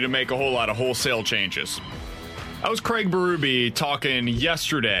coach ready to make a whole lot of wholesale changes. That was Craig Berube talking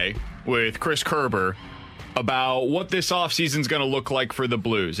yesterday with Chris Kerber about what this offseason is going to look like for the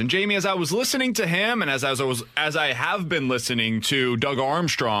Blues. And Jamie, as I was listening to him and as I have been listening to Doug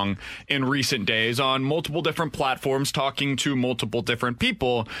Armstrong in recent days on multiple different platforms talking to multiple different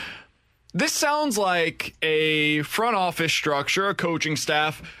people, this sounds like a front office structure, a coaching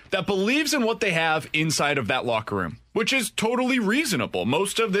staff that believes in what they have inside of that locker room, which is totally reasonable.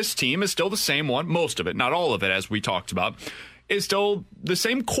 Most of this team is still the same one. Most of it, not all of it, as we talked about, is still the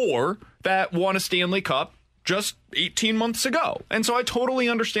same core that won a Stanley Cup just 18 months ago. And so I totally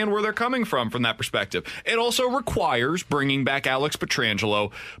understand where they're coming from that perspective. It also requires bringing back Alex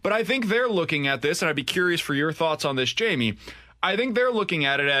Pietrangelo. But I think they're looking at this, and I'd be curious for your thoughts on this, Jamie. I think they're looking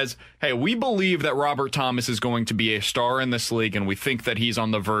at it as, hey, we believe that Robert Thomas is going to be a star in this league, and we think that he's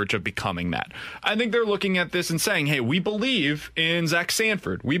on the verge of becoming that. I think they're looking at this and saying, hey, we believe in Zach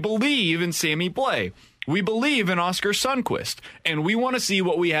Sanford. We believe in Sammy Blais. We believe in Oscar Sundqvist. And we want to see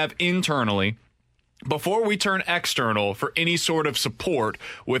what we have internally before we turn external for any sort of support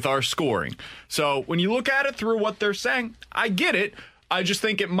with our scoring. So when you look at it through what they're saying, I get it. I just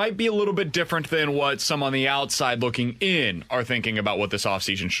think it might be a little bit different than what some on the outside looking in are thinking about what this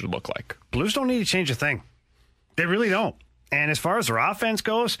offseason should look like. Blues don't need to change a thing. They really don't. And as far as their offense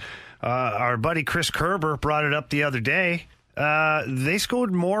goes, our buddy Chris Kerber brought it up the other day. They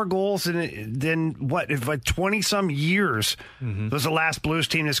scored more goals than what, if like 20-some years was the last Blues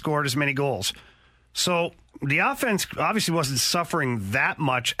team that scored as many goals. So the offense obviously wasn't suffering that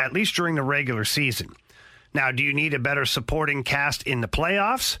much, at least during the regular season. Now, do you need a better supporting cast in the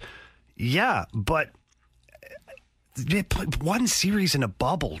playoffs? Yeah, but they played one series in a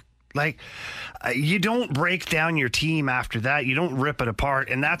bubble. Like, you don't break down your team after that. You don't rip it apart.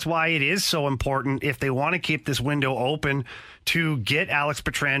 And that's why it is so important, if they want to keep this window open, to get Alex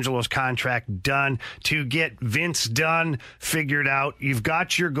Pietrangelo's contract done, to get Vince Dunn figured out. You've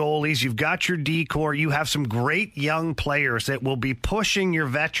got your goalies. You've got your D-core. You have some great young players that will be pushing your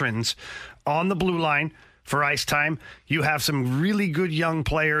veterans on the blue line for ice time. You have some really good young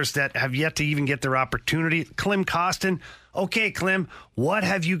players that have yet to even get their opportunity. Klim Kostin. Okay, Klim, what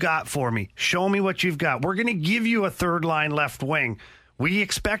have you got for me? Show me what you've got. We're going to give you a third line left wing. We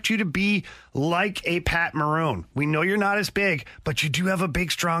expect you to be like a Pat Maroon. We know you're not as big, but you do have a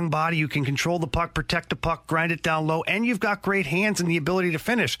big, strong body. You can control the puck, protect the puck, grind it down low, and you've got great hands and the ability to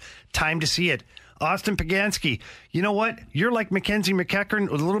finish. Time to see it. Austin Pagansky, you know what? You're like Mackenzie McEachern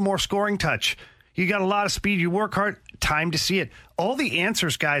with a little more scoring touch. You got a lot of speed. You work hard. Time to see it. All the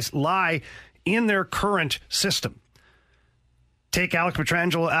answers, guys, lie in their current system. Take Alex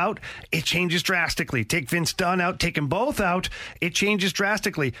Pietrangelo out, it changes drastically. Take Vince Dunn out, take them both out, it changes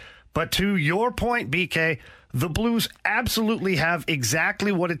drastically. But to your point, BK, the Blues absolutely have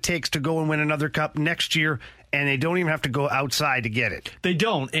exactly what it takes to go and win another cup next year, and they don't even have to go outside to get it. They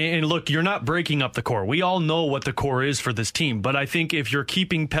don't. And look, you're not breaking up the core. We all know what the core is for this team. But I think if you're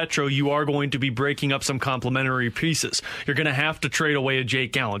keeping Petro, you are going to be breaking up some complementary pieces. You're going to have to trade away a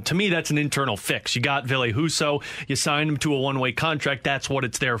Jake Allen. To me, that's an internal fix. You got Ville Husso. You signed him to a one-way contract. That's what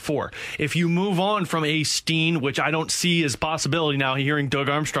it's there for. If you move on from a Steen, which I don't see as possibility now, hearing Doug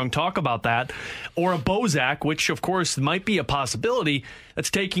Armstrong talk about that, or a Bozak, which of course might be a possibility, that's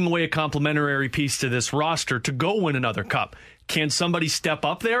taking away a complementary piece to this roster to go win another cup. Can somebody step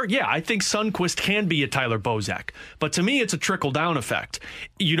up there? Yeah, I think Sundqvist can be a Tyler Bozak. But to me, it's a trickle-down effect.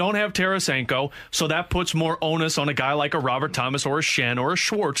 You don't have Tarasenko, so that puts more onus on a guy like a Robert Thomas or a Schenn or a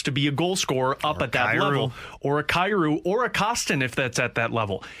Schwartz to be a goal scorer up at that level. Or a Kyrou or a Kostin if that's at that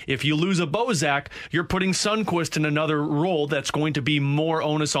level. If you lose a Bozak, you're putting Sundqvist in another role that's going to be more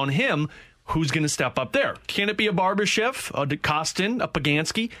onus on him. Who's going to step up there? Can it be a Barbashev, a Kostin, a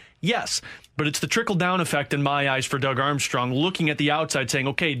Pagansky? Yes, but it's the trickle-down effect in my eyes for Doug Armstrong, looking at the outside saying,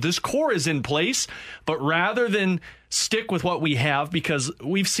 okay, this core is in place, but rather than stick with what we have, because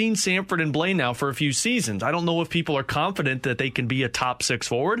we've seen Samford and Blaine now for a few seasons. I don't know if people are confident that they can be a top six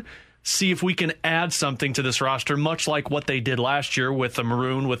forward. See if we can add something to this roster, much like what they did last year with the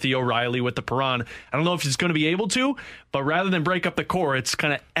Maroon, with the O'Reilly, with the Perron. I don't know if it's going to be able to, but rather than break up the core, it's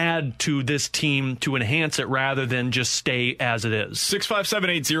kind of add to this team to enhance it rather than just stay as it is.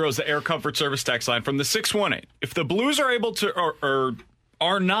 65780 is the Air Comfort Service text line from the 618. If the Blues are able to, or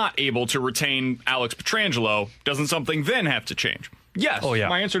are not able to retain Alex Pietrangelo, doesn't something then have to change? Yes. Oh, yeah.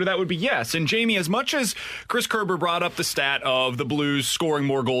 My answer to that would be yes. And Jamie, as much as Chris Kerber brought up the stat of the Blues scoring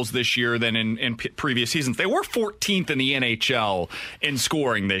more goals this year than in previous seasons, they were 14th in the NHL in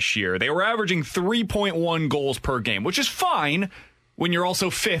scoring this year. They were averaging 3.1 goals per game, which is fine when you're also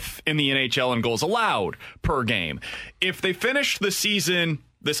 5th in the NHL in goals allowed per game. If they finish the season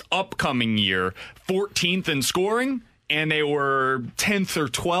this upcoming year 14th in scoring, and they were 10th or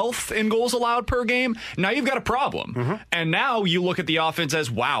 12th in goals allowed per game, now you've got a problem. Mm-hmm. And now you look at the offense as,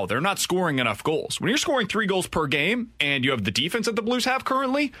 wow, they're not scoring enough goals. When you're scoring 3 goals per game and you have the defense that the Blues have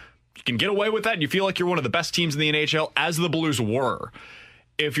currently, you can get away with that and you feel like you're one of the best teams in the NHL, as the Blues were.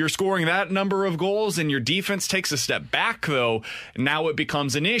 If you're scoring that number of goals and your defense takes a step back, though, now it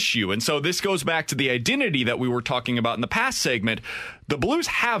becomes an issue. And so this goes back to the identity that we were talking about in the past segment. The Blues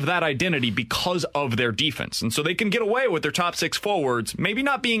have that identity because of their defense. And so they can get away with their top 6 forwards maybe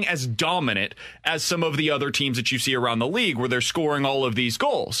not being as dominant as some of the other teams that you see around the league where they're scoring all of these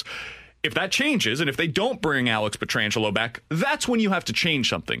goals. If that changes, and if they don't bring Alex Pietrangelo back, that's when you have to change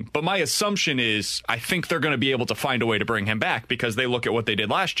something. But my assumption is I think they're going to be able to find a way to bring him back because they look at what they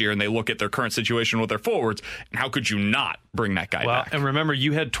did last year and they look at their current situation with their forwards. And how could you not bring that guy back? And remember,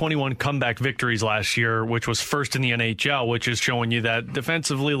 you had 21 comeback victories last year, which was first in the NHL, which is showing you that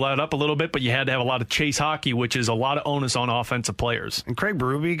defensively let up a little bit, but you had to have a lot of chase hockey, which is a lot of onus on offensive players. And Craig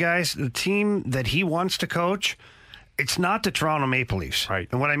Berube, guys, the team that he wants to coach, it's not the Toronto Maple Leafs. Right.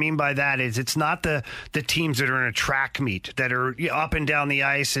 And what I mean by that is it's not the teams that are in a track meet that are up and down the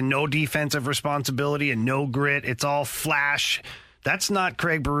ice and no defensive responsibility and no grit. It's all flash. That's not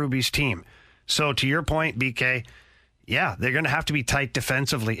Craig Berube's team. So to your point, BK, yeah, they're going to have to be tight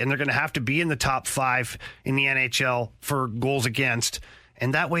defensively and they're going to have to be in the top 5 in the NHL for goals against.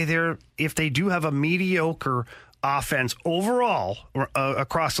 And that way if they do have a mediocre offense overall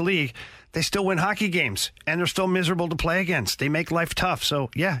across the league, they still win hockey games, and they're still miserable to play against. They make life tough. So,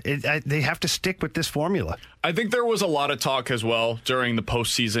 yeah, they have to stick with this formula. I think there was a lot of talk as well during the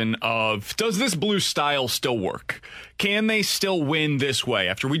postseason of, does this Blues style still work? Can they still win this way?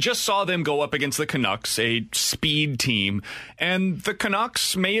 After we just saw them go up against the Canucks, a speed team, and the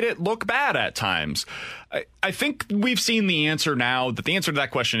Canucks made it look bad at times. I think we've seen the answer now, that the answer to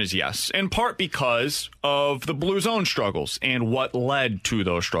that question is yes, in part because of the Blues' own struggles and what led to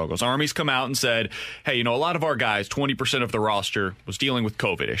those struggles. Army's come out and said, hey, a lot of our guys, 20% of the roster was dealing with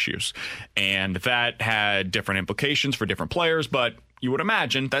COVID issues. And that had different implications for different players, but you would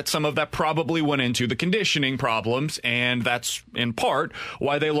imagine that some of that probably went into the conditioning problems, and that's in part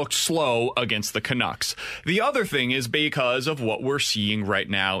why they looked slow against the Canucks. The other thing is because of what we're seeing right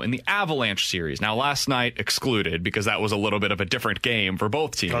now in the Avalanche series. Now, last night excluded because that was a little bit of a different game for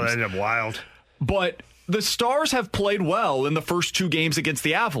both teams. Oh, that ended up wild. But the Stars have played well in the first 2 games against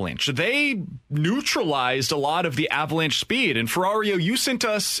the Avalanche. They neutralized a lot of the Avalanche speed. And Ferrario, you sent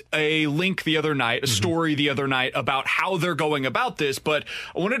us a link the other night, a story the other night about how they're going about this. But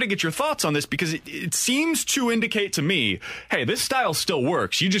I wanted to get your thoughts on this because it seems to indicate to me, hey, this style still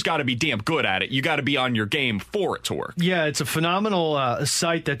works. You just got to be damn good at it. You got to be on your game for it to work. Yeah, it's a phenomenal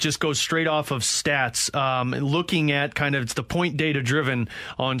site that just goes straight off of stats, looking at it's the point data driven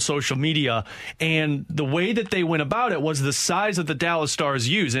on social media. And the way that they went about it was the size that the Dallas Stars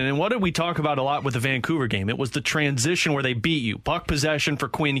use. And what did we talk about a lot with the Vancouver game? It was the transition where they beat you. Puck possession for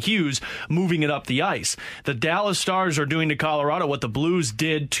Quinn Hughes, moving it up the ice. The Dallas Stars are doing to Colorado what the Blues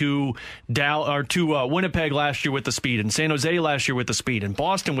did to Winnipeg last year with the speed, and San Jose last year with the speed, and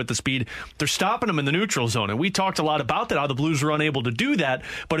Boston with the speed. They're stopping them in the neutral zone. And we talked a lot about that, how the Blues were unable to do that.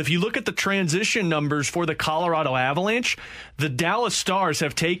 But if you look at the transition numbers for the Colorado Avalanche, the Dallas Stars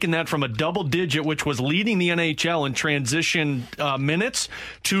have taken that from a double digit, which was leading the NHL in transition minutes,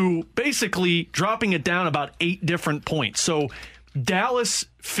 to basically dropping it down about 8 different points. So Dallas's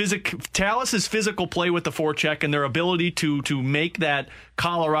physical play with the forecheck and their ability to make that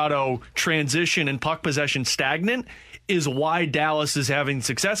Colorado transition and puck possession stagnant is why Dallas is having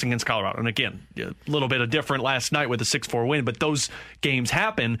success against Colorado. And again, a little bit of different last night with a 6-4 win, but those games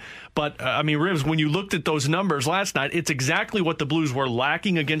happen. But, Rivs, when you looked at those numbers last night, it's exactly what the Blues were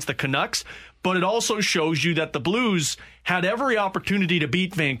lacking against the Canucks. But it also shows you that the Blues had every opportunity to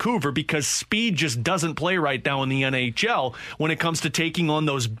beat Vancouver because speed just doesn't play right now in the NHL when it comes to taking on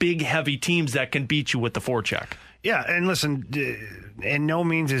those big, heavy teams that can beat you with the forecheck. Yeah, and listen, in no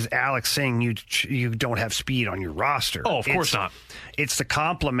means is Alex saying you don't have speed on your roster. Oh, of course not. It's the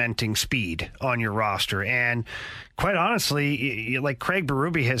complementing speed on your roster. And quite honestly, like Craig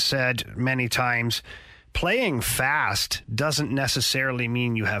Berube has said many times, playing fast doesn't necessarily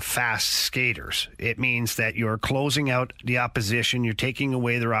mean you have fast skaters. It means that you're closing out the opposition, you're taking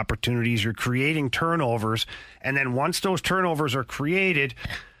away their opportunities, you're creating turnovers, and then once those turnovers are created,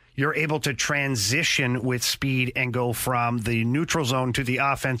 you're able to transition with speed and go from the neutral zone to the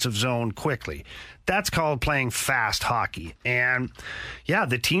offensive zone quickly. That's called playing fast hockey. And yeah,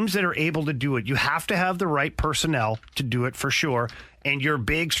 the teams that are able to do it, you have to have the right personnel to do it for sure. And your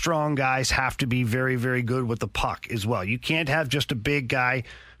big, strong guys have to be very, very good with the puck as well. You can't have just a big guy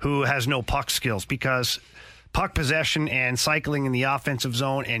who has no puck skills, because puck possession and cycling in the offensive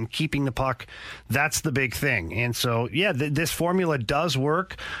zone and keeping the puck, that's the big thing. And so, yeah, this formula does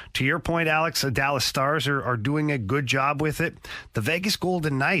work. To your point, Alex, the Dallas Stars are doing a good job with it. The Vegas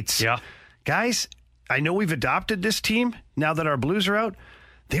Golden Knights. Yeah. Guys, I know we've adopted this team now that our Blues are out.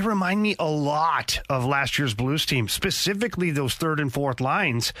 They remind me a lot of last year's Blues team, specifically those third and fourth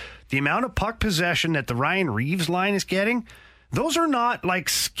lines. The amount of puck possession that the Ryan Reeves line is getting, those are not like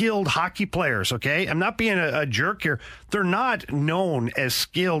skilled hockey players, okay? I'm not being a jerk here. They're not known as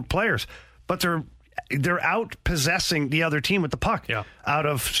skilled players, but they're out possessing the other team with the puck. Yeah. Out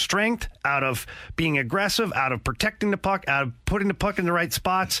of strength, out of being aggressive, out of protecting the puck, out of putting the puck in the right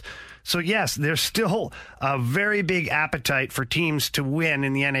spots. So, yes, there's still a very big appetite for teams to win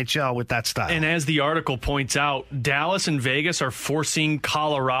in the NHL with that style. And as the article points out, Dallas and Vegas are forcing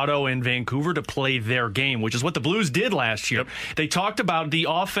Colorado and Vancouver to play their game, which is what the Blues did last year. Yep. They talked about the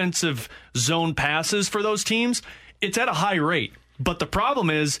offensive zone passes for those teams. It's at a high rate. But the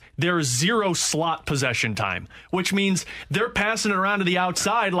problem is there's 0 slot possession time, which means they're passing it around to the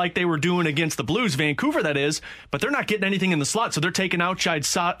outside like they were doing against the Blues, Vancouver that is, but they're not getting anything in the slot. So they're taking outside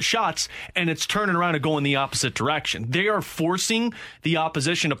shots, and it's turning around and going the opposite direction. They are forcing the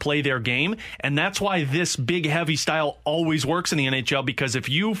opposition to play their game, and that's why this big, heavy style always works in the NHL, because if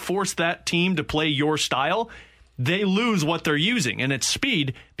you force that team to play your style, they lose what they're using, and it's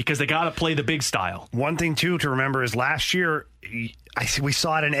speed, because they got to play the big style. One thing, too, to remember is last year, we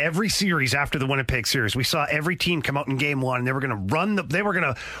saw it in every series after the Winnipeg series. We saw every team come out in game one, and they were going to run.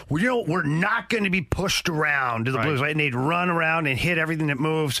 We're not going to be pushed around to the Blues, right? And they'd run around and hit everything that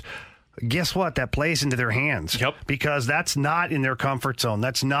moves. Guess what? That plays into their hands. Yep. Because that's not in their comfort zone.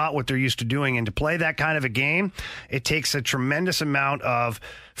 That's not what they're used to doing. And to play that kind of a game, it takes a tremendous amount of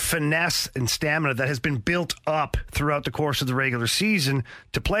finesse and stamina that has been built up throughout the course of the regular season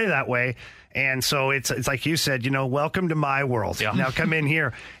to play that way. And so it's like you said, welcome to my world. Yeah. Now come in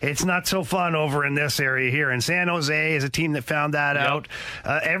here. It's not so fun over in this area here. And San Jose is a team that found that out.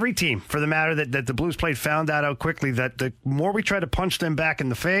 Every team, for the matter that the Blues played, found that out quickly, that the more we try to punch them back in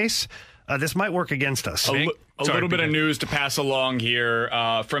the face, this might work against us. A little bit of news to pass along here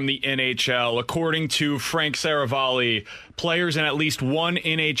from the NHL. According to Frank Saravalli, players in at least one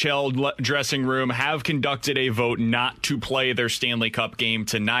NHL dressing room have conducted a vote not to play their Stanley Cup game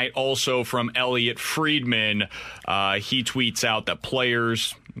tonight. Also from Elliot Friedman, he tweets out that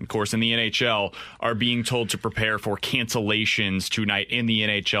players, of course, in the NHL, are being told to prepare for cancellations tonight in the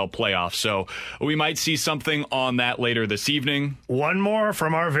NHL playoffs. So we might see something on that later this evening. One more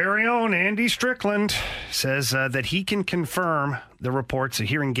from our very own Andy Strickland says that he can confirm the reports that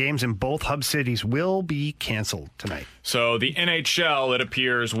hearing games in both hub cities will be canceled tonight. So the NHL, it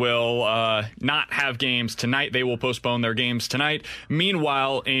appears, will not have games tonight. They will postpone their games tonight.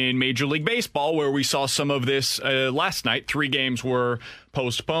 Meanwhile, in Major League Baseball, where we saw some of this last night, 3 games were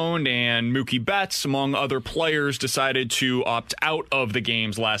postponed, and Mookie Betts, among other players, decided to opt out of the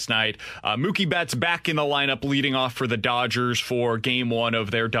games last night. Mookie Betts back in the lineup leading off for the Dodgers for Game 1 of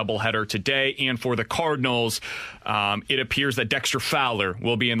their doubleheader today, and for the Cardinals, it appears that Dexter Fowler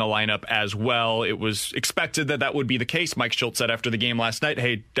will be in the lineup as well. It was expected that would be the case. Mike Schultz said after the game last night,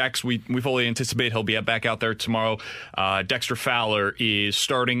 hey, Dex, we fully anticipate he'll be back out there tomorrow. Dexter Fowler is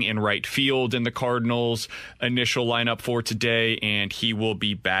starting in right field in the Cardinals' initial lineup for today, and he will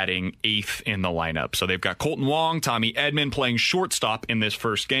be batting 8th in the lineup. So they've got Colton Wong, Tommy Edman playing shortstop in this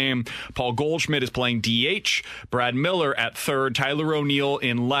first game. Paul Goldschmidt is playing DH. Brad Miller at third. Tyler O'Neill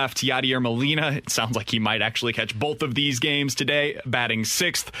in left. Yadier Molina, it sounds like he might actually catch both of these games today, batting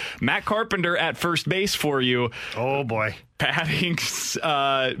 6th. Matt Carpenter at first base for you. Oh, boy. Batting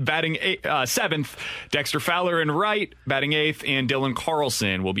 7th. Dexter Fowler in right, batting 8th, and Dylan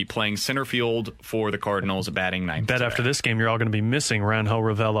Carlson will be playing center field for the Cardinals, batting 9th. Bet after this game, you're all going to be missing Ranjo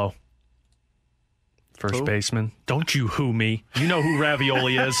Ravello. First baseman. Don't you who me. You know who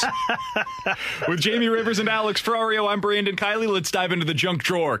Ravioli is. With Jamie Rivers and Alex Ferrario, I'm Brandon Kiley. Let's dive into the junk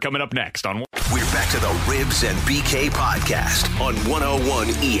drawer coming up next on. We're back to the Ribs and BK podcast on 101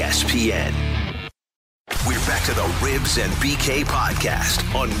 ESPN. We're back to the Ribs and BK podcast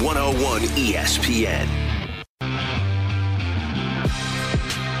on 101 ESPN.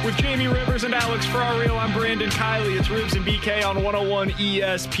 With Jamie Rivers and Alex Ferrario, I'm Brandon Kiley. It's Ribs and BK on 101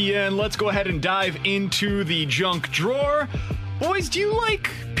 ESPN. Let's go ahead and dive into the junk drawer. Boys, do you like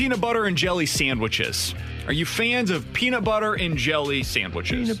peanut butter and jelly sandwiches? Are you fans of peanut butter and jelly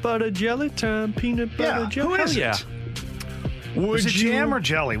sandwiches? Peanut butter jelly time. Peanut butter jelly. Who is it? Yeah. Is it jam or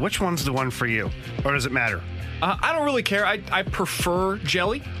jelly? Which one's the one for you? Or does it matter? I don't really care. I prefer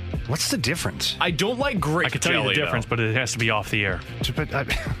jelly. What's the difference? I don't like grape jelly. I can tell you the difference, but it has to be off the air.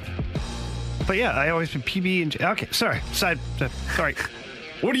 But yeah, I always put PB and... Okay, sorry. Sorry.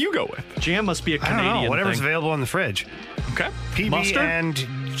 What do you go with? Jam must be a Canadian I don't know. Whatever's thing. available in the fridge. Okay. PB Mustard? and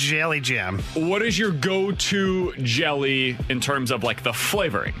jelly jam. What is your go-to jelly in terms of like the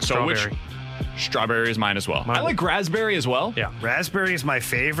flavoring? Strawberry. Strawberry is mine as well. I like raspberry as well. Yeah. Raspberry is my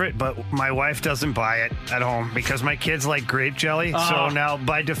favorite, but my wife doesn't buy it at home because my kids like grape jelly. So now,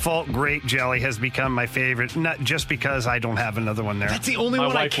 by default, grape jelly has become my favorite, not just because I don't have another one there. That's the only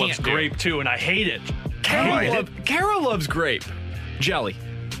one I can't do. My wife loves grape, too, and I hate it. Kara loves grape jelly.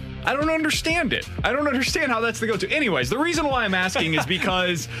 I don't understand it. I don't understand how that's the go-to. Anyways, the reason why I'm asking is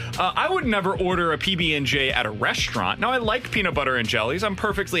because I would never order a PB&J at a restaurant. Now, I like peanut butter and jellies. I'm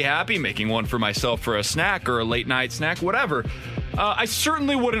perfectly happy making one for myself for a snack or a late-night snack, whatever. I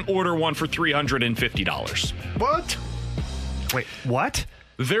certainly wouldn't order one for $350. What? Wait, what?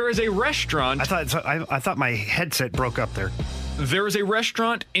 There is a restaurant. I thought my headset broke up there. There is a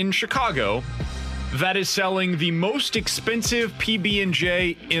restaurant in Chicago that is selling the most expensive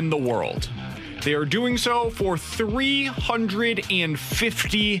PB&J in the world. They are doing so for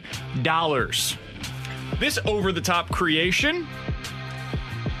 $350. This over-the-top creation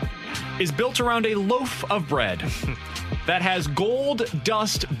is built around a loaf of bread that has gold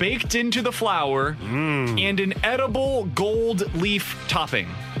dust baked into the flour and an edible gold leaf topping.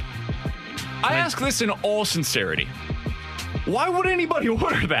 I ask this in all sincerity. Why would anybody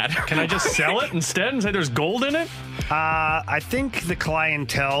order that? Can I just sell it instead and say there's gold in it? I think the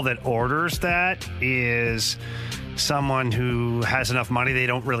clientele that orders that is someone who has enough money they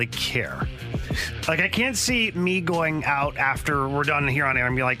don't really care. Like, I can't see me going out after we're done here on air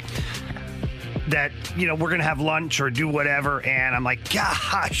and be like, that, we're going to have lunch or do whatever. And I'm like,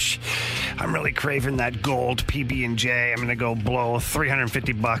 gosh, I'm really craving that gold PB&J. I'm going to go blow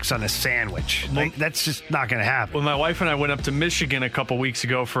 $350 on a sandwich. Like, that's just not going to happen. When my wife and I went up to Michigan a couple weeks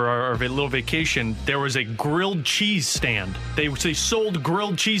ago for our little vacation, there was a grilled cheese stand. They sold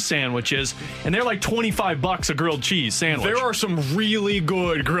grilled cheese sandwiches, and they're like $25 a grilled cheese sandwich. There are some really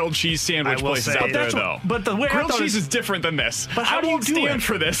good grilled cheese sandwich places out there, though. But the way grilled cheese is different than this. But how do you do it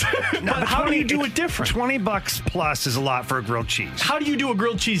for this? No, but how do you do it different? $20 plus is a lot for a grilled cheese. How do you do a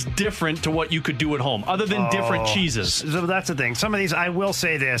grilled cheese different to what you could do at home, other than different cheeses? So that's the thing. Some of these, I will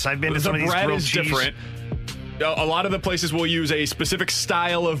say this. I've been to some of these grilled cheese. The bread is different. A lot of the places will use a specific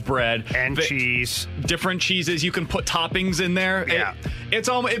style of bread and cheese. Different cheeses. You can put toppings in there. Yeah.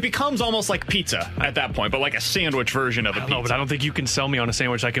 It becomes almost like pizza at that point, but like a sandwich version of a pizza. No, but I don't think you can sell me on a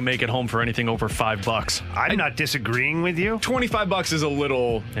sandwich I can make at home for anything over $5. I'm not disagreeing with you. $25 is a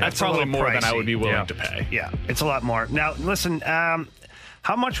little. That's probably more than I would be willing to pay. Yeah, it's a lot more. Now, listen.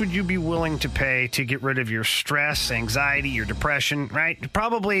 How much would you be willing to pay to get rid of your stress, anxiety, your depression, right?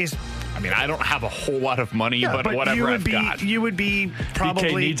 Probably. I mean, I don't have a whole lot of money, but whatever I've got. You would be probably.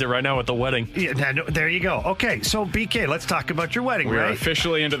 BK needs it right now at the wedding. Yeah, no, there you go. Okay, so BK, let's talk about your wedding, We right? are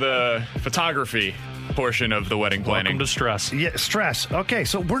officially into the photography portion of the wedding planning. Welcome to stress. Yeah, stress. Okay,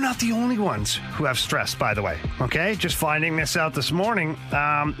 so we're not the only ones who have stress, by the way. Okay, just finding this out this morning,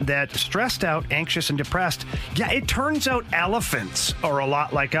 that stressed out, anxious, and depressed, yeah, it turns out elephants are a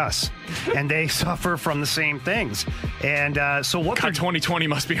lot like us, and they suffer from the same things. And so what? God, 2020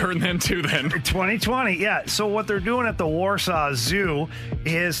 must be hurting them too, then. 2020, yeah. So what they're doing at the Warsaw Zoo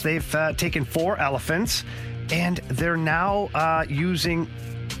is they've taken 4 elephants, and they're now using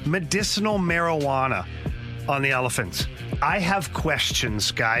medicinal marijuana on the elephants. I have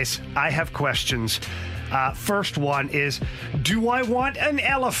questions, guys. I have questions. First one is, do I want an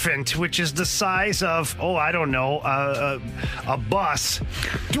elephant, which is the size of, I don't know, a bus?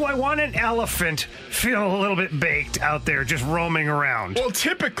 Do I want an elephant feeling a little bit baked out there just roaming around? Well,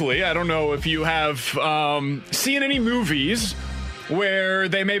 typically, I don't know if you have seen any movies where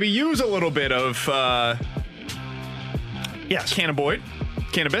they maybe use a little bit of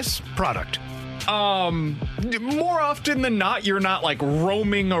cannabis product. More often than not, you're not like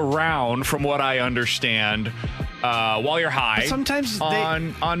roaming around, from what I understand, while you're high. But sometimes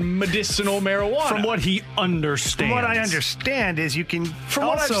on medicinal marijuana. From what he understands. From what I understand is you can From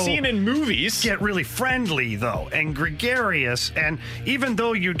what I've seen in movies. Get really friendly, though, and gregarious. And even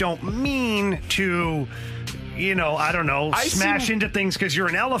though you don't mean to, I don't know, smash into things because you're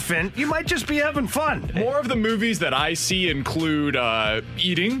an elephant, you might just be having fun. More of the movies that I see include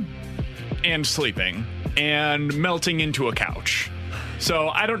eating and sleeping and melting into a couch. So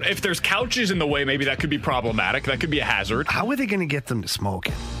I don't, if there's couches in the way, maybe that could be problematic. That could be a hazard. How are they going to get them to smoke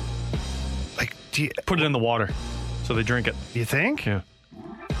it? Like, put it in the water so they drink it. You think? Yeah.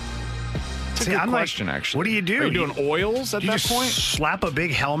 That's a good question, actually. What do you do? Are you doing oils at that just point? Slap a big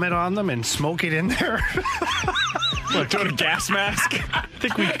helmet on them and smoke it in there? Like doing a gas mask?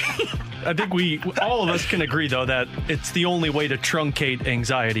 I think we all of us can agree, though, that it's the only way to truncate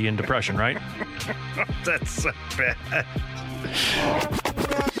anxiety and depression, right? That's so bad.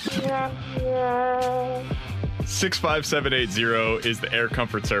 65780 is the Air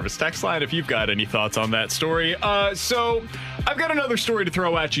Comfort Service text line if you've got any thoughts on that story. So I've got another story to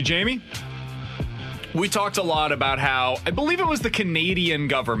throw at you, Jamie. We talked a lot about how, I believe it was the Canadian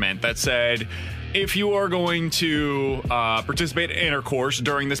government that said, if you are going to participate in intercourse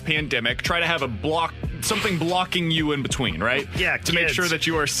during this pandemic, try to have something blocking you in between, right? Yeah, to make sure that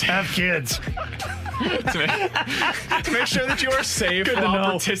you are safe. Have kids. to make sure that you are safe while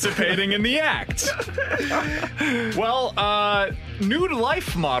participating in the act. Well, nude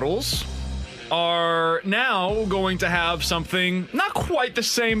life models are now going to have something, not quite the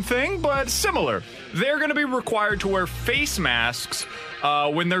same thing, but similar. They're going to be required to wear face masks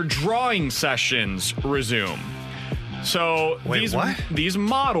when their drawing sessions resume. So these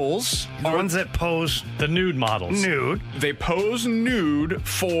models are ones that pose, the nude models. Nude. They pose nude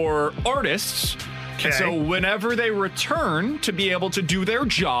for artists. Okay. And so whenever they return to be able to do their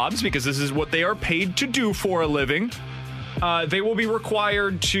jobs, because this is what they are paid to do for a living, they will be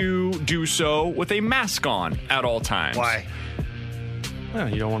required to do so with a mask on at all times. Why? Well,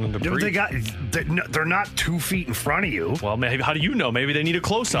 you don't want them to breathe. They're not 2 feet in front of you. Well, maybe, how do you know? Maybe they need a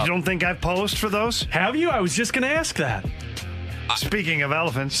close-up. You don't think I've posed for those? Have you? I was just going to ask that. Speaking of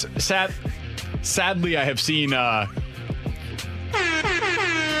elephants. Sadly, I have seen... not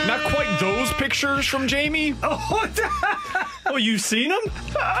quite those pictures from Jamie. Oh, you've seen them?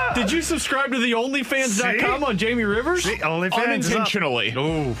 Did you subscribe to the OnlyFans.com on Jamie Rivers? See, OnlyFans unintentionally.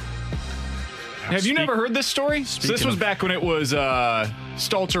 Oh. Have you never heard this story? So this was back when it was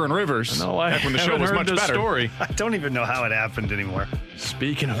Stalter and Rivers. No, back when the show was much better. Story. I don't even know how it happened anymore.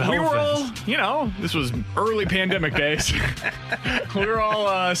 Speaking of we elephants. were all, this was early pandemic days. We were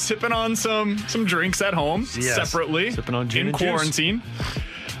all sipping on some drinks at home separately. Sipping on gin in and juice. quarantine.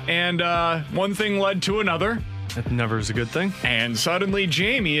 And one thing led to another. That never is a good thing. And suddenly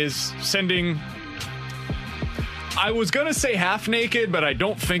Jamie is sending, I was going to say half naked, but I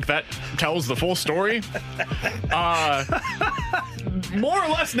don't think that tells the full story. More or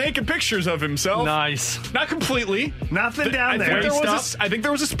less naked pictures of himself. Nice. Not completely. Nothing down there. I think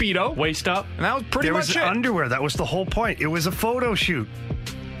there was a Speedo. Waist up. And that was pretty much it. There was underwear. That was the whole point. It was a photo shoot.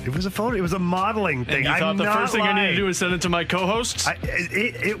 It was a photo. It was a modeling thing. And you thought the first thing I need to do is send it to my co-hosts?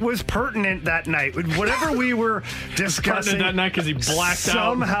 It was pertinent that night. Whatever we were discussing that night because he blacked out.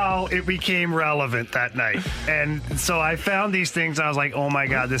 Somehow it became relevant that night. And so I found these things. And I was like, oh my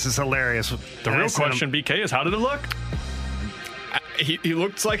God, this is hilarious. The real question, BK, is how did it look? He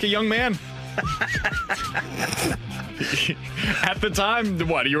looks like a young man. At the time,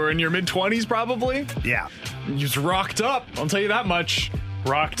 what, you were in your mid-20s probably? Yeah. You was rocked up, I'll tell you that much.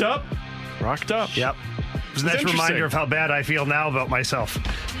 Rocked up? Rocked up. Yep. It was a nice reminder of how bad I feel now about myself.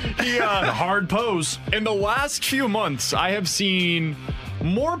 The hard pose. In the last few months, I have seen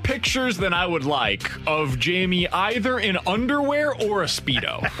more pictures than I would like of Jamie either in underwear or a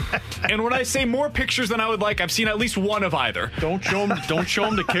Speedo. And when I say more pictures than I would like, I've seen at least one of either. Don't show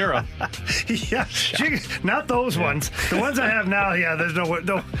them to Kara. Yeah, not those ones. The ones I have now, there's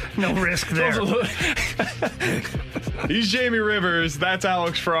no risk there. He's Jamie Rivers. That's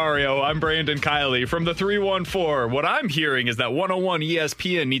Alex Ferrario. I'm Brandon Kiley from the 314. What I'm hearing is that 101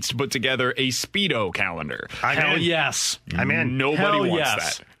 ESPN needs to put together a Speedo calendar. Hell yes. I'm in. Nobody wants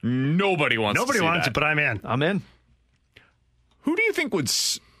that. Nobody wants it, but I'm in. I'm in. Who do you think would...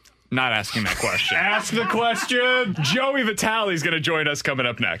 Not asking that question. Ask the question. Joey Vitale's going to join us coming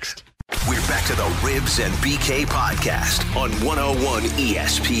up next. We're back to the Ribs and BK podcast on 101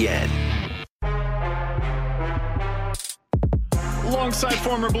 ESPN. Alongside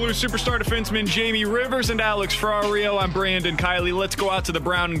former Blue superstar defenseman Jamie Rivers and Alex Ferrario, I'm Brandon Kiley. Let's go out to the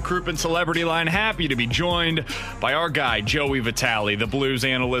Brown and Crouppen Celebrity Line. Happy to be joined by our guy, Joey Vitale, the Blues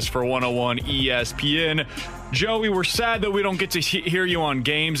analyst for 101 ESPN. Joey, we're sad that we don't get to hear you on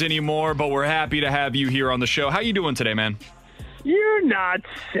games anymore, but we're happy to have you here on the show. How you doing today, man? You're not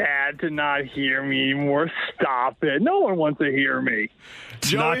sad to not hear me anymore. Stop it. No one wants to hear me.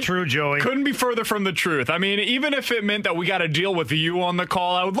 It's not true, Joey. Couldn't be further from the truth. I mean, even if it meant that we got to deal with you on the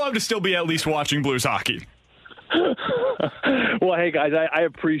call, I would love to still be at least watching Blues hockey. Well, hey, guys, I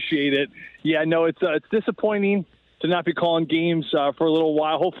appreciate it. Yeah, no, it's disappointing to not be calling games for a little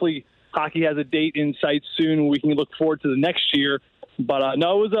while. Hopefully hockey has a date in sight soon and we can look forward to the next year. But,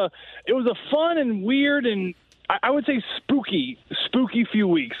 no, it was a fun and weird and I would say spooky few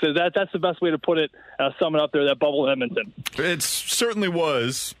weeks. So that's the best way to put it, summing up there, that bubble in Edmonton. It certainly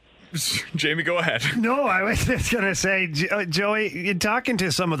was. Jamie, go ahead. No, I was just going to say, Joey, in talking to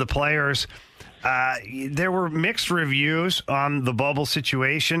some of the players, there were mixed reviews on the bubble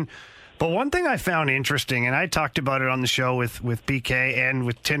situation. But one thing I found interesting, and I talked about it on the show with BK and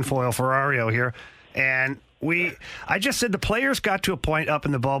with Tinfoil Ferrario here, and I just said the players got to a point up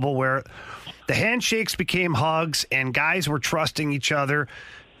in the bubble where the handshakes became hugs and guys were trusting each other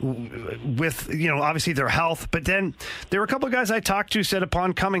with, obviously their health. But then there were a couple of guys I talked to said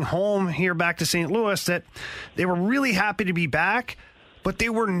upon coming home here back to St. Louis that they were really happy to be back, but they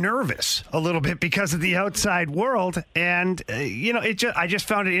were nervous a little bit because of the outside world. And, I just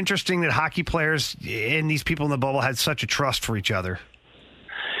found it interesting that hockey players and these people in the bubble had such a trust for each other.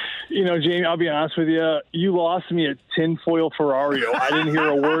 Jamie, I'll be honest with you. You lost me at Tinfoil Ferrario. I didn't hear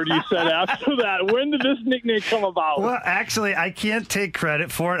a word you said after that. When did this nickname come about? Well, actually, I can't take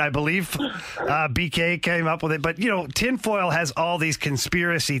credit for it. I believe BK came up with it. But, Tinfoil has all these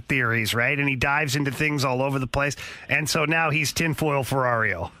conspiracy theories, right? And he dives into things all over the place. And so now he's Tinfoil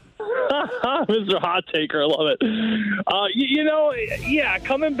Ferrario. Mr. Hot Taker, I love it.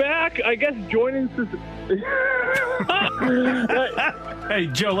 Coming back, I guess joining... Hey,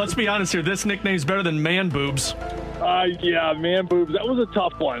 Joe, let's be honest here. This nickname's better than Man Boobs. Yeah, Man Boobs. That was a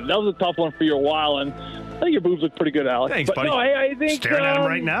tough one. That was a tough one for you a while, and I think your boobs look pretty good, Alex. Thanks, buddy. No, I think... Staring at him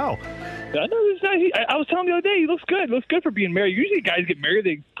right now. I was telling him the other day, he looks good. He looks good for being married. Usually guys get married,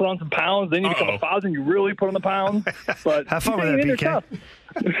 they put on some pounds, then you become 1,000, you really put on the pounds. But have fun with that, BK.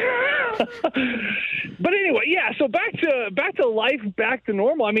 But anyway, yeah, so back to life, back to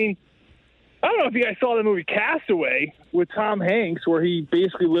normal. I mean, I don't know if you guys saw the movie Castaway with Tom Hanks, where he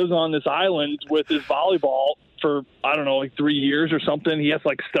basically lives on this island with his volleyball for, I don't know, like 3 years or something. He has to,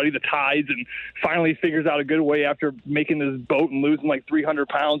 like, study the tides and finally figures out a good way after making this boat and losing, like, 300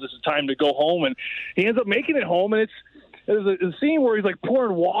 pounds. It's time to go home. And he ends up making it home, and there's a scene where he's, like,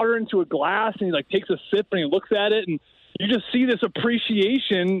 pouring water into a glass, and he, like, takes a sip, and he looks at it, and you just see this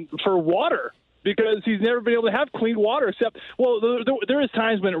appreciation for water because he's never been able to have clean water except, well, there is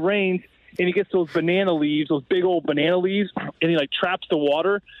times when it rains and he gets those banana leaves, those big old banana leaves, and he, like, traps the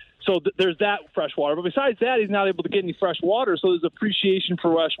water. So there's that fresh water. But besides that, he's not able to get any fresh water, so there's appreciation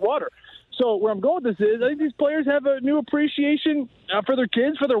for fresh water. So where I'm going with this is I think these players have a new appreciation for their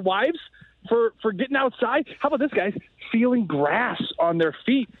kids, for their wives, for getting outside. How about this, guys? Feeling grass on their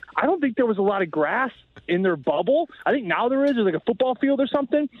feet. I don't think there was a lot of grass in their bubble. I think now there is. There's like a football field or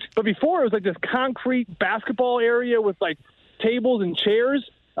something. But before, it was like this concrete basketball area with, like, tables and chairs.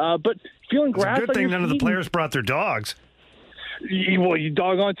 But feeling grass. It's a good thing none of the players brought their dogs. Well, you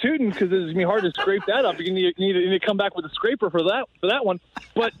doggone tootin', because it's going to be hard to scrape that up. You need to come back with a scraper for that one.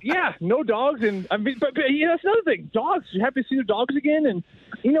 But, yeah, no dogs. And I mean, but you know, that's another thing. Dogs, you happy to see the dogs again. And,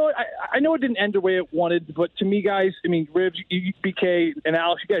 you know, I know it didn't end the way it wanted, but to me, guys, I mean, Ribs, BK, and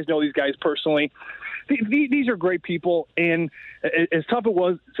Alex, you guys know these guys personally. These are great people, and as tough it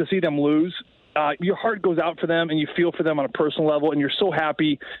was to see them lose, your heart goes out for them, and you feel for them on a personal level, and you're so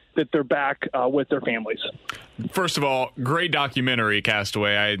happy that they're back with their families. First of all, great documentary,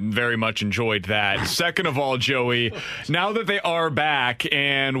 Castaway. I very much enjoyed that. Second of all, Joey, now that they are back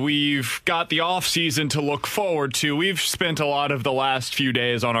and we've got the off season to look forward to, we've spent a lot of the last few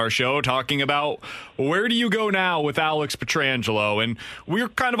days on our show talking about where do you go now with Alex Pietrangelo, and we're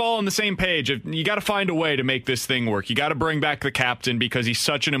kind of all on the same page. You got to find a way to make this thing work. You got to bring back the captain because he's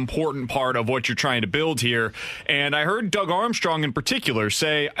such an important part of what you're trying to build here. And I heard Doug Armstrong in particular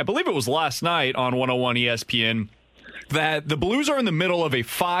say, I believe it was last night on 101 ESPN, that the Blues are in the middle of a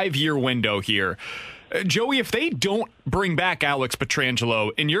 5-year window here. Joey, if they don't bring back Alex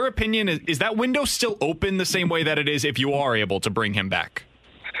Pietrangelo, in your opinion, is that window still open the same way that it is if you are able to bring him back?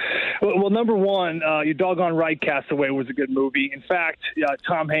 Well, number one, your doggone right, Castaway was a good movie. In fact,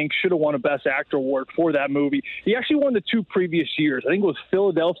 Tom Hanks should have won a Best Actor award for that movie. He actually won the 2 previous years. I think it was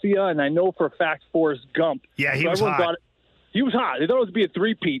Philadelphia, and I know for a fact Forrest Gump. Yeah, he was hot. He was hot. They thought it would be a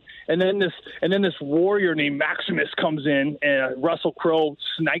three-peat. And then this warrior named Maximus comes in, and Russell Crowe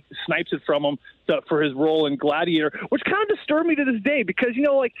snipes it from him for his role in Gladiator, which kind of disturbed me to this day because, you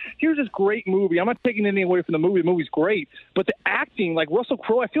know, like, here's this great movie. I'm not taking anything away from the movie. The movie's great. But the acting, like Russell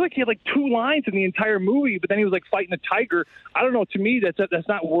Crowe, I feel like he had like 2 lines in the entire movie, but then he was like fighting a tiger. I don't know. To me, that's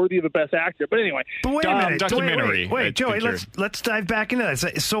not worthy of a Best Actor. But anyway. But wait a minute. Documentary. Wait, Joey, let's dive back into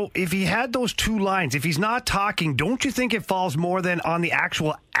that. So if he had those 2 lines, if he's not talking, don't you think it falls more than on the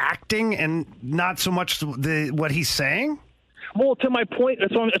actual acting and not so much what he's saying? Well, to my point,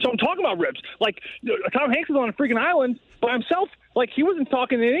 that's what I'm talking about, Ribs. Like, Tom Hanks was on a freaking island by himself. Like, he wasn't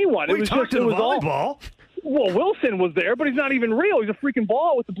talking to anyone. Well, it was talked to the volleyball. Well, Wilson was there, but he's not even real. He's a freaking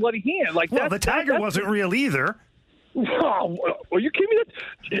ball with a bloody hand. Like, well, the tiger wasn't real either. Oh, are you kidding me?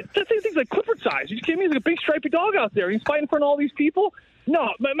 That thing's like Clifford size. Are you kidding me? There's like a big stripy dog out there. He's fighting in front of all these people.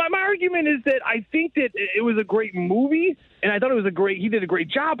 No, my argument is that I think that it was a great movie, and I thought he did a great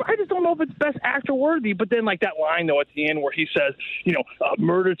job. I just don't know if it's Best Actor worthy. But then, like that line though at the end where he says, you know,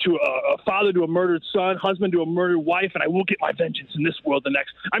 murder to a father to a murdered son, husband to a murdered wife, and I will get my vengeance in this world the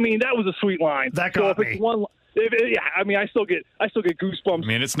next. I mean, that was a sweet line. That got me. Yeah, I mean, I still get goosebumps. I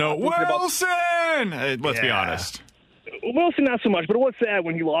mean, it's no Wilson. Let's be honest. Wilson, not so much, but it was sad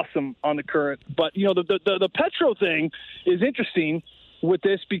when he lost him on the current. But, you know, the Petro thing is interesting with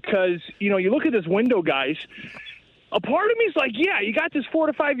this because, you know, you look at this window, guys. A part of me is like, yeah, you got this 4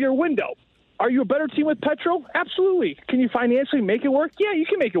 to 5 year window. Are you a better team with Petro? Absolutely. Can you financially make it work? Yeah, you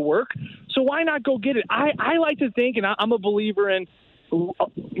can make it work. So why not go get it? I like to think, and I'm a believer in,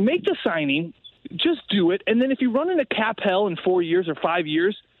 make the signing, just do it, and then if you run into cap hell in 4 years or 5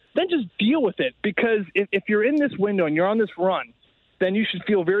 years, then just deal with it. Because if you're in this window and you're on this run, then you should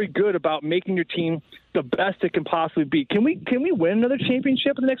feel very good about making your team the best it can possibly be. Can we win another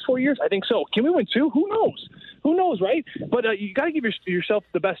championship in the next 4 years? I think so. Can we win 2? Who knows? Who knows, right? But you got to give yourself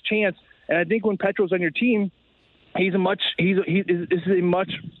the best chance. And I think when Petro's on your team, he's a much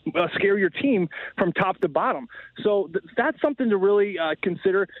scarier team from top to bottom. So that's something to really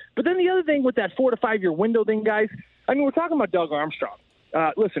consider. But then the other thing with that 4 to 5 year window thing, guys, I mean, we're talking about Doug Armstrong.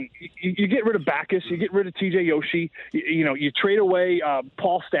 Listen, you get rid of Backus, you get rid of TJ Yoshi, you trade away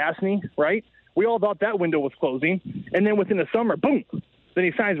Paul Stastny, right? We all thought that window was closing. And then within the summer, boom, then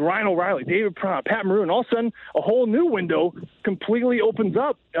he signs Ryan O'Reilly, David Perron, Pat Maroon. All of a sudden, a whole new window completely opens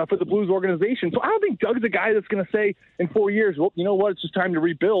up for the Blues organization. So I don't think Doug's a guy that's going to say in 4 years, well, you know what, it's just time to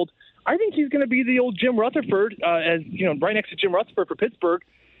rebuild. I think he's going to be the old Jim Rutherford, as right next to Jim Rutherford for Pittsburgh,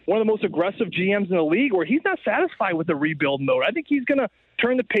 one of the most aggressive GMs in the league, where he's not satisfied with the rebuild mode. I think he's going to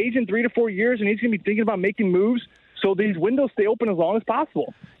turn the page in 3 to 4 years, and he's going to be thinking about making moves so these windows stay open as long as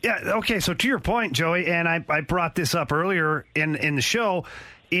possible. Yeah, okay, so to your point, Joey, and I brought this up earlier in the show,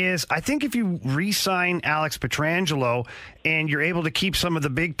 is I think if you re-sign Alex Pietrangelo and you're able to keep some of the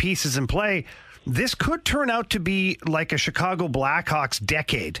big pieces in play, this could turn out to be like a Chicago Blackhawks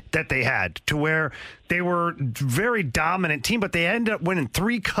decade that they had, to where they were very dominant team, but they ended up winning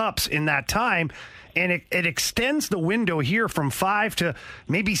 3 cups in that time. And it extends the window here from 5 to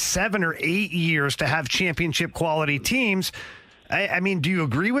maybe 7 or 8 years to have championship quality teams. I mean, do you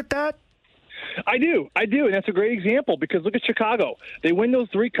agree with that? I do. And that's a great example, because look at Chicago. They win those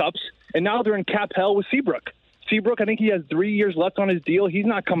 3 cups, and now they're in cap hell with Seabrook. Seabrook, I think he has 3 years left on his deal. He's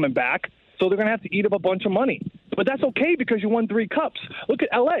not coming back. So they're going to have to eat up a bunch of money. But that's okay, because you won 3 cups. Look at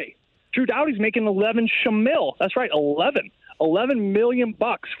L.A. Drew Doughty's making 11 shamil. That's right, 11 million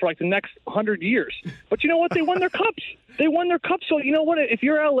bucks for like the next 100 years. But you know what? They won their cups. So you know what? If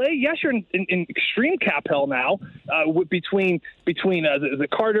you're LA, yes, you're in extreme cap hell now. Between the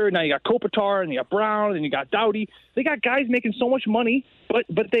Carter, now you got Kopitar, and you got Brown, and you got Doughty. They got guys making so much money, but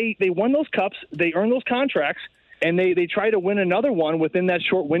they won those cups. They earned those contracts, and they try to win another one within that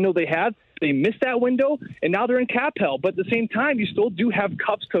short window they had. They missed that window, and now they're in cap hell. But at the same time, you still do have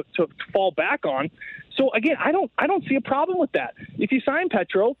cups to fall back on. So again, I don't see a problem with that. If you sign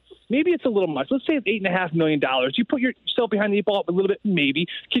Petro, maybe it's a little much. Let's say it's $8.5 million. You put yourself behind the 8 ball a little bit, maybe.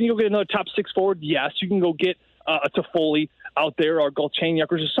 Can you go get another top 6 forward? Yes. You can go get a Toffoli out there, or Galchenyuk,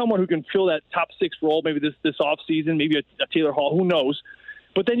 or just someone who can fill that top 6 role. Maybe this offseason, maybe a Taylor Hall. Who knows?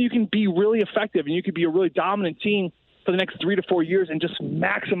 But then you can be really effective, and you could be a really dominant team for the next 3 to 4 years, and just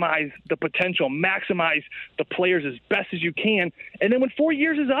maximize the potential, maximize the players as best as you can. And then when 4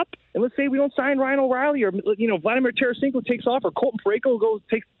 years is up, and let's say we don't sign Ryan O'Reilly, or Vladimir Tarasenko takes off, or Colton Parayko goes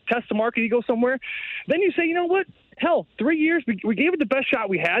test the market, he goes somewhere, then you say, you know what? Hell, 3 years, we gave it the best shot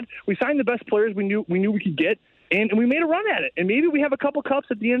we had. We signed the best players we knew we could get, and we made a run at it. And maybe we have a couple cups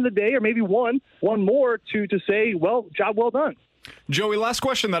at the end of the day, or maybe one more to say, well, job well done. Joey, last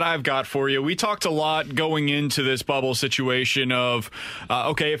question that I've got for you. We talked a lot going into this bubble situation of,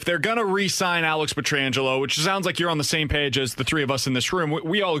 okay, if they're going to re-sign Alex Pietrangelo, which sounds like you're on the same page as the 3 of us in this room,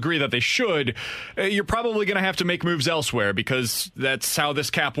 we all agree that they should, you're probably going to have to make moves elsewhere, because that's how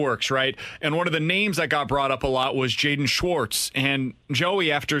this cap works, right? And one of the names that got brought up a lot was Jaden Schwartz. And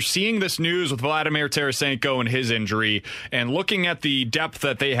Joey, after seeing this news with Vladimir Tarasenko and his injury, and looking at the depth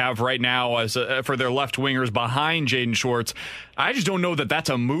that they have right now as for their left wingers behind Jaden Schwartz, I just don't know that that's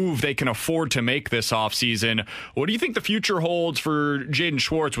a move they can afford to make this offseason. What do you think the future holds for Jaden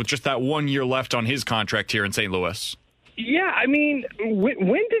Schwartz with just that 1 year left on his contract here in St. Louis? Yeah, I mean,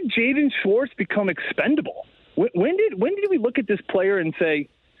 when did Jaden Schwartz become expendable? When did we look at this player and say,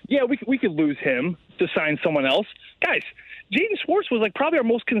 yeah, we could lose him to sign someone else? Guys, Jaden Schwartz was like probably our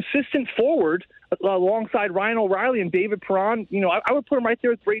most consistent forward alongside Ryan O'Reilly and David Perron. I would put him right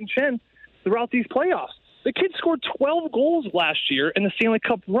there with Brayden Chen throughout these playoffs. The kid scored 12 goals last year in the Stanley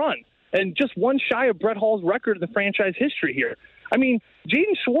Cup run, and just one shy of Brett Hall's record in the franchise history here. I mean,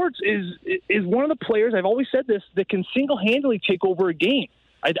 Jaden Schwartz is one of the players, I've always said this, that can single-handedly take over a game.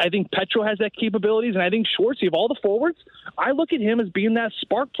 I think Petro has that capabilities, and I think Schwartz, of all the forwards, I look at him as being that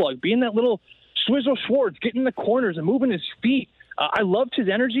spark plug, being that little Swizzle Schwartz, getting in the corners and moving his feet. I loved his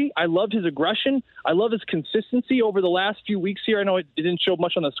energy. I loved his aggression. I love his consistency over the last few weeks here. I know it didn't show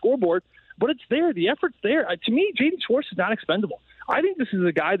much on the scoreboard, but it's there. The effort's there. To me, Jaden Schwartz is not expendable. I think this is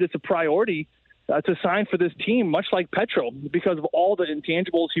a guy that's a priority to sign for this team, much like Petro, because of all the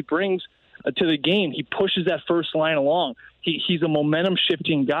intangibles he brings to the game. He pushes that first line along. He's a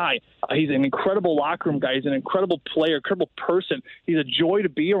momentum-shifting guy. He's an incredible locker room guy. He's an incredible player, incredible person. He's a joy to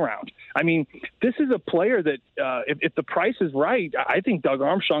be around. I mean, this is a player that, if the price is right, I think Doug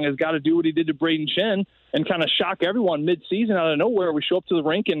Armstrong has got to do what he did to Brayden Chen and kind of shock everyone mid-season out of nowhere. We show up to the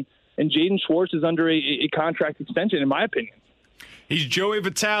rink and Jaden Schwartz is under a contract extension, in my opinion. He's Joey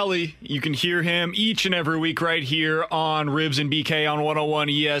Vitale. You can hear him each and every week right here on Ribs and BK on 101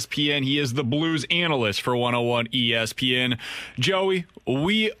 ESPN. He is the Blues analyst for 101 ESPN. Joey,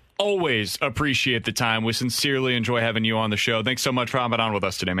 we always appreciate the time. We sincerely enjoy having you on the show. Thanks so much for hopping on with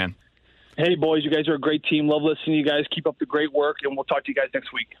us today, man. Hey, boys, you guys are a great team. Love listening to you guys. Keep up the great work, and we'll talk to you guys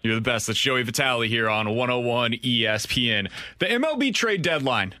next week. You're the best. That's Joey Vitale here on 101 ESPN. The MLB trade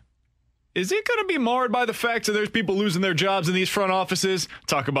deadline. Is it going to be marred by the fact that there's people losing their jobs in these front offices?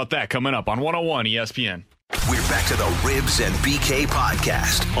 Talk about that coming up on 101 ESPN. We're back to the Ribs and BK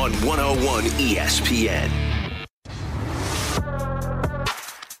podcast on 101 ESPN.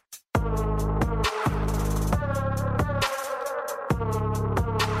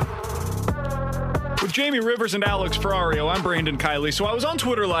 with Jamie Rivers and Alex Ferrario. I'm Brandon Kiley. So I was on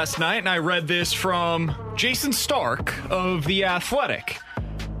Twitter last night, and I read this from Jason Stark of The Athletic.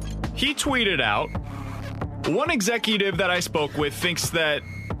 He tweeted out, one executive that I spoke with thinks that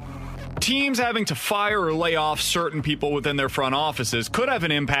teams having to fire or lay off certain people within their front offices could have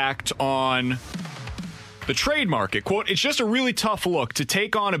an impact on the trade market. Quote, it's just a really tough look to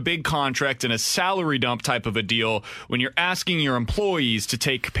take on a big contract and a salary dump type of a deal when you're asking your employees to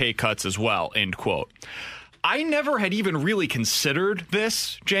take pay cuts as well, end quote. I never had even really considered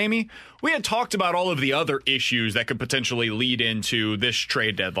this, Jamie. We had talked about all of the other issues that could potentially lead into this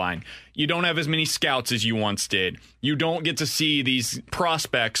trade deadline. You don't have as many scouts as you once did. You don't get to see these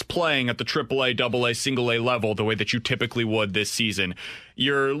prospects playing at the AAA, AA, single A level the way that you typically would this season.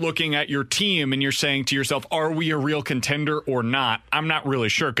 You're looking at your team and you're saying to yourself, are we a real contender or not? I'm not really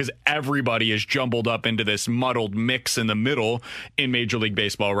sure because everybody is jumbled up into this muddled mix in the middle in Major League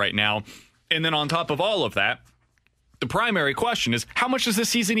Baseball right now. And then on top of all of that, the primary question is, how much does this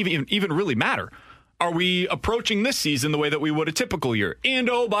season even really matter? Are we approaching this season the way that we would a typical year? And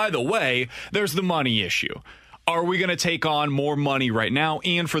oh, by the way, there's the money issue. Are we going to take on more money right now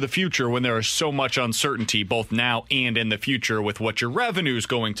and for the future when there is so much uncertainty both now and in the future with what your revenue is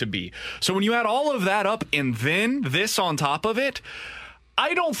going to be? So when you add all of that up and then this on top of it,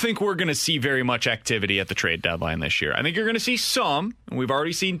 I don't think we're going to see very much activity at the trade deadline this year. I think you're going to see some. We've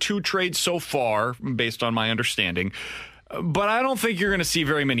already seen 2 trades so far, based on my understanding. But I don't think you're going to see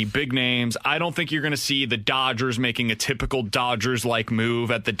very many big names. I don't think you're going to see the Dodgers making a typical Dodgers-like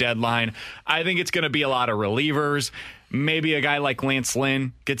move at the deadline. I think it's going to be a lot of relievers. Maybe a guy like Lance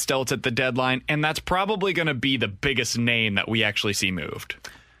Lynn gets dealt at the deadline. And that's probably going to be the biggest name that we actually see moved.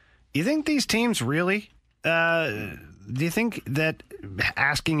 You think these teams really... do you think that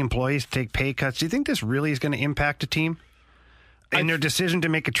asking employees to take pay cuts, do you think this really is going to impact a team in their decision to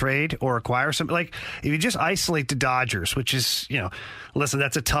make a trade or acquire something? Like, if you just isolate the Dodgers, which is, listen,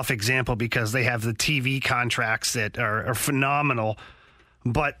 that's a tough example because they have the TV contracts that are phenomenal.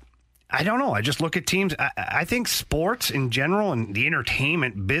 But I don't know. I just look at teams. I think sports in general and the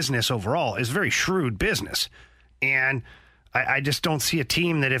entertainment business overall is very shrewd business. And I just don't see a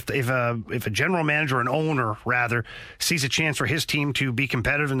team that if a general manager or an owner, rather, sees a chance for his team to be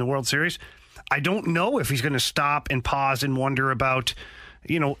competitive in the World Series, I don't know if he's going to stop and pause and wonder about,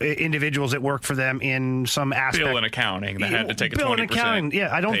 individuals that work for them in some aspect. Bill and accounting that had to take a 20% Bill and accounting,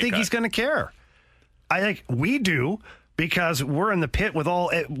 yeah, I don't think he's going to care. I think we do because we're in the pit with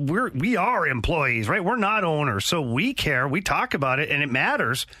we are employees, right? We're not owners, so we care. We talk about it, and it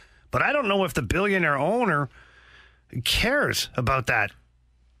matters. But I don't know if the billionaire owner cares about that.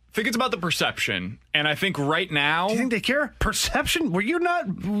 I think it's about the perception. And I think right now... Do you think they care? Perception? Were you not...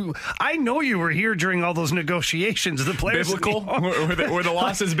 I know you were here during all those negotiations. The players... Biblical? Were the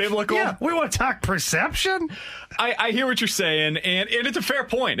losses biblical? Yeah, we want to talk perception. I hear what you're saying, and it's a fair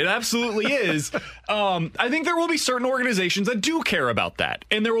point. It absolutely is. I think there will be certain organizations that do care about that,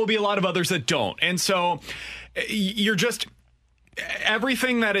 and there will be a lot of others that don't. And so you're just...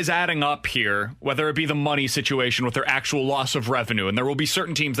 Everything that is adding up here, whether it be the money situation with their actual loss of revenue, and there will be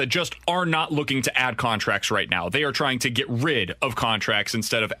certain teams that just are not looking to add contracts right now. They are trying to get rid of contracts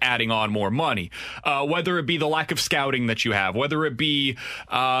instead of adding on more money. Whether it be the lack of scouting that you have, whether it be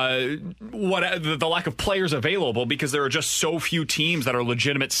the lack of players available because there are just so few teams that are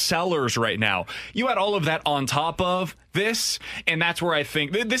legitimate sellers right now. You add all of that on top of this, and that's where I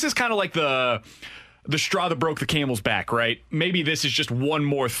think this is kind of like the straw that broke the camel's back, right? Maybe this is just one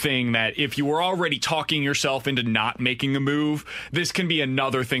more thing that if you were already talking yourself into not making a move, this can be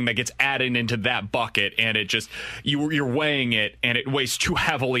another thing that gets added into that bucket, and it just you're weighing it, and it weighs too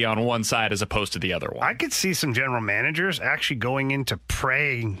heavily on one side as opposed to the other one. I could see some general managers actually going into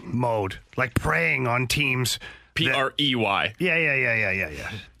preying mode, like preying on teams. Prey.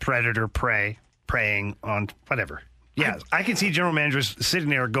 Yeah. Predator, prey, preying on whatever. Yeah, I can see general managers sitting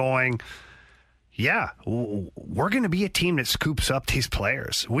there going, yeah, we're going to be a team that scoops up these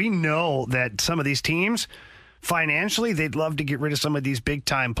players. We know that some of these teams, financially, they'd love to get rid of some of these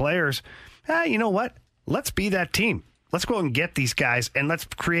big-time players. You know what? Let's be that team. Let's go out and get these guys, and let's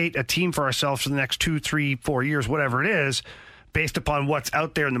create a team for ourselves for the next 2, 3, 4 years, whatever it is, based upon what's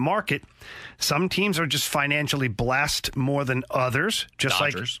out there in the market. Some teams are just financially blessed more than others, just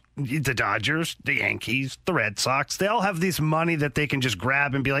Dodgers. Like the Dodgers, the Yankees, the Red Sox. They all have this money that they can just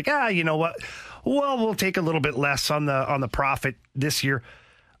grab and be like, you know what? Well, we'll take a little bit less on the profit this year.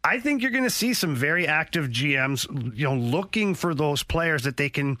 I think you're going to see some very active GMs, looking for those players that they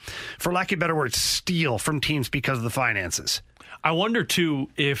can, for lack of a better word, steal from teams because of the finances. I wonder, too,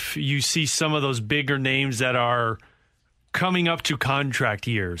 if you see some of those bigger names that are coming up to contract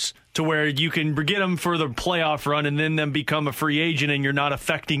years to where you can get them for the playoff run and then them become a free agent and you're not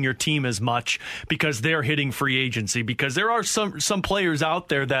affecting your team as much because they're hitting free agency, because there are some players out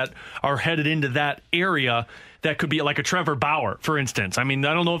there that are headed into that area that could be like a Trevor Bauer, for instance. I mean,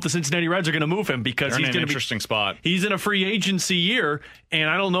 I don't know if the Cincinnati Reds are going to move him because he's in an interesting spot. He's in a free agency year, and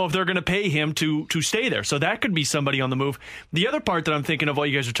I don't know if they're going to pay him to stay there. So that could be somebody on the move. The other part that I'm thinking of while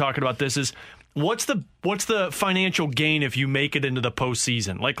you guys are talking about this is, what's the financial gain if you make it into the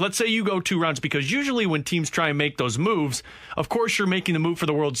postseason? Like, let's say you go 2 rounds, because usually when teams try and make those moves, of course you're making the move for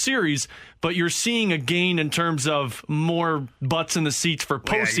the World Series, but you're seeing a gain in terms of more butts in the seats for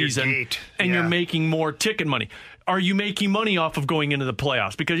postseason, you're making more ticket money. Are you making money off of going into the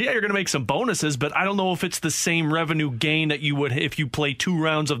playoffs? Because, you're going to make some bonuses, but I don't know if it's the same revenue gain that you would if you play 2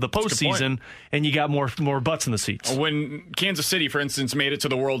 rounds of the postseason and you got more butts in the seats. When Kansas City, for instance, made it to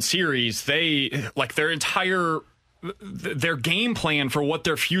the World Series, they, like, their game plan for what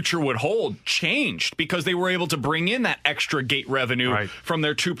their future would hold changed because they were able to bring in that extra gate revenue from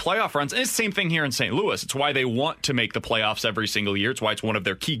their 2 playoff runs. And it's the same thing here in St. Louis. It's why they want to make the playoffs every single year. It's why it's one of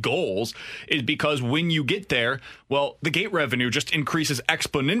their key goals, is because when you get there, well, the gate revenue just increases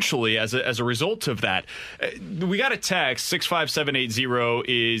exponentially as a result of that. We got a text,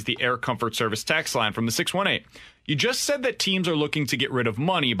 65780 is the Air Comfort Service text line from the 618. You just said that teams are looking to get rid of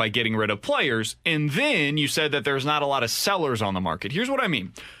money by getting rid of players, and then you said that there's not a lot of sellers on the market. Here's what I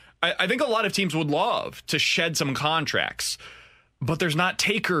mean. I think a lot of teams would love to shed some contracts, but there's not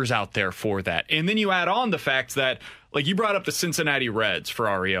takers out there for that. And then you add on the fact that, like you brought up the Cincinnati Reds,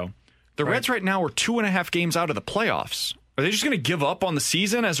 Ferrario. The Reds right now are 2.5 games out of the playoffs. Are they just going to give up on the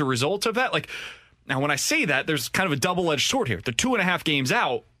season as a result of that? Like, now, when I say that, there's kind of a double-edged sword here. They're 2.5 games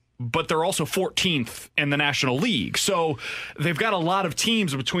out, but they're also 14th in the National League. So they've got a lot of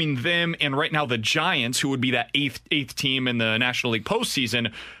teams between them and right now the Giants, who would be that eighth team in the National League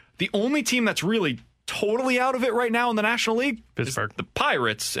postseason. The only team that's really totally out of it right now in the National League is the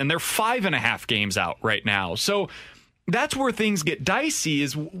Pirates, and they're 5.5 games out right now. So that's where things get dicey,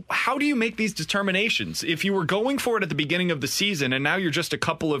 is how do you make these determinations? If you were going for it at the beginning of the season and now you're just a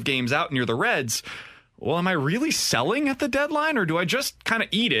couple of games out and you're the Reds, well, am I really selling at the deadline, or do I just kind of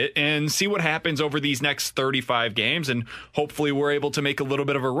eat it and see what happens over these next 35 games and hopefully we're able to make a little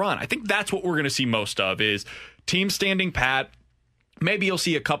bit of a run? I think that's what we're going to see most of, is teams standing pat. Maybe you'll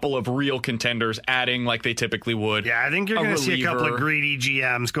see a couple of real contenders adding like they typically would. Yeah, I think you're going to see a couple of greedy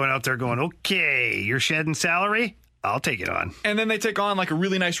GMs going out there going, okay, you're shedding salary? I'll take it on. And then they take on like a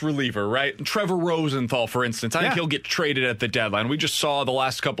really nice reliever, right? Trevor Rosenthal, for instance. I think he'll get traded at the deadline. We just saw the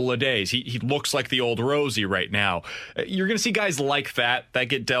last couple of days. He looks like the old Rosie right now. You're going to see guys like that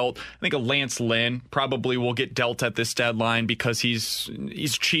get dealt. I think a Lance Lynn probably will get dealt at this deadline because he's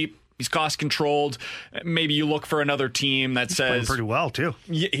cheap. He's cost controlled. Maybe you look for another team that says playing pretty well too.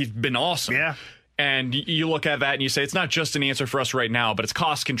 Yeah, he's been awesome. Yeah. And you look at that and you say, it's not just an answer for us right now, but it's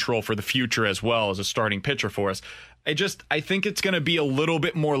cost control for the future as well as a starting pitcher for us. I think it's going to be a little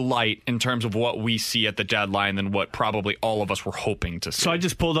bit more light in terms of what we see at the deadline than what probably all of us were hoping to see. So I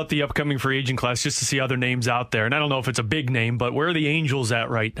just pulled up the upcoming free agent class just to see other names out there. And I don't know if it's a big name, but where are the Angels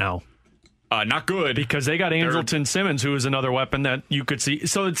at right now? Not good. Because they got Andrelton Simmons, who is another weapon that you could see.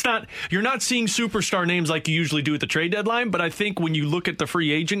 So you're not seeing superstar names like you usually do at the trade deadline, but I think when you look at the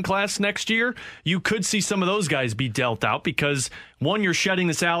free agent class next year, you could see some of those guys be dealt out because, one, you're shedding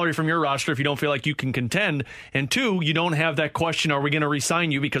the salary from your roster if you don't feel like you can contend, and two, you don't have that question, are we going to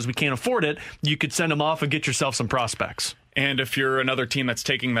re-sign you because we can't afford it? You could send them off and get yourself some prospects. And if you're another team that's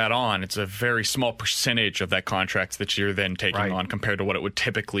taking that on, it's a very small percentage of that contract that you're then taking on compared to what it would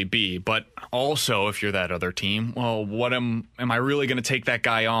typically be. But also, if you're that other team, well, what am I really going to take that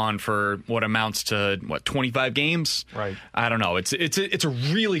guy on for what amounts to 25 games? Right. I don't know. It's a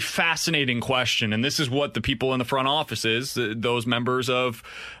really fascinating question, and this is what the people in the front offices, those members of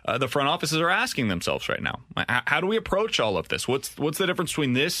the front offices, are asking themselves right now. How do we approach all of this? What's the difference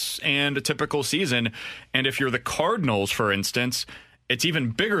between this and a typical season? And if you're the Cardinals, for instance, it's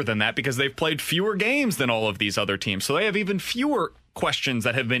even bigger than that because they've played fewer games than all of these other teams. So they have even fewer questions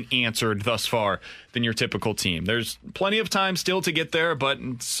that have been answered thus far than your typical team. There's plenty of time still to get there, but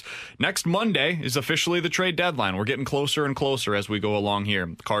next Monday is officially the trade deadline. We're getting closer and closer as we go along here.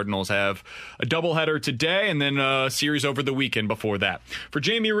 The Cardinals have a doubleheader today and then a series over the weekend before that. For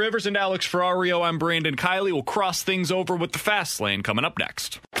Jamie Rivers and Alex Ferrario, I'm Brandon Kiley. We'll cross things over with the Fast Lane coming up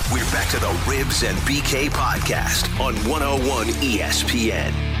next. We're back to the Ribs and BK podcast on 101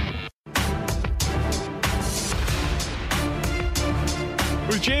 ESPN.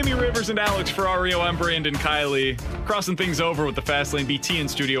 With Jamie Rivers and Alex Ferrario, I'm Brandon Kiley. Crossing things over with the Fast Lane, BT in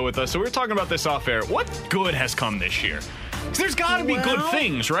studio with us. So we were talking about this off air. What good has come this year? There's got to be good Well,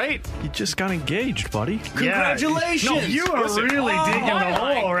 things, right? You just got engaged, buddy. Congratulations. No, you are listen, really digging the my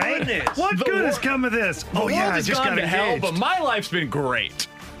hole, right? goodness. What The good has wor- come of this? The world I has just gone got to hell, engaged. but my life's been great.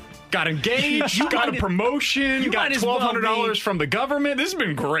 Got engaged, You got might- a promotion, you got might as well $1,200 be- from the government. This has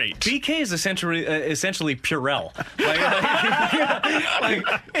been great. BK is essentially Purell.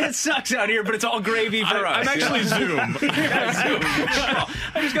 Like, it sucks out here, but it's all gravy for us. I'm actually Zoom.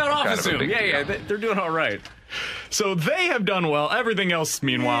 I just got off of Zoom. Yeah, they're doing all right. So they have done well. Everything else,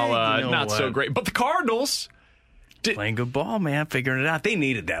 meanwhile, you know not so what? great. But the Cardinals, Playing good ball, man. Figuring it out. They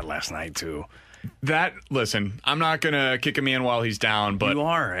needed that last night, too. listen, I'm not going to kick a man while he's down, but You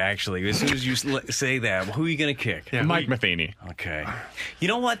are, actually. As soon as you say that, who are you going to kick? Mike Matheny. Okay. You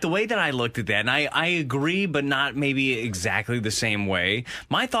know what? The way that I looked at that, and I agree, but not maybe exactly the same way.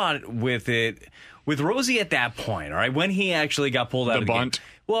 My thought with it, with Rosie at that point, all right, when he actually got pulled out of the bunt. game.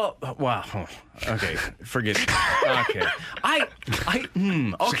 Well, okay, forget. Okay,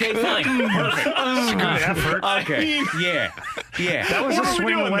 okay, fine, perfect. Good effort. Okay, yeah. That was a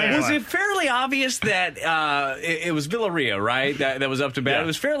swing away. Was it fairly obvious that it was Villarreal, right? That was up to bat. Yeah. It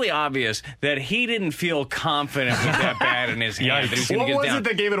was fairly obvious that he didn't feel confident with that bat in his hand. That he was gonna What get was down. it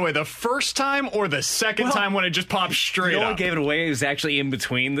that gave it away? The first time or the second time when it just popped straight You know up? what gave it away? It was actually in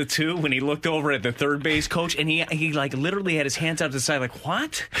between the two when he looked over at the third base coach and he like literally had his hands out to the side like,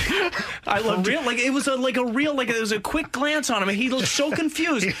 what? I love real like it was a quick glance on him and he looked so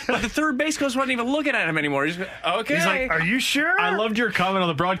confused. But the third base coach wasn't even looking at him anymore. He's okay. He's like, are you sure? I loved your comment on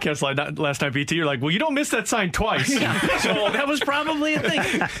the broadcast last night, BT. You're like, well, you don't miss that sign twice. So that was probably a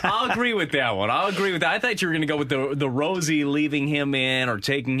thing. I'll agree with that one. I'll agree with that. I thought you were going to go with the Rosie leaving him in or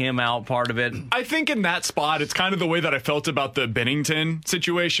taking him out part of it. I think in that spot, it's kind of the way that I felt about the Bennington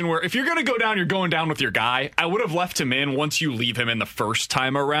situation, where if you're going to go down, you're going down with your guy. I would have left him in once you leave him in the first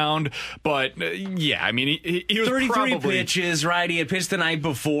time around. But yeah, I mean, he was 33 probably pitches, right? He had pitched the night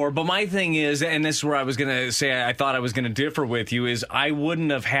before. But my thing is, and this is where I was going to say I thought I was going to differ with you, is I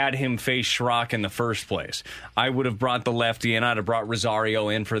wouldn't have had him face Schrock in the first place. I would have brought the lefty in. I'd have brought Rosario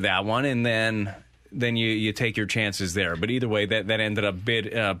in for that one, and then you take your chances there. But either way, that ended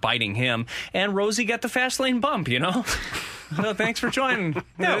up biting him. And Rosie got the fast lane bump, you know? Well, thanks for joining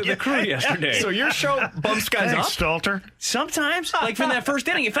the crew yesterday. So your show bumps guys Thanks, up? Stalter. Sometimes, like from that first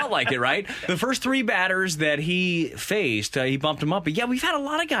inning, it felt like it, right? The first three batters that he faced, he bumped them up. But yeah, we've had a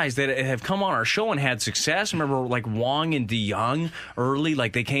lot of guys that have come on our show and had success. Remember, like Wong and DeYoung early,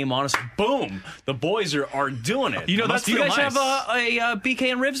 like they came on us, boom, the boys are doing it. You know, that's do you feel guys nice. have a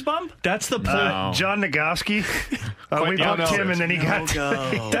BK and Ribs bump? That's the pull. John Nagowski. We the bumped him, and then he got.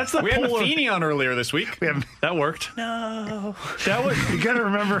 That's the We had pull. Matheny on earlier this week. That worked. No. That was. You got to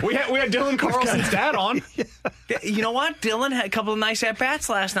remember. We had Dylan Carlson's dad on. You know what? Dylan had a couple of nice at-bats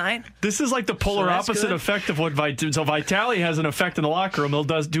last night. This is like the polar that's opposite good. effect of what So Vitale has an effect in the locker room. He'll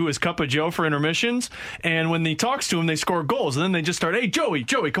do his cup of Joe for intermissions, and when he talks to him, they score goals, and then they just start, hey, Joey,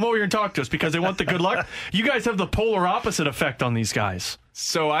 come over here and talk to us because they want the good luck. You guys have the polar opposite effect on these guys.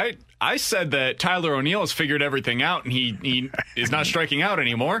 So I said that Tyler O'Neill has figured everything out, and he is not striking out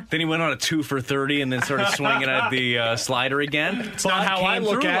anymore. Then he went on a 2 for 30 and then started swinging at the slider again. It's not how I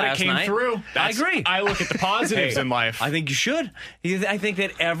look at it. Came through. I agree. I look at the positives in life. I think you should. I think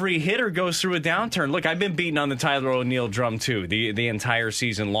that every hitter goes through a downturn. Look, I've been beating on the Tyler O'Neill drum too, the entire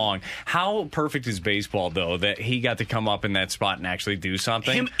season long. How perfect is baseball, though, that he got to come up in that spot and actually do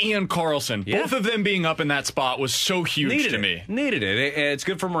something? Him and Carlson, both of them being up in that spot was so huge to me. Needed it. It's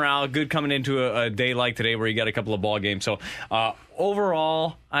good for morale. Good coming into a day like today where you got a couple of ball games. So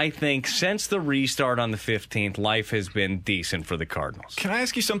overall, I think since the restart on the 15th, life has been decent for the Cardinals. Can I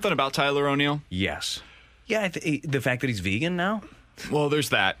ask you something about Tyler O'Neill? Yes. Yeah, the fact that he's vegan now? Well, there's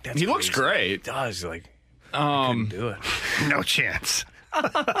that. He looks great. He does. I couldn't do it. No chance.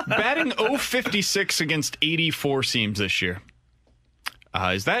 Batting .056 against 84 seams this year.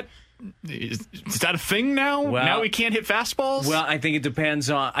 Is that a thing now? Well, now he can't hit fastballs? Well, I think it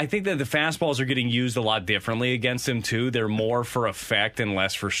depends on. I think that the fastballs are getting used a lot differently against him too. They're more for effect and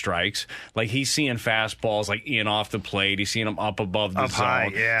less for strikes. Like he's seeing fastballs like in off the plate. He's seeing them up above the zone.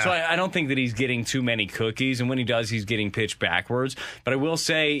 High, yeah. So I don't think that he's getting too many cookies. And when he does, he's getting pitched backwards. But I will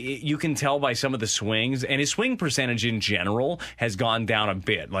say you can tell by some of the swings, and his swing percentage in general has gone down a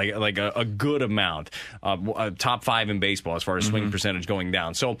bit, like a good amount. Top 5 in baseball as far as swing percentage going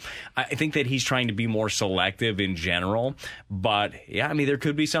down. So I think that he's trying to be more selective in general. But, yeah, I mean, there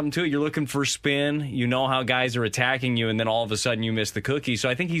could be something to it. You're looking for spin. You know how guys are attacking you, and then all of a sudden you miss the cookie. So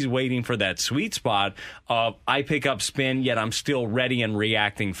I think he's waiting for that sweet spot of I pick up spin, yet I'm still ready and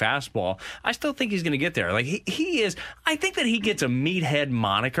reacting fastball. I still think he's going to get there. Like, he is. I think that he gets a meathead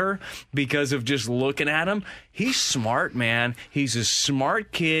moniker because of just looking at him. He's smart, man. He's a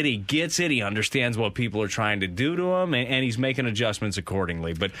smart kid. He gets it. He understands what people are trying to do to him, and he's making adjustments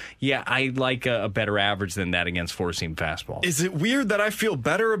accordingly. But, yeah, I like a better average than that against four-seam fastball. Is it weird that I feel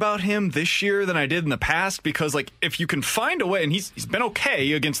better about him this year than I did in the past? Because, like, if you can find a way, and he's been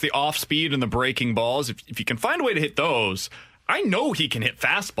okay against the off-speed and the breaking balls, if you can find a way to hit those, I know he can hit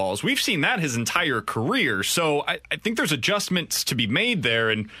fastballs. We've seen that his entire career. So I think there's adjustments to be made there,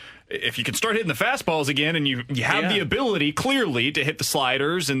 and if you can start hitting the fastballs again and you have the ability, clearly, to hit the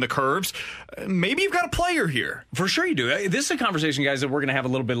sliders and the curves, maybe you've got a player here. For sure you do. This is a conversation, guys, that we're going to have a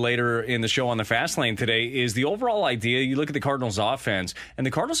little bit later in the show on the Fast Lane today, is the overall idea. You look at the Cardinals' offense, and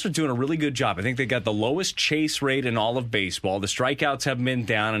the Cardinals are doing a really good job. I think they got the lowest chase rate in all of baseball. The strikeouts have been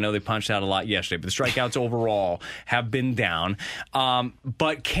down. I know they punched out a lot yesterday, but the strikeouts overall have been down.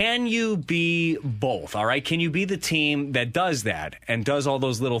 But can you be both, all right? Can you be the team that does that and does all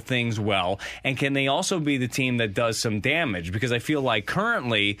those little things well, and can they also be the team that does some damage? Because I feel like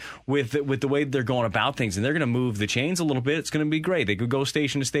currently with the way they're going about things, and they're going to move the chains a little bit, it's going to be great. They could go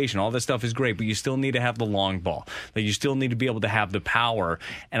station to station. All this stuff is great, but you still need to have the long ball. Like, you still need to be able to have the power,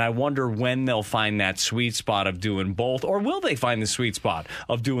 and I wonder when they'll find that sweet spot of doing both, or will they find the sweet spot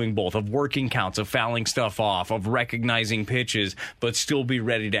of doing both, of working counts, of fouling stuff off, of recognizing pitches, but still be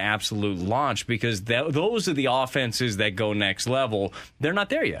ready to absolute launch, because those are the offenses that go next level. They're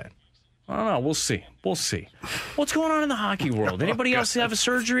not there yet. I don't know. We'll see. We'll see. What's going on in the hockey world? Anybody else have a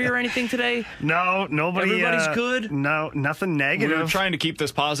surgery or anything today? No, nobody. Everybody's good? No, nothing negative. We're trying to keep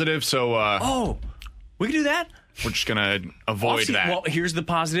this positive, so... we can do that? We're just going to avoid that. Well, here's the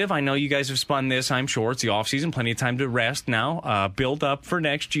positive. I know you guys have spun this, I'm sure. It's the offseason. Plenty of time to rest now. Build up for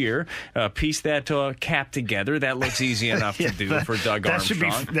next year. Piece that cap together. That looks easy enough to do for Doug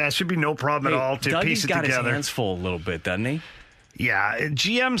Armstrong. That should be no problem at all to piece it together. Dougie's got his hands full a little bit, doesn't he? Yeah,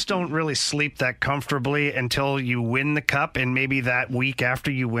 GMs don't really sleep that comfortably until you win the cup, and maybe that week after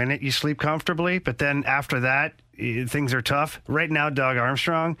you win it, you sleep comfortably. But then after that, things are tough. Right now, Doug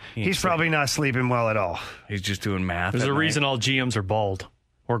Armstrong, he's probably not sleeping well at all. He's just doing math. There's a reason all GMs are bald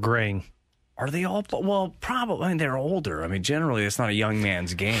or graying. Are they all? Well, probably. I mean, they're older. I mean, generally, it's not a young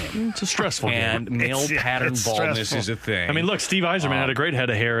man's game. It's a stressful game. And male pattern baldness stressful. is a thing. I mean, look, Steve Yzerman had a great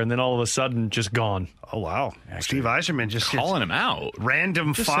head of hair, and then all of a sudden, just gone. Oh, wow. Steve Yzerman just calling him out.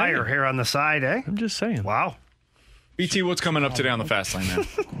 Random Just fire saying. here on the side, eh? I'm just saying. Wow. BT, what's coming up today on the Fast Lane, man?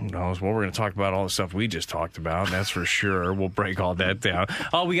 Who knows? Well, we're going to talk about all the stuff we just talked about. That's for sure. We'll break all that down.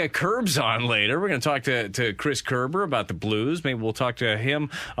 Oh, we got Curbs on later. We're going to talk to Chris Kerber about the Blues. Maybe we'll talk to him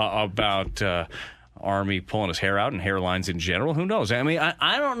about Army pulling his hair out and hairlines in general. Who knows? I mean,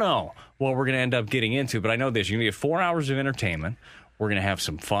 I don't know what we're going to end up getting into, but I know this. You're going to get 4 hours of entertainment. We're going to have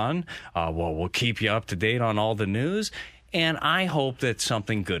some fun. We'll keep you up to date on all the news. And I hope that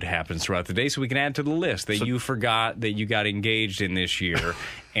something good happens throughout the day so we can add to the list that you forgot that you got engaged in this year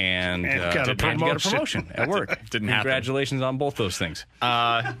and got a promotion at work. Didn't happen. Congratulations on both those things.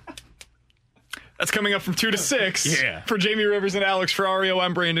 That's coming up from 2 to 6. Yeah. For Jamie Rivers and Alex Ferrario,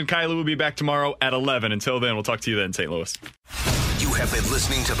 I'm Brandon Kiley. We'll be back tomorrow at 11. Until then, we'll talk to you then, St. Louis. You have been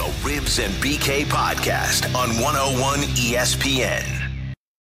listening to the Ribs and BK podcast on 101 ESPN.